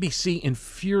NBC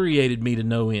infuriated me to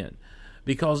no end,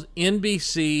 because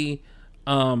NBC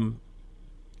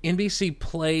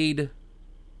played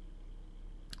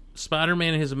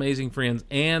Spider-Man and His Amazing Friends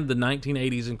and the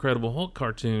 1980s Incredible Hulk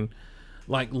cartoon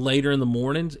like later in the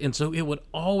mornings, and so it would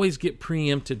always get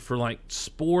preempted for like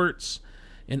sports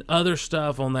and other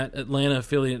stuff on that Atlanta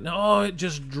affiliate. Oh, it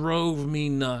just drove me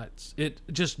nuts. It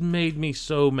just made me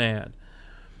so mad.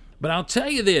 But I'll tell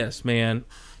you this, man.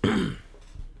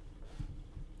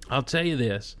 I'll tell you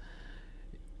this.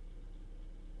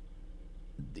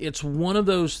 It's one of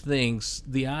those things,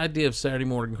 the idea of Saturday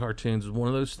morning cartoons is one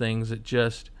of those things that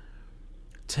just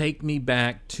take me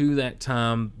back to that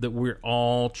time that we're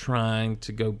all trying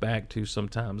to go back to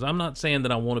sometimes. I'm not saying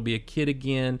that I want to be a kid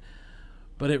again,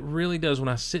 but it really does when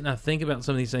I sit and I think about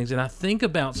some of these things, and I think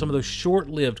about some of those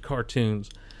short-lived cartoons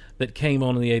that came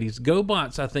on in the 80s.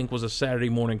 GoBots, I think, was a Saturday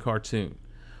morning cartoon,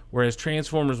 whereas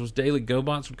Transformers was daily.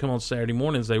 GoBots would come on Saturday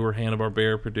mornings. They were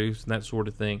Hanna-Barbera produced and that sort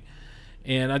of thing.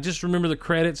 And I just remember the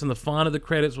credits, and the font of the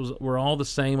credits were all the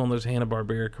same on those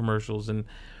Hanna-Barbera commercials and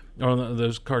on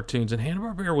those cartoons. And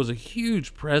Hanna-Barbera was a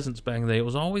huge presence back in the day. It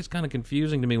was always kind of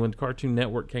confusing to me when Cartoon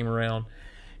Network came around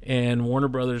and Warner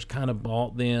Brothers kind of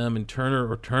bought them, and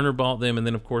Turner bought them, and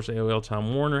then of course AOL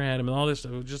Time Warner had them, and all this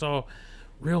stuff. It was just all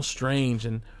real strange,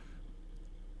 and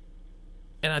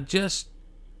I just,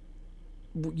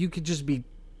 you could just be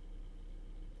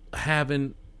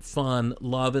having fun,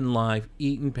 loving life,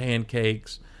 eating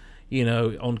pancakes,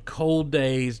 on cold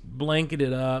days,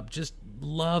 blanketed up, just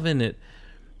loving it.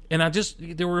 And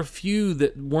there were a few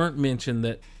that weren't mentioned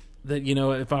that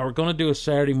if I were going to do a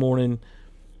Saturday morning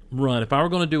run, if I were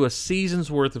going to do a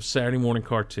season's worth of Saturday morning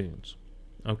cartoons,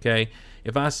 okay,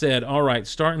 if I said, all right,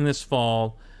 starting this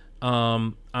fall,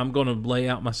 I'm going to lay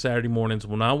out my Saturday mornings.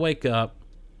 When I wake up,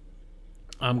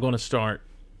 I'm going to start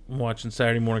watching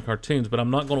Saturday morning cartoons, but I'm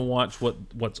not going to watch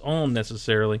what's on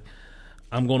necessarily.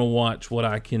 I'm going to watch what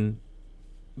I can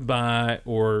buy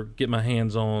or get my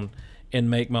hands on and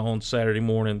make my own Saturday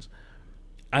mornings.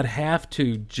 I'd have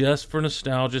to, just for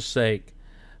nostalgia's sake,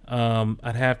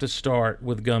 I'd have to start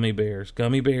with Gummy Bears.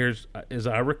 Gummy Bears, as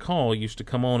I recall, used to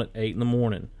come on at 8 in the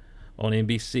morning on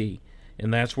NBC,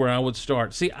 and that's where I would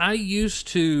start. See, I used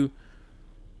to,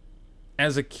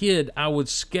 as a kid, I would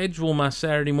schedule my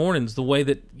Saturday mornings the way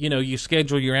that, you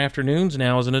schedule your afternoons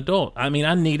now as an adult. I mean,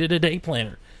 I needed a day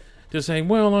planner to say,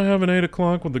 well, I have an 8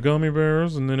 o'clock with the Gummy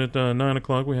Bears, and then at 9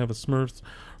 o'clock we have a Smurfs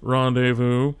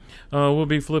Rendezvous. We'll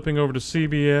be flipping over to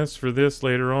CBS for this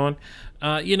later on.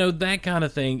 That kind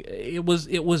of thing. It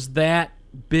was that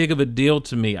big of a deal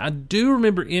to me. I do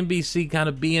remember NBC kind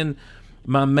of being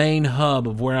my main hub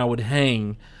of where I would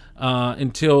hang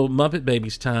until Muppet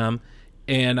Babies time,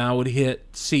 and I would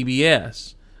hit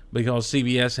CBS because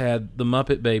CBS had the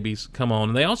Muppet Babies come on.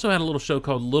 And they also had a little show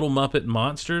called Little Muppet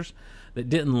Monsters that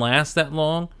didn't last that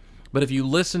long. But if you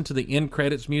listen to the end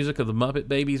credits music of the Muppet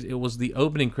Babies, it was the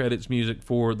opening credits music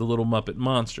for the Little Muppet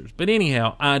Monsters. But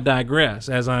anyhow, I digress,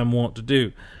 as I'm wont to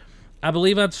do. I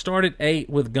believe I'd start at 8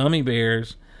 with Gummy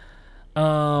Bears.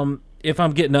 If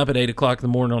I'm getting up at 8 o'clock in the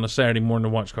morning on a Saturday morning to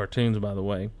watch cartoons, by the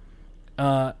way.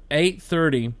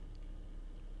 8:30,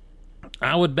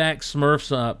 I would back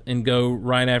Smurfs up and go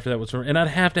right after that with Smurfs. And I'd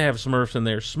have to have Smurfs in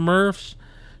there. Smurfs,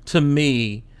 to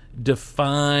me,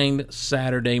 defined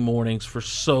Saturday mornings for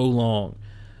so long.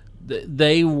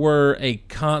 They were a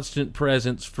constant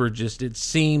presence for just, it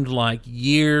seemed like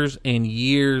years and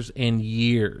years and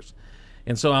years.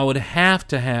 And so I would have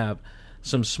to have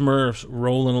some Smurfs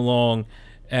rolling along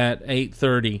at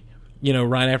 8:30,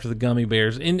 right after the Gummy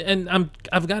Bears. And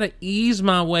I've got to ease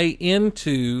my way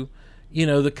into,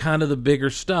 the kind of the bigger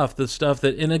stuff, the stuff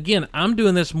that, and again, I'm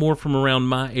doing this more from around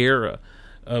my era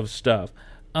of stuff.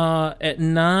 At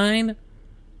 9,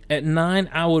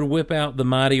 I would whip out the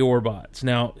Mighty Orbots.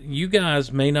 Now, you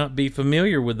guys may not be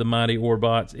familiar with the Mighty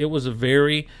Orbots. It was a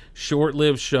very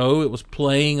short-lived show. It was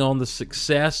playing on the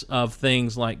success of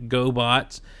things like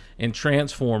GoBots and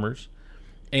Transformers,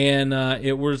 and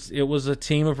it was a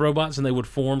team of robots, and they would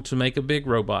form to make a big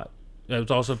robot. It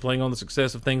was also playing on the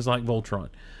success of things like Voltron,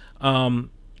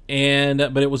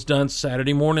 but it was done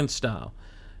Saturday morning style.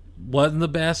 Wasn't the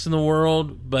best in the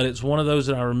world, but it's one of those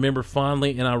that I remember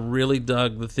fondly, and I really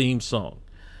dug the theme song.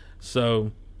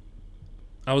 So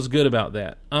I was good about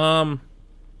that.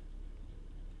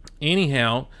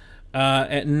 Anyhow,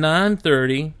 at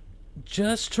 9:30,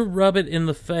 just to rub it in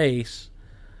the face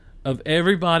of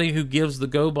everybody who gives the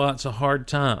GoBots a hard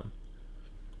time,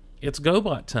 it's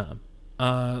GoBot time.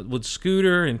 With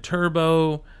Scooter and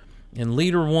Turbo and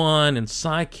Leader One and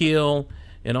Psykill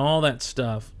and all that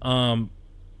stuff. The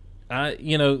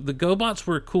GoBots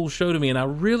were a cool show to me, and I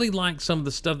really liked some of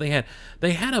the stuff they had.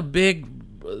 They had a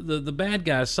big, the bad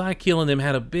guys, Psykill and them,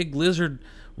 had a big lizard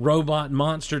robot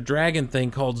monster dragon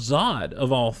thing called Zod,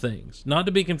 of all things. Not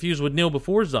to be confused with Neil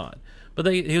before Zod, but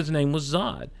his name was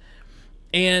Zod.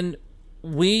 And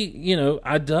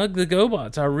I dug the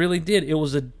GoBots. I really did. It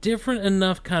was a different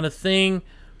enough kind of thing.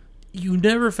 You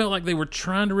never felt like they were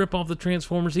trying to rip off the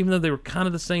Transformers, even though they were kind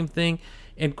of the same thing.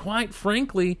 And quite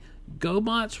frankly,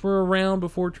 GoBots were around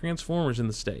before Transformers in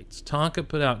the States. Tonka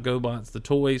put out GoBots, the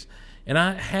toys, and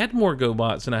I had more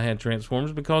GoBots than I had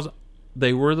Transformers because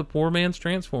they were the poor man's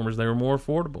Transformers. They were more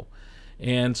affordable.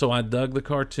 And so I dug the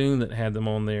cartoon that had them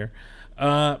on there.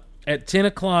 At 10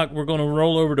 o'clock, we're going to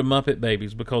roll over to Muppet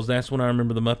Babies because that's when I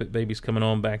remember the Muppet Babies coming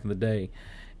on back in the day.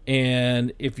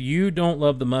 And if you don't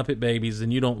love the Muppet Babies,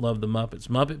 then you don't love the Muppets.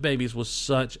 Muppet Babies was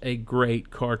such a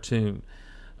great cartoon.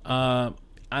 I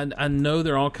know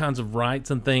there are all kinds of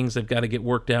rights and things they've got to get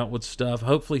worked out with stuff.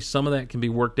 Hopefully some of that can be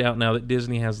worked out now that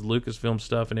Disney has the Lucasfilm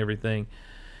stuff and everything.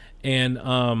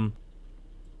 And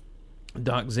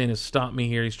Doc Zen has stopped me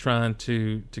here. He's trying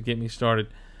to get me started.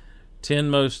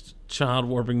 10 most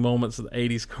child-warping moments of the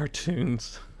 80s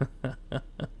cartoons.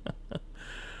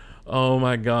 Oh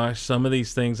my gosh, some of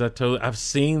these things I've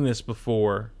seen this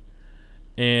before.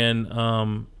 And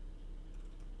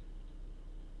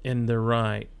they're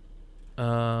right.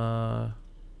 I'm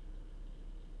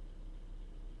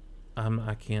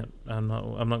not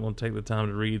going to take the time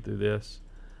to read through this.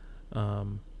 But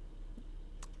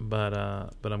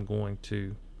I'm going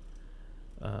to.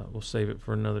 We'll save it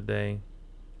for another day,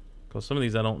 because some of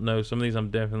these I don't know. Some of these I'm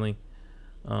definitely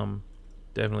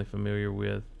familiar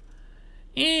with.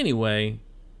 Anyway,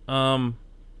 I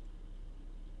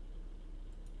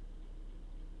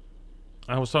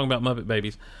was talking about Muppet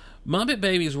Babies. Muppet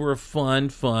Babies were a fun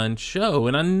show,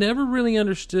 and I never really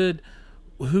understood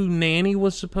who Nanny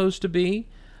was supposed to be.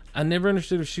 I never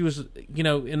understood if she was,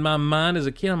 in my mind as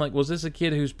a kid, I'm like, was this a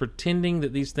kid who's pretending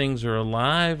that these things are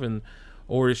alive,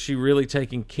 or is she really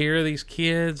taking care of these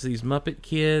kids, these Muppet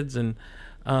kids? And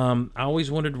I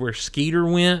always wondered where Skeeter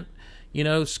went.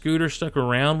 Scooter stuck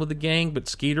around with the gang, but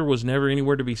Skeeter was never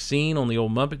anywhere to be seen on the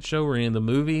old Muppet Show or in the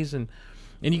movies. And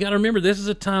you got to remember, this is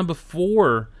a time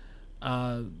before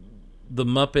the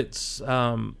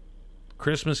Muppets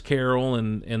Christmas Carol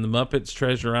and the Muppets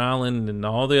Treasure Island and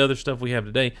all the other stuff we have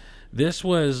today. This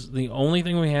was the only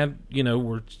thing we had,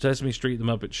 were Sesame Street, the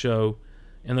Muppet Show,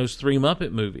 and those 3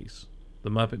 Muppet movies. The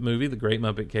Muppet Movie, The Great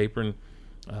Muppet Caper, and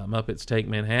Muppets Take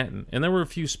Manhattan. And there were a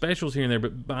few specials here and there,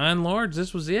 but by and large,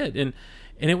 this was it. And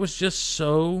it was just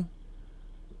so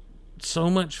so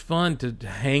much fun to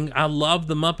hang. I love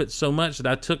the Muppets so much that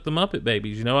I took the Muppet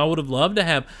Babies. I would have loved to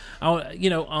have.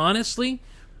 Honestly,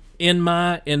 in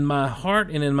my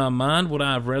heart and in my mind, would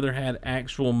I have rather had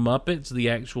actual Muppets, the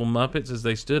actual Muppets as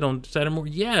they stood on Saturday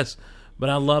morning? Yes, but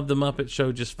I love the Muppet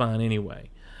Show just fine anyway.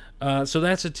 So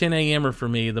that's a 10 a.m.er for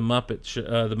me. The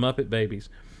Muppet Babies.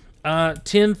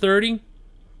 10:30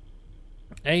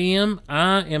 a.m.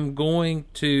 I am going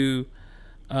to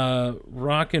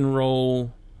rock and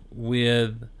roll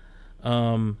with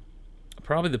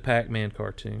probably the Pac-Man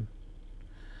cartoon.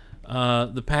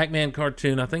 The Pac-Man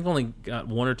cartoon, I think, only got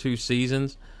 1 or 2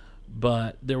 seasons,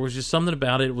 but there was just something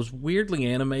about it. It was weirdly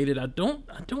animated. I don't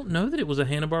know that it was a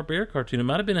Hanna-Barbera cartoon. It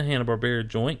might have been a Hanna-Barbera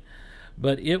joint,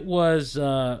 but it was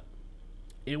fun.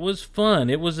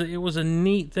 It was a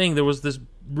neat thing. There was this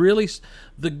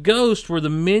the ghosts were the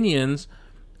minions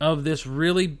of this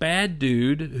really bad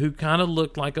dude who kind of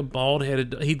looked like a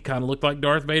bald-headed. He'd kind of looked like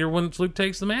Darth Vader when Luke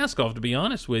takes the mask off, to be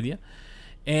honest with you.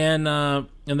 And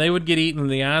they would get eaten, and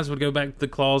the eyes would go back to the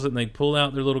closet, and they'd pull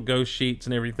out their little ghost sheets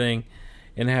and everything,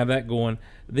 and have that going.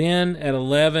 Then at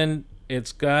 11,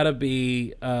 it's got to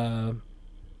be. I'm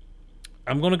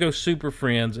going to go Super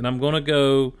Friends, and I'm going to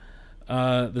go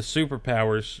the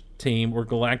Superpowers team or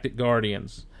Galactic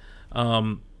Guardians,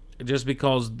 just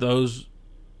because those.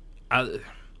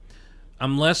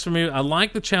 I'm less familiar. I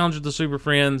like the challenge of the Super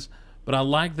Friends, but I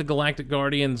like the Galactic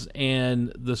Guardians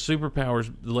and the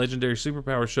Superpowers, the Legendary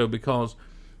Superpowers show, because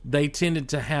they tended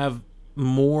to have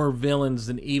more villains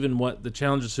than even what the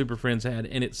challenge of Super Friends had,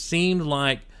 and it seemed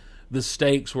like the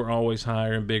stakes were always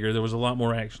higher and bigger. There was a lot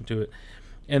more action to it.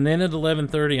 And then at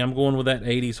 11:30, I'm going with that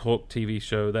 80s Hulk TV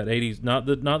show. That 80s, not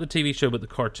the TV show, but the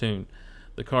cartoon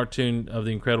of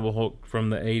the Incredible Hulk from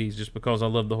the 80s, just because I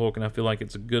love the Hulk and I feel like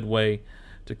it's a good way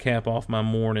to cap off my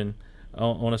morning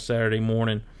on a Saturday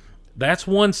morning. That's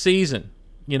one season.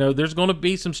 There's going to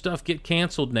be some stuff get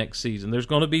canceled next season. There's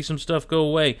going to be some stuff go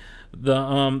away.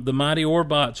 The Mighty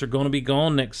Orbots are going to be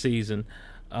gone next season.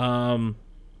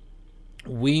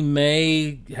 We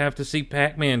may have to see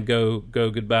Pac-Man go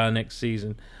goodbye next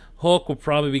season. Hulk will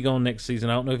probably be gone next season.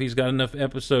 I don't know if he's got enough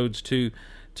episodes to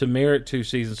merit 2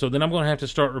 seasons. So then I'm going to have to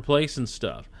start replacing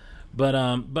stuff. But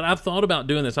I've thought about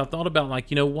doing this. I've thought about,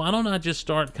 why don't I just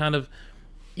start kind of,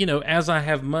 as I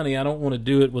have money, I don't want to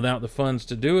do it without the funds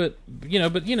to do it.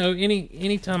 But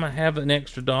anytime I have an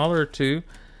extra $1 or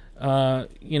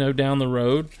 $2, down the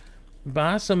road,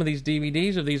 buy some of these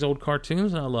DVDs of these old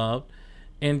cartoons I loved,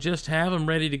 and just have them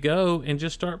ready to go, and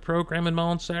just start programming my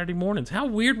own Saturday mornings. How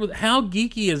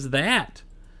geeky is that?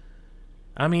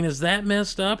 I mean, is that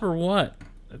messed up or what?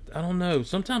 I don't know.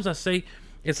 Sometimes I say,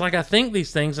 it's like I think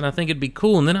these things and I think it'd be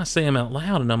cool, and then I say them out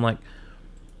loud, and I'm like,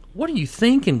 what are you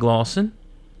thinking, Glosson?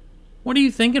 What are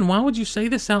you thinking? Why would you say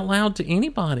this out loud to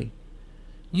anybody?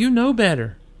 You know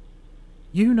better.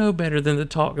 You know better than to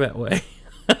talk that way.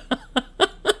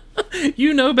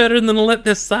 You know better than to let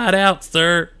this side out,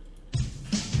 sir.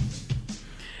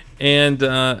 And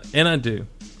I do.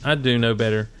 I do know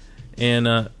better.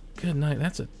 And good night.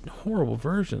 That's a horrible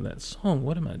version of that song.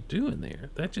 What am I doing there?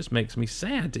 That just makes me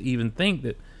sad to even think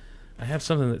that I have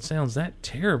something that sounds that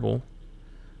terrible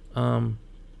in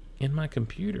my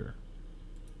computer.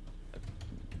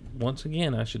 Once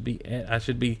again, I should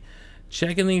be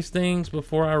checking these things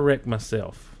before I wreck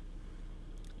myself.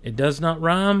 It does not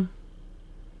rhyme,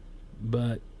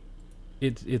 but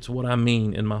it's what I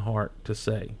mean in my heart to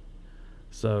say.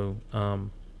 So,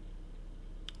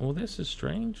 well, this is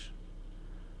strange.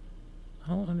 I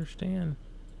don't understand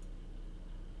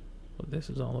what this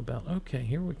is all about. Okay,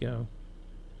 here we go.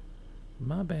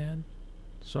 My bad.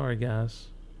 Sorry, guys.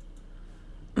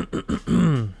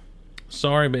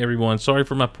 Sorry, everyone. Sorry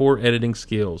for my poor editing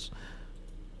skills.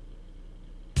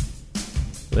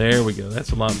 There we go.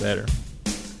 That's a lot better.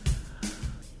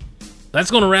 That's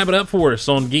going to wrap it up for us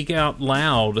on Geek Out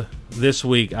Loud this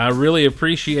week. I really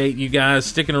appreciate you guys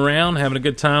sticking around, having a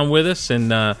good time with us,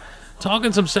 and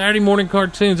talking some Saturday morning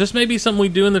cartoons. This may be something we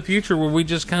do in the future where we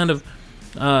just kind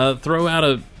of throw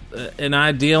out an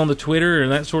idea on the Twitter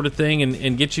and that sort of thing,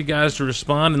 and get you guys to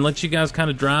respond and let you guys kind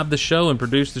of drive the show and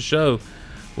produce the show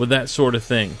with that sort of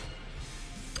thing.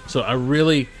 So I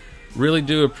really, really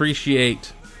do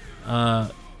appreciate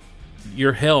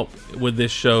your help with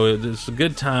this show. It's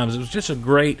good times. It was just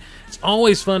it's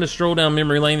always fun to stroll down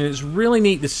memory lane, and it's really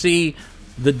neat to see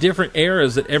the different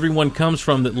eras that everyone comes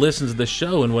from that listens to the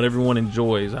show and what everyone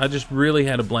enjoys. I just really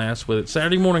had a blast with it.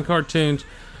 Saturday morning cartoons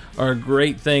are a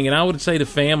great thing, and I would say to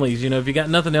families, if you got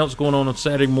nothing else going on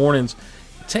Saturday mornings,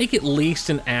 take at least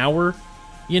an hour,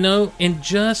 and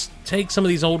just take some of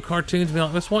these old cartoons and be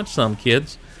like, let's watch some,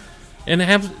 kids, and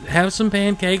have some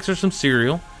pancakes or some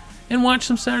cereal, and watch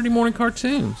some Saturday morning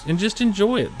cartoons and just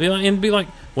enjoy it. Be like,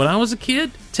 when I was a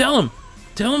kid, tell them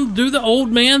do the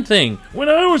old man thing. When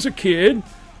I was a kid,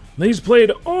 these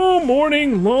played all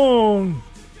morning long.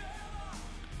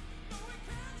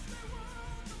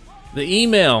 The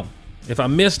email, if I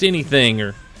missed anything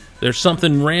or there's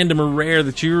something random or rare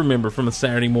that you remember from a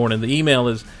Saturday morning, the email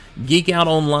is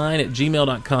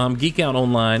geekoutonline@gmail.com,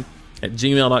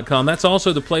 geekoutonline@gmail.com. That's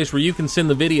also the place where you can send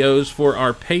the videos for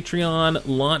our Patreon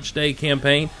launch day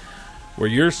campaign, where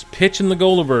you're pitching the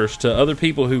Golaverse to other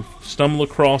people who stumble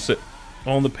across it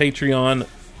on the Patreon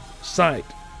site.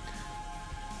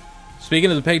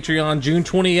 Speaking of the Patreon, June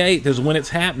 28th is when it's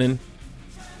happening.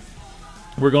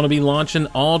 We're going to be launching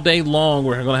all day long.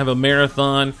 We're going to have a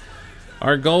marathon.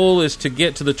 Our goal is to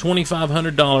get to the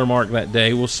 $2,500 mark that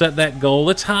day. We'll set that goal.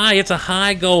 It's high. It's a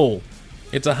high goal.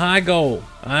 It's a high goal.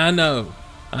 I know.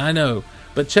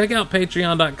 But check out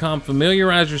patreon.com.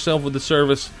 Familiarize yourself with the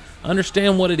service.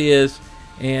 Understand what it is.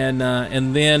 And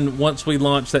then once we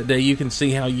launch that day, you can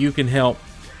see how you can help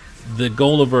the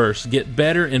Golaverse get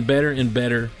better and better and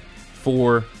better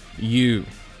for you.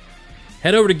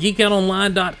 Head over to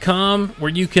geekoutonline.com, where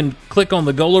you can click on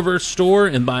the Golaverse store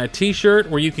and buy a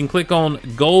t-shirt, where you can click on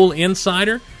Goal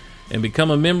Insider and become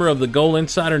a member of the Goal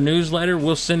Insider newsletter.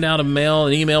 We'll send out an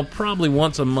email probably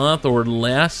once a month or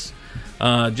less,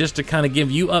 just to kind of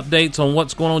give you updates on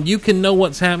what's going on. You can know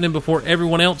what's happening before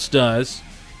everyone else does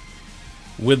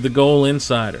with the Goal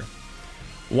Insider.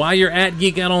 While you're at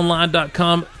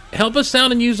geekoutonline.com, help us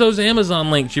out and use those Amazon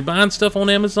links. You're buying stuff on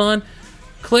Amazon,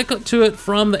 click to it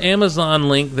from the Amazon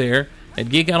link there at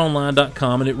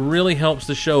geekoutonline.com, and it really helps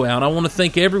the show out. I want to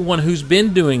thank everyone who's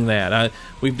been doing that.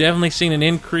 We've definitely seen an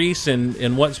increase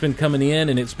in what's been coming in,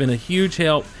 and it's been a huge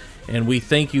help, and we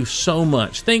thank you so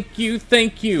much. Thank you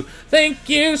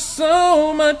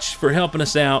so much for helping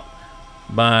us out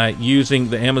by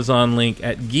using the Amazon link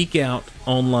at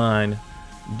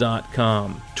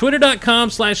geekoutonline.com.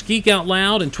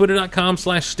 Twitter.com/geekoutloud and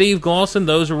Twitter.com/Steve Glosson.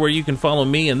 Those are where you can follow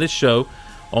me and this show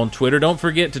on Twitter. Don't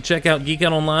forget to check out Geek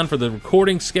Out Online for the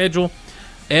recording schedule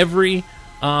every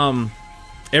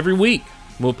week.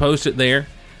 We'll post it there.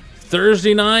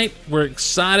 Thursday night, we're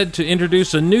excited to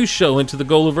introduce a new show into the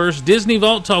Golaverse, Disney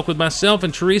Vault Talk with myself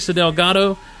and Teresa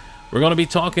Delgado. We're going to be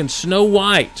talking Snow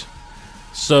White.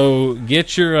 So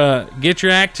get your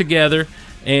act together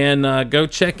and go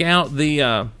check out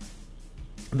the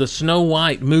Snow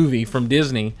White movie from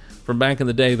Disney from back in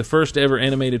the day, the first ever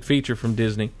animated feature from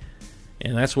Disney.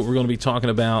 And that's what we're going to be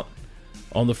talking about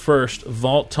on the first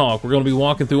Vault Talk. We're going to be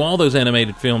walking through all those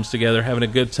animated films together, having a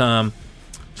good time,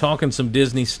 talking some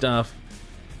Disney stuff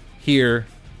here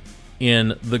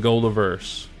in the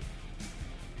Golaverse.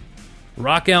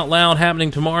 Rock Out Loud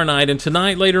happening tomorrow night, and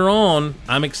tonight later on,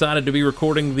 I'm excited to be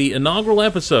recording the inaugural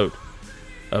episode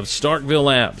of Starkville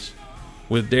Labs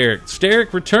with Derek.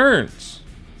 Derek returns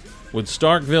with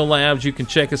Starkville Labs. You can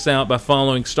check us out by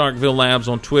following Starkville Labs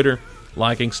on Twitter,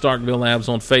 liking Starkville Labs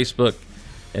on Facebook,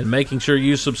 and making sure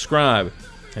you subscribe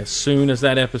as soon as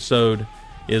that episode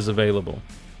is available.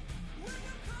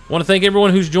 I want to thank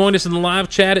everyone who's joined us in the live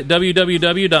chat at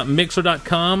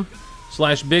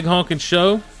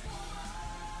www.mixer.com/BigHonkinShow.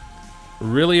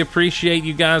 Really appreciate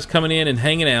you guys coming in and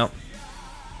hanging out.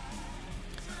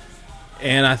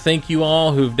 And I thank you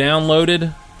all who've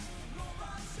downloaded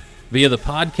via the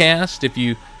podcast. If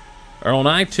you are on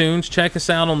iTunes, check us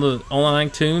out on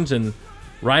iTunes and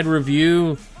write a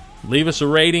review, leave us a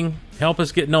rating, help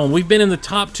us get known. We've been in the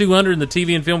top 200 in the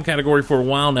TV and film category for a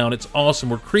while now, and it's awesome.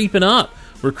 We're creeping up,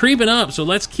 so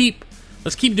let's keep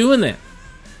doing that.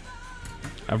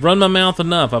 I've run my mouth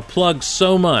enough. I've plugged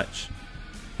so much.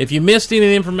 If you missed any of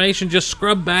the information, just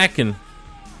scrub back and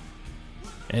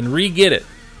re-get it.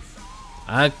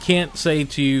 I can't say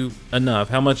to you enough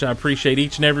how much I appreciate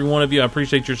each and every one of you. I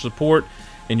appreciate your support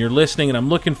and your listening, and I'm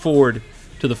looking forward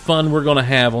to the fun we're going to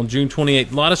have on June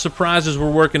 28th. A lot of surprises we're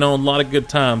working on, a lot of good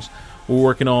times we're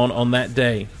working on that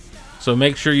day. So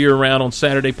make sure you're around on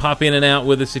Saturday. Pop in and out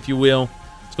with us if you will.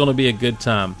 It's going to be a good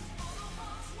time.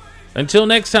 Until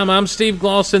next time, I'm Steve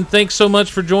Glosson. Thanks so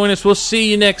much for joining us. We'll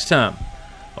see you next time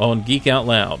on Geek Out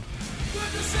Loud.